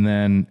 And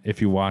then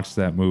if you watch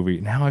that movie,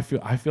 now I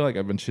feel like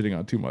I've been shitting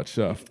on too much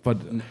stuff. But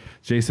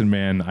Jason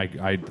Mann,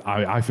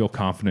 I feel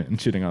confident in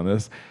shitting on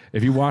this.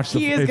 If you watch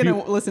He is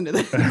going to listen to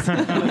this.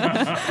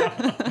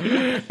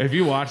 if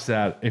you watch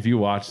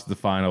the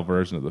final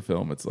version of the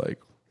film, it's like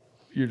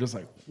you're just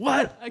like,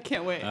 what? I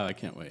can't wait. Oh, I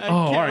can't wait. Oh,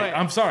 all right. wait.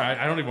 I'm sorry.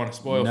 I don't even want to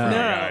spoil for you No.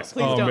 guys.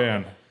 please Oh don't.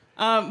 man,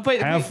 But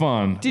have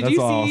fun. Did That's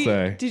you all see?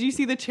 I'll say. Did you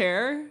see The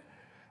Chair?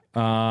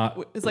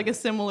 It's like a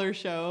similar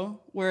show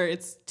where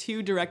it's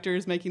two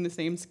directors making the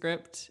same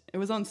script. It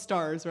was on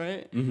Stars,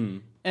 right? Mm-hmm.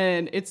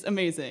 And it's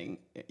amazing.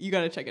 You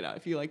got to check it out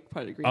if you like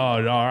Project Green. Oh,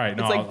 all right.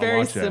 No, It's like I'll very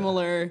watch it.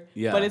 similar,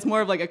 Yeah. but it's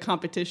more of like a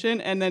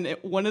competition. And then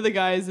one of the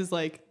guys is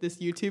like this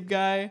YouTube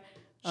guy,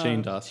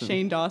 Shane Dawson.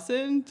 Shane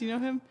Dawson. Do you know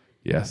him?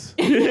 Yes.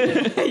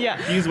 Yeah,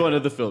 He's one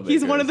of the filmmakers.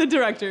 he's one of the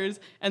directors.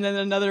 And then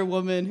another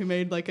woman who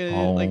made like a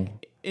Oh. like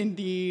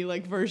indie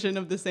like version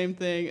of the same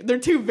thing. They're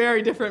two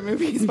very different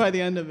movies by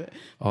the end of it.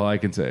 All I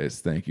can say is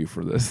thank you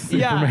for this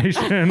Yeah.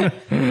 information.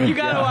 You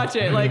gotta watch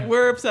it. Like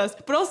we're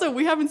obsessed. But also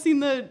we haven't seen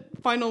the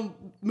final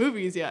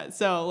movies yet.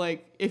 So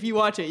like if you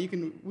watch it,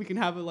 we can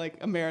have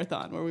a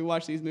marathon where we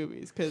watch these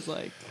movies because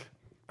like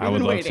I we've would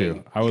been love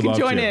waiting. to. I would you can love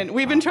join to. in.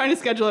 We've been trying to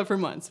schedule it for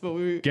months, but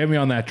Get me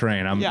on that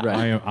train. I'm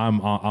Yeah.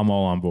 I'm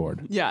all on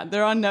board. yeah,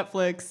 they're on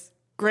Netflix.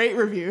 Great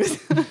reviews.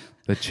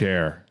 The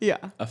Chair. Yeah.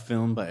 A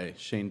film by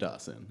Shane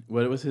Dawson.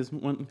 What was his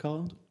one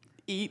called?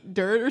 Eat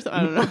dirt or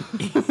something.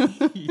 I don't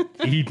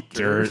know. Eat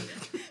dirt.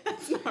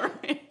 All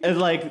right. It's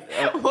like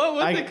What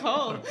was it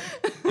called?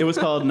 It was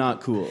called Not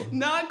Cool.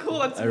 Not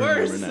cool. It's I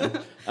worse.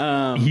 remember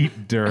now.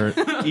 Eat dirt.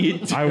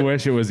 Eat. I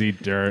wish it was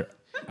Eat Dirt.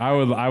 I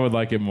would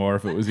like it more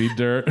if it was Eat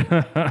Dirt.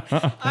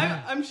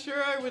 I'm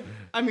sure I would.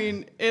 I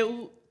mean,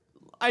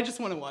 I just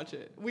want to watch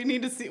it. We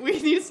need to see. We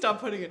need to stop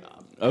putting it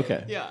off.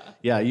 Okay. Yeah.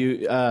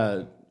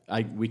 Yeah.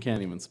 We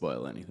can't even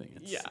spoil anything.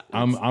 It's, Yeah.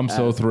 I'm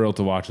so thrilled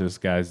to watch this,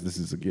 guys. This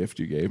is a gift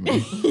you gave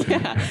me.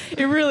 Yeah,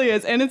 it really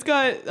is. And it's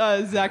got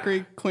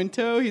Zachary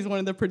Quinto. He's one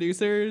of the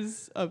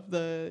producers of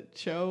the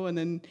show. And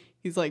then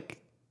he's like,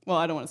 well,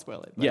 I don't want to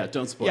spoil it. but- Yeah.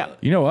 Don't spoil Yeah. it.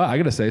 You know what? I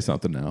got to say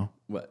something now.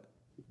 What?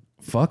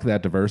 Fuck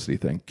that diversity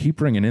thing. Keep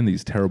bringing in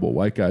these terrible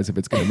white guys if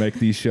it's going to make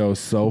these shows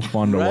so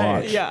fun to Right.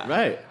 watch. Yeah.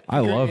 Right. I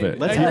love it.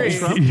 Let's Agree. have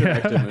Trump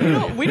direct a movie.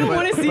 No, we don't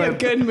want to see a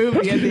good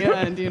movie at the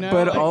end, you know?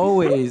 But Like,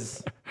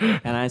 always,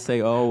 and I say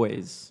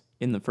always,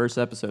 in the first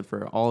episode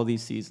for all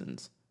these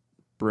seasons,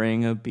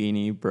 bring a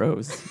Beanie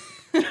Bros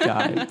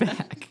guy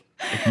back.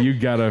 You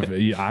gotta.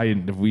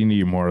 We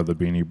need more of the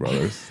Beanie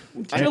Brothers.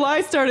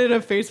 July started a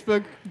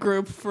Facebook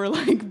group for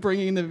like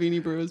bringing the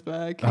Beanie Bros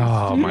back.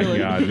 Oh my Really.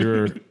 God,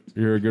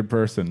 you're a good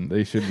person.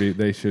 They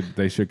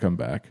should come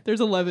back. There's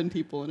 11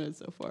 people in it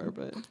so far,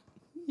 but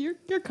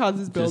your cause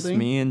is Just building.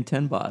 me and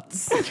 10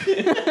 bots.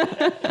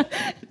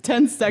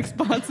 10 sex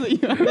bots that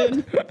you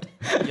added.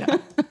 Yeah.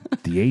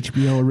 The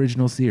HBO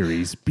original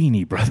series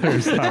Beanie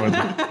Brothers. I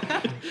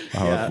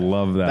would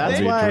love that. That's That'd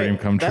be why. a dream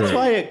come true. That's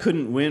why it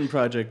couldn't win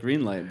Project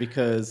Greenlight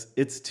because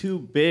it's too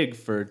big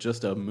for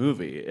just a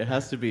movie. It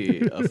has to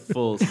be a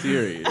full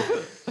series.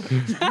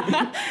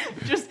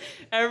 Just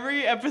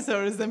every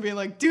episode is them being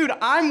like, dude,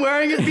 I'm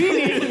wearing a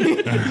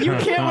beanie. You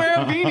can't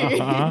wear a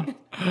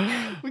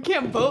beanie. We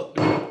can't vote.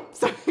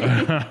 Sorry.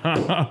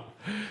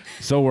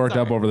 So worked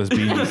up over this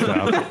beanie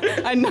stuff.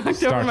 I knocked over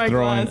Start my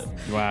throwing glass.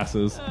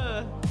 glasses.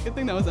 Good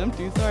thing that was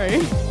empty. Sorry.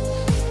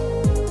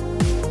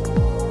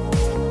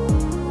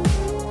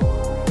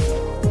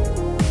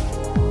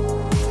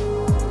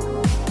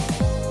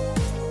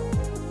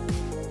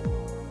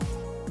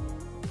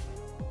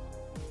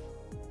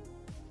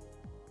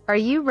 Are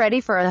you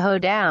ready for a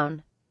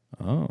hoedown?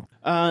 Oh.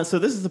 So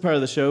this is the part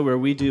of the show where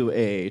we do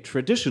a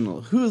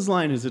traditional "Whose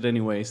Line Is It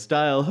Anyway"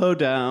 style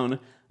hoedown.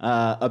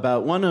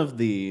 about one of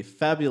the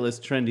fabulous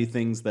trendy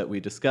things that we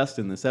discussed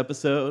in this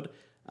episode.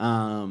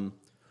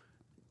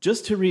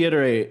 Just to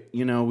reiterate,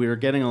 we were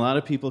getting a lot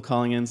of people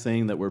calling in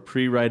saying that we're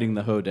pre-writing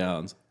the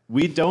hoedowns.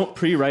 We don't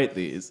pre-write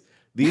these.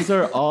 These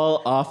are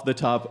all off the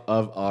top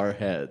of our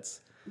heads.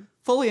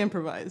 Fully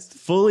improvised.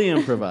 Fully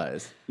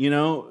improvised.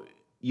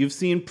 You've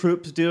seen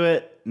Proops do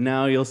it.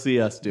 Now you'll see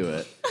us do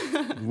it.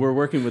 We're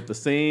working with the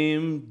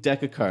same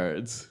deck of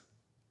cards.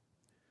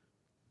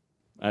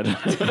 I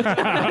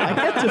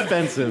get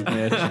defensive,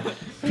 Mitch.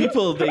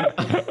 People,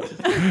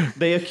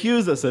 they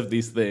accuse us of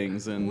these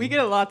things. And We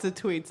get lots of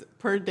tweets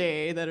per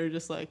day that are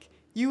just like,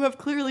 you have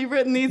clearly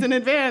written these in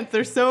advance.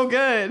 They're so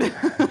good.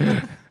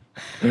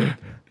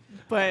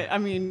 But, I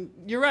mean,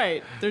 you're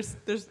right.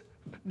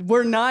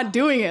 We're not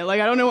doing it.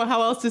 Like, I don't know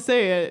how else to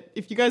say it.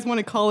 If you guys want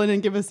to call in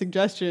and give us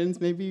suggestions,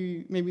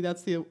 maybe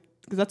that's because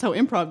that's how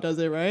improv does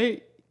it,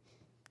 right?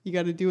 You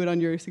got to do it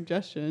on your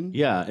suggestion.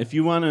 Yeah, if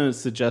you want to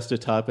suggest a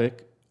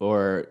topic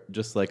or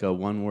just like a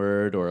one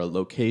word or a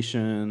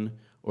location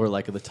or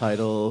like the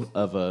title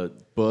of a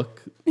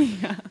book,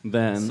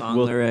 then Song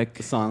lyric,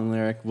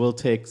 we'll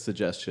take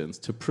suggestions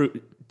to prove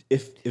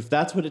if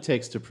that's what it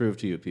takes to prove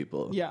to you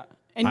people. Yeah.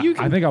 And you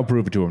can I think I'll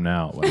prove it to him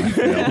now when I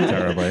fail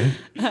terribly.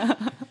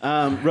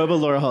 Robo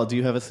Laura Hall, do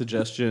you have a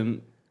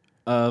suggestion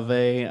of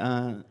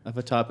a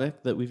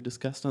topic that we've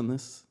discussed on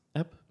this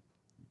ep?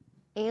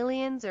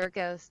 Aliens or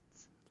ghosts?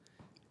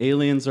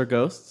 Aliens or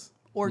ghosts?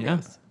 or Yeah.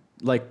 ghosts.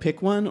 Like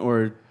pick one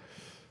or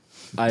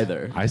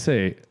either. I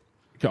say,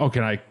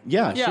 can I?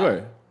 Yeah, Yeah.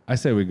 sure. I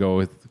say we go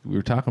with. We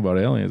were talking about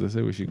aliens. I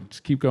say we should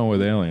just keep going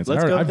with aliens.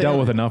 Let's go I've with dealt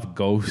with aliens. enough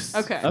ghosts.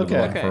 Okay.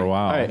 Okay. For a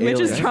while. All right. Mitch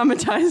is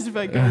Aliens. traumatized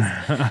by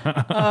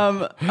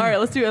ghosts. All right,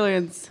 let's do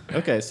aliens.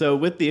 Okay, so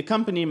with the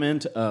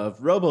accompaniment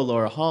of Robo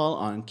Laura Hall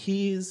on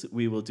keys,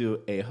 we will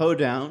do a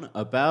hoedown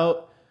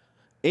about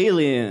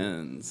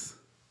aliens.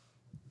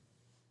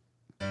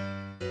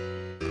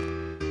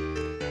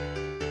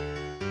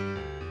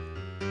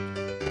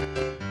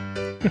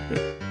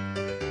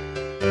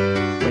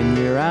 When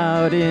you're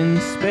out in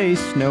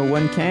space, no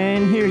one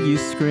can hear you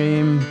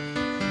scream.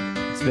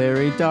 It's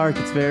very dark,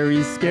 it's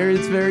very scary,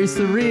 it's very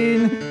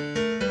serene.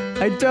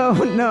 I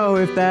don't know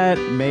if that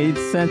made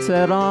sense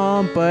at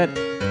all, but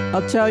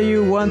I'll tell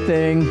you one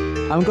thing.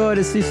 I'm going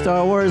to see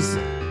Star Wars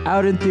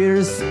out in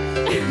theaters.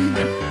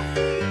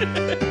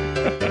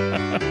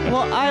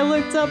 Well, I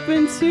looked up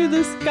into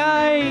the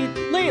sky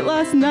late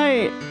last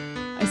night.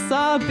 I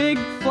saw a big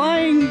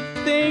flying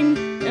thing,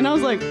 and I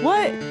was like,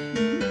 what?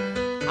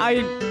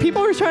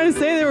 People were trying to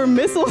say they were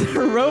missiles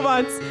or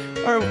robots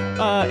or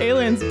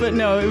aliens, but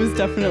no, it was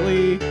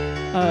definitely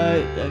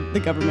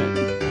the government.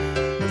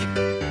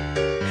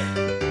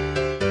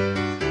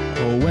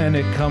 Oh, when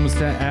it comes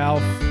to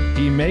Alf,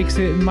 he makes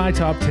it in my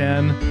top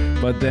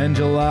 10. But then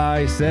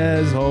July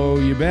says, oh,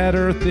 you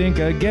better think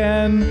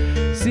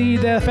again. See,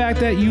 the fact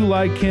that you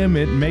like him,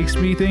 it makes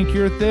me think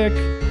you're thick.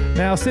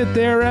 Now sit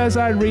there as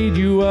I read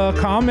you a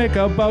comic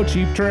about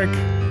Cheap Trick.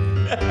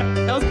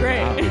 That was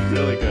great.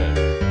 Really good.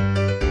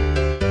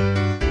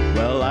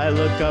 Well, I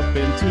look up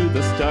into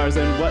the stars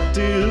and what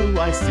do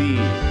I see?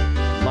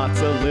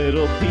 Lots of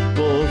little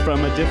people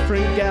from a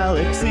different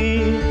galaxy.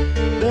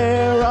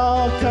 They're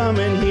all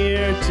coming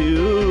here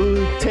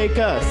to take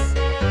us.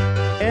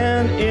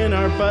 And in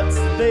our butts,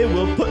 they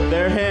will put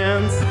their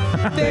hands.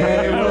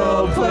 They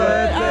will put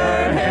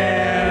their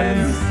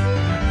hands.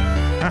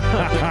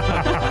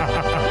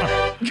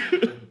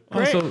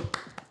 Also,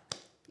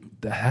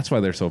 that's why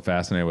they're so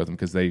fascinated with them,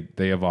 because they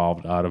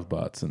evolved out of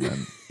butts, and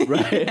then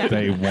Right.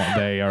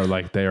 they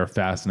are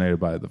fascinated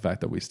by the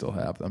fact that we still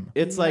have them.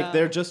 It's Yeah. like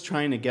they're just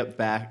trying to get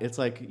back. It's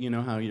like, you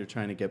know how you're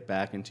trying to get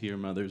back into your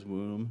mother's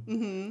womb?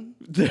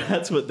 Mm-hmm.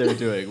 That's what they're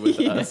doing with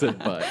us and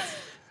butts.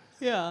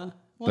 Yeah.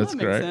 Well, That's that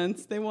makes great.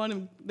 sense. They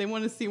want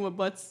to see what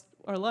butts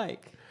are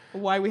like,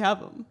 why we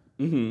have them.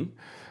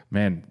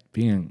 Man,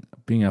 being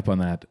up on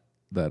that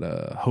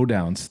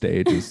hoedown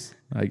stage is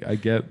I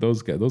get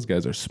those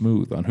guys are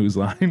smooth on Whose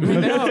Line.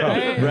 No,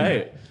 right?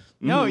 Right.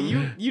 No,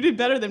 you did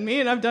better than me,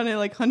 and I've done it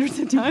like hundreds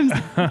of times.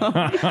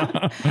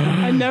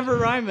 I never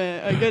rhyme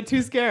it. I get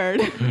too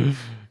scared. I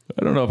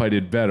don't know if I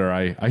did better.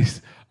 I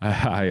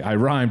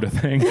rhymed a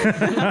thing.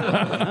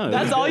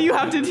 That's all you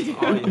have to do.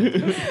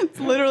 It's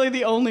literally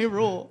the only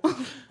rule.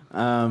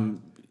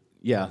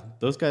 Yeah,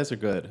 those guys are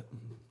good.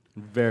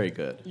 Very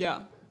good. Yeah.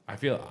 I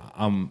feel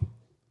I'm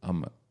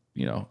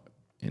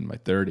in my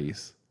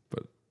 30s,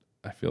 but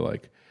I feel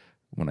like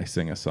when I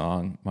sing a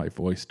song, my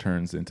voice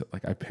turns into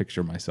like I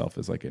picture myself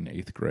as like an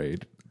 8th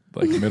grade,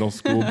 like middle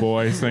school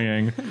boy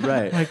singing.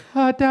 Right. Like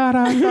I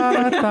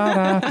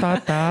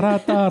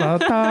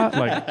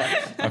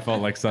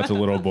felt like such a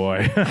little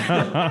boy.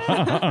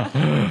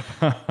 That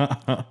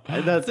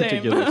Same.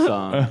 particular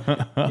song,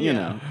 you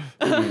know.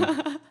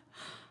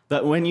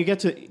 That when you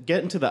get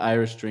into the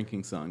Irish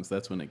drinking songs,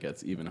 that's when it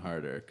gets even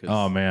harder. 'Cause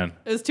Oh man,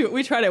 It was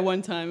we tried it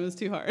one time. It was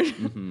too hard.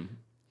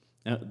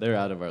 they're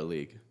out of our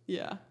league.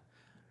 Yeah.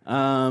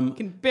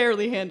 Can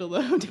barely handle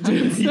the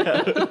hotels.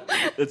 Yeah,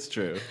 it's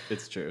true.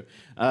 It's true.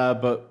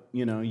 But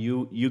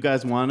you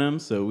guys want them,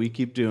 so we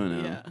keep doing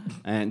them. Yeah.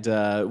 And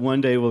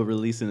one day we'll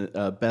release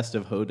a best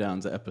of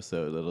hoedowns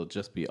episode. It'll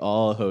just be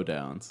all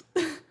hoedowns.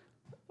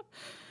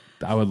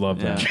 I would love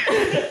that.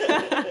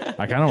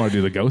 I kind of want to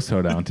do the ghost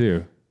hoedown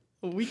too.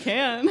 We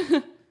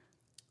can.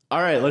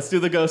 All right, let's do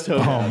the ghost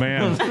hoedown. Oh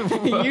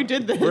man, You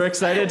did this. We're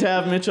excited to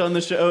have Mitch on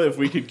the show. If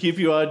we could keep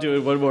you on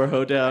doing one more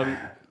hoedown,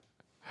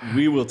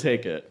 we will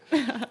take it.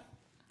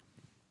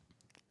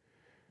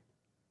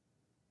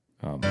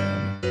 oh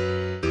man.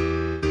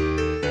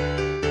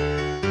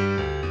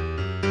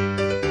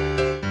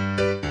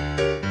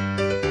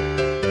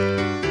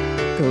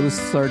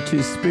 Ghosts are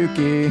too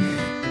spooky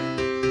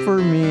for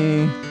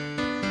me.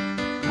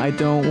 I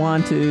don't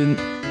want to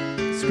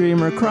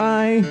scream or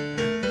cry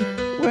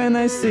when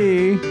I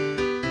see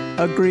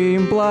a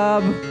green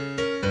blob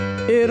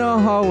in a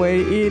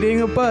hallway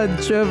eating a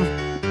bunch of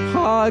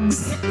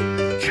hogs.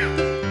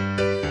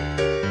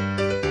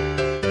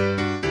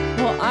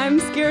 Well, I'm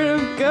scared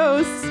of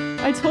ghosts.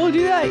 I told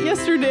you that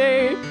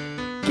yesterday.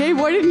 Gabe,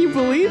 why didn't you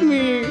believe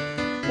me?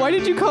 Why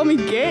did you call me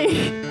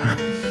gay?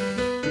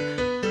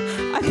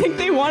 I think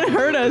they want to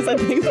hurt us. I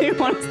think they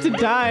want us to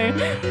die.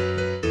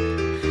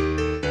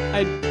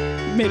 I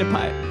made a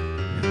pie.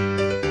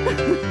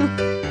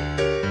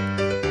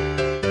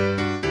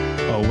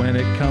 Oh, when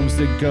it comes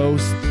to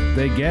ghosts,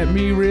 they get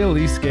me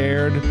really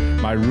scared.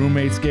 My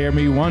roommate scared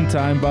me one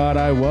time, but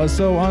I was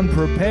so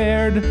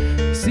unprepared.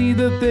 See,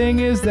 the thing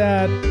is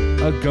that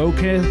a ghost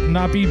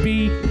cannot be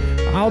beat.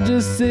 I'll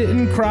just sit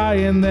and cry,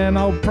 and then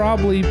I'll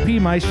probably pee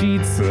my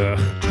sheets.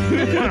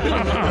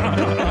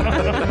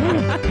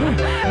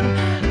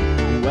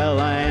 Well,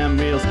 I am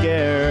real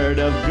scared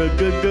of good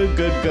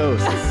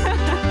ghosts.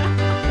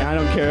 I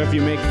don't care if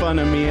you make fun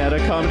of me at a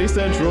Comedy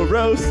Central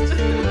roast.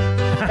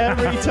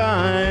 Every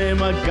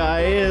time a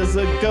guy is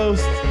a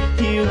ghost,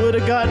 he would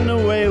have gotten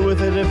away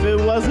with it if it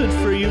wasn't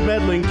for you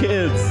meddling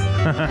kids.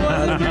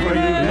 Wasn't For you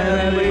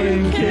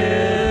meddling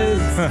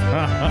kids.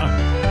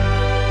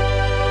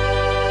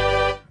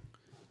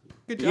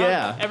 Good job,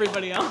 Yeah.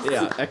 everybody else.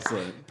 Yeah,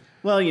 excellent.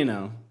 Well,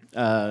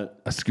 a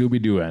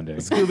Scooby-Doo ending.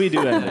 Scooby-Doo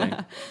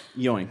ending.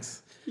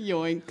 Yoinks.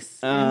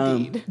 Yoinks,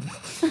 indeed.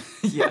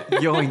 Yeah,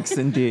 yoinks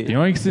indeed.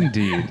 Yoinks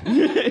indeed.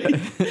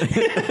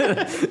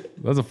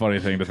 That's a funny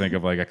thing to think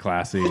of, like a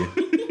classy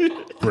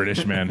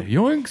British man.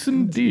 Yoinks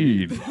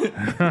indeed.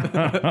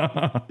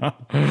 I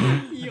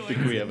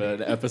think we have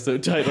an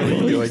episode title.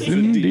 Yoinks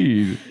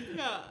Indeed.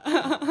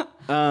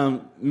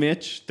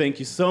 Mitch, thank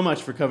you so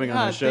much for coming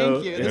on the show.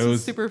 Thank you. This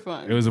was super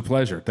fun. It was a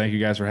pleasure. Thank you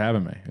guys for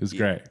having me. It was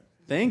great.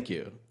 Thank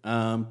you.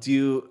 Do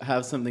you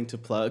have something to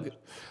plug?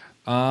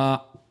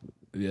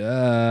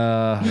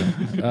 Yeah.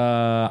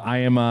 I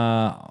am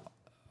at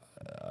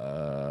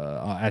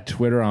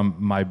Twitter on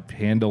my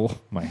handle.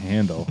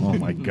 Oh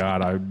my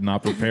God, I'm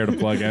not prepared to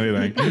plug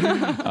anything.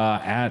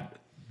 At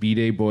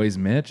B-Day Boys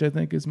Mitch, I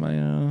think is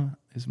my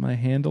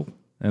handle.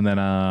 And then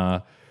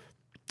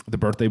the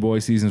Birthday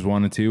Boys seasons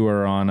 1 and 2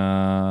 are on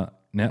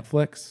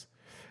Netflix.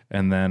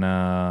 And then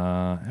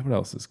what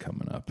else is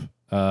coming up?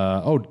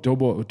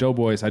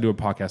 Doughboys. I do a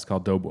podcast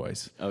called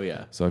Doughboys. Oh,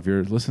 yeah. So if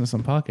you're listening to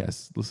some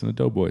podcasts, listen to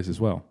Doughboys as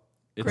well.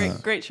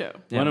 Great show.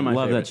 Yeah, One of my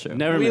love favorite. that show.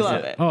 Never We miss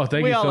love it. it. Oh,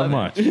 thank We you all so love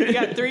much. It. We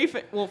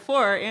got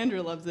 4.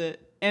 Andrew loves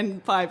it.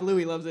 And 5,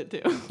 Louis loves it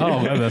too.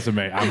 Oh, that's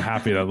amazing. I'm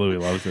happy that Louis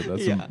loves it.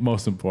 That's Yeah. the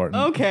most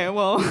important. Okay,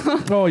 well,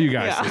 Oh, you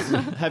guys.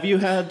 yeah. Have you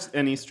had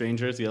any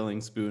strangers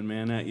yelling Spoon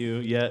Man at you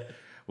yet?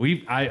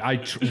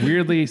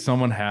 Weirdly,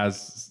 someone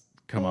has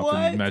come up What?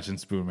 and mentioned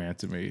Spoon Man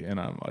to me, and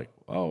I'm like,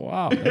 oh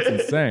wow, that's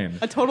insane.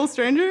 A total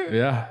stranger?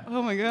 Yeah.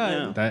 Oh my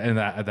God.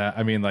 Yeah. That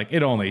I mean, like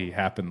it only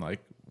happened like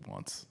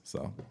once,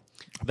 so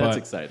That's But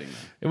exciting.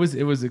 it was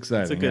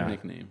exciting. It's a good yeah.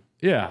 nickname.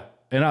 Yeah.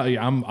 And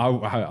I'm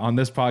on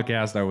this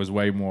podcast, I was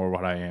way more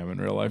what I am in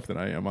real life than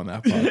I am on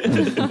that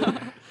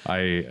podcast.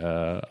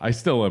 I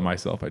still am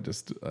myself. I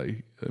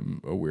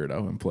am a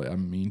weirdo and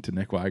I'm mean to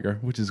Nick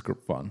Weiger, which is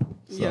fun.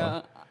 So.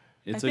 Yeah.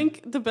 I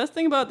think the best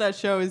thing about that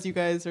show is you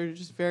guys are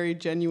just very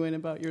genuine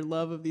about your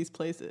love of these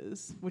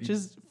places, which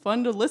is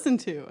fun to listen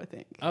to, I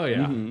think. Oh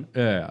yeah,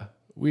 yeah.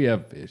 We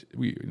have.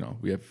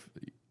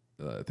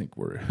 I think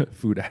we're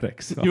food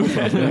addicts. So.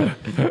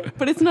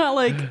 But it's not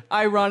like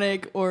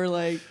ironic or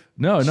like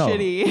No.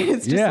 shitty.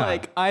 It's just Yeah.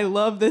 like, I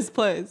love this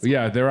place.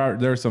 Yeah, there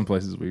are some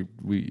places we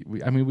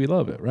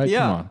love it, right? Yeah.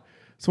 Come on,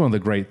 it's one of the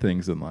great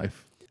things in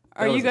life.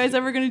 Are you guys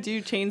ever going to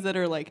do chains that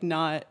are like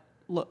not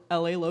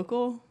LA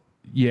local?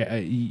 Yeah,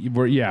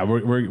 we're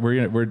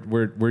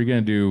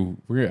gonna do.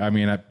 I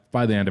mean,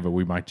 by the end of it,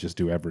 we might just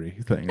do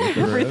everything. that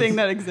there Everything is.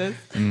 that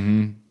exists?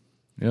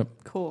 Yep.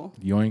 Cool.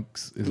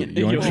 Yoinks. Is it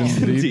Yoinks Yoinks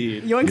indeed?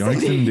 indeed. Yoinks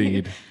Yoinks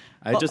indeed.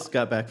 I just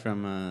got back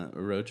from a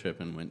road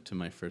trip and went to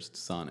my first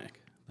Sonic.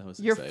 That was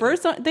Your exciting.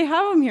 first, they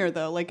have them here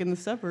though, like in the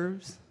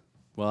suburbs.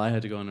 Well, I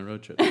had to go on a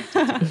road trip.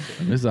 This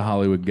is a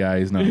Hollywood guy.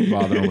 He's not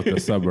bothering with the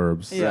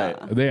suburbs. Yeah.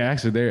 Right.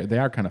 They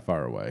are kind of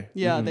far away.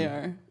 Yeah, they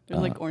are.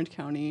 There's like Orange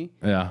County.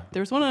 Yeah.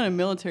 There was one on a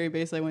military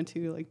base I went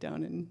to, like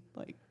down in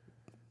like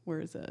where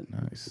is it?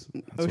 Nice.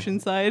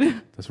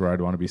 Oceanside. That's where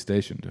I'd want to be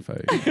stationed if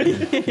I.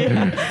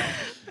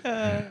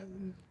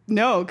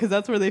 No, because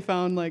that's where they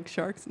found like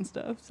sharks and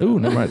stuff. So. Ooh,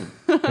 never mind.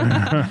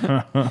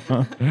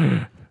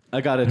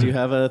 Agata, do you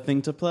have a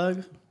thing to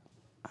plug?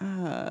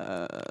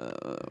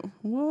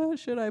 What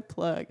should I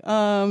plug?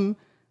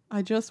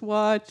 I just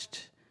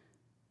watched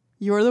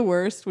You're the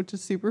Worst, which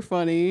is super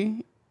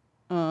funny.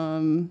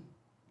 And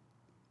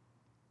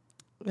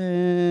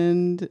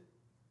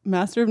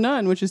Master of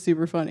None, which is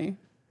super funny.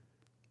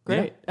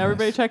 Great. Yeah.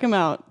 Everybody Nice. check them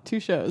out. 2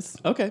 shows.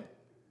 Okay.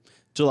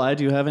 July,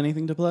 do you have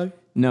anything to plug?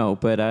 No,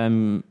 but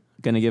I'm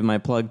going to give my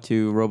plug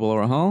to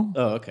Robolora Hall.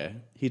 Oh, okay.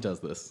 He does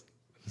this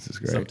This is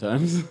great.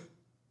 sometimes.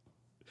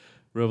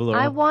 Robolora.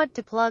 I want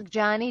to plug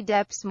Johnny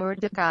Depp's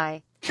Mordecai.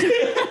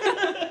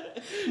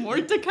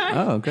 Mordecai?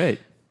 Oh, great.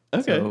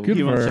 Okay. So Good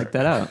you want for to her. check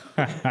that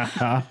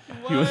out.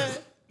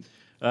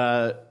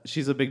 What?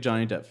 She's a big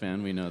Johnny Depp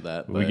fan. We know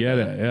that. We but, get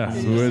it. Yeah.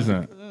 Who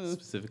isn't?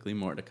 Specifically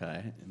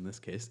Mordecai in this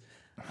case.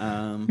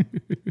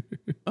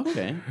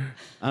 Okay.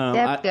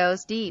 Depp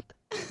goes deep.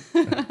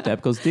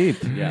 Depp goes deep.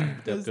 Yeah,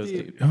 Depp Goes goes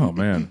deep. deep. Oh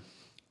man.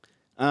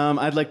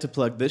 I'd like to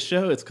plug this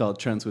show. It's called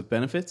Trends with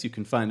Benefits. You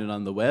can find it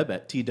on the web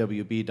at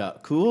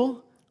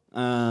twb.cool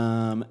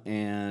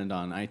and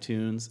on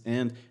iTunes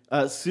and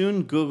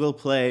soon Google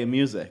Play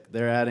Music.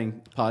 They're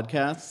adding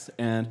podcasts,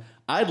 and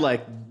I'd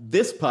like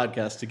this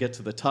podcast to get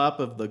to the top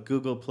of the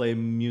Google Play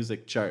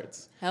Music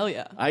charts. Hell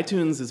yeah.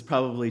 iTunes is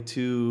probably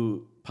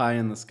too pie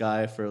in the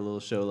sky for a little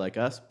show like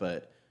us,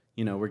 but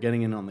you know we're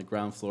getting in on the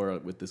ground floor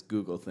with this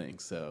Google thing.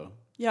 So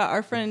Yeah,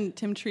 our friend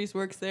Tim Treese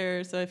works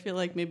there, so I feel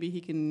like maybe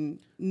he can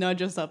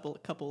nudge us up a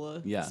couple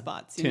of yeah,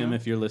 spots. You Tim, know?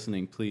 if you're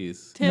listening,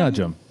 please Tim, Nudge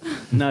him.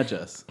 nudge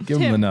us. Give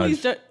him the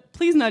Tim, nudge.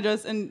 please nudge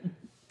us and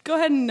go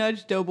ahead and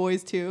nudge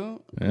Doughboys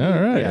too. All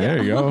right. Yeah.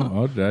 There you go.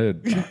 Oh, I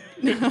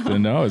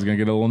didn't know I was gonna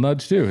get a little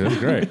nudge too. That's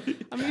great.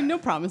 I mean, no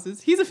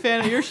promises. He's a fan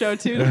of your show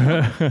too.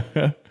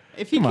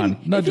 If he Come on,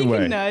 can, nudge if he away.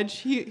 can nudge,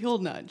 he'll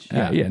nudge.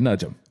 Yeah,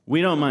 nudge him.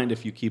 We don't mind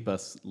if you keep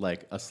us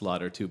like a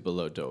slot or two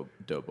below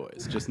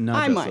Doughboys. Just nudge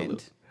I us a mind.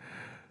 little.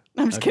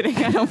 I'm just kidding.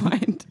 I don't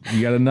mind.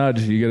 You got to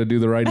nudge. You got to do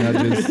the right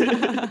nudges.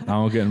 I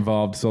won't get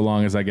involved so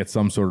long as I get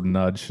some sort of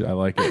nudge. I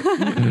like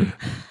it.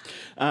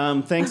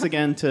 Thanks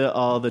again to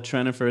all the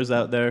Trendifers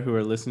out there who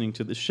are listening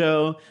to the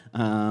show.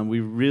 We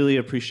really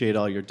appreciate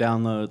all your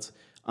downloads.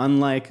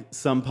 Unlike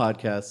some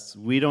podcasts,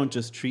 we don't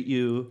just treat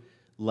you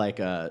like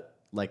a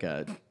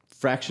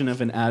fraction of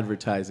an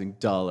advertising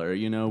dollar.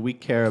 You know, we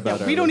care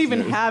about our We don't even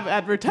listeners. have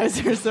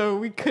advertisers, so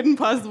we couldn't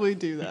possibly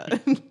do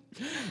that.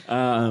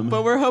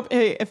 But we're hoping.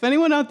 Hey, if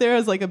anyone out there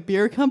has like a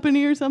beer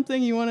company or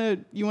something, you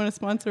wanna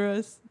sponsor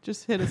us,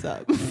 just hit us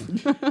up.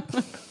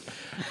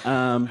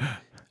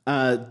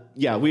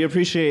 Yeah, we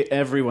appreciate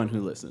everyone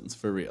who listens,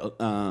 for real.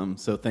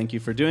 So thank you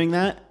for doing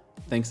that.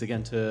 Thanks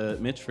again to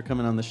Mitch for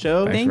coming on the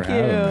show. Thanks Thank for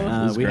having you.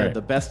 me. This is We great. had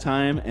the best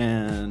time,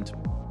 and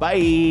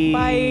bye.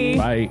 Bye.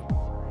 Bye.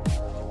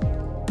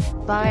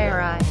 Bye,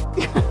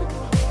 Rye.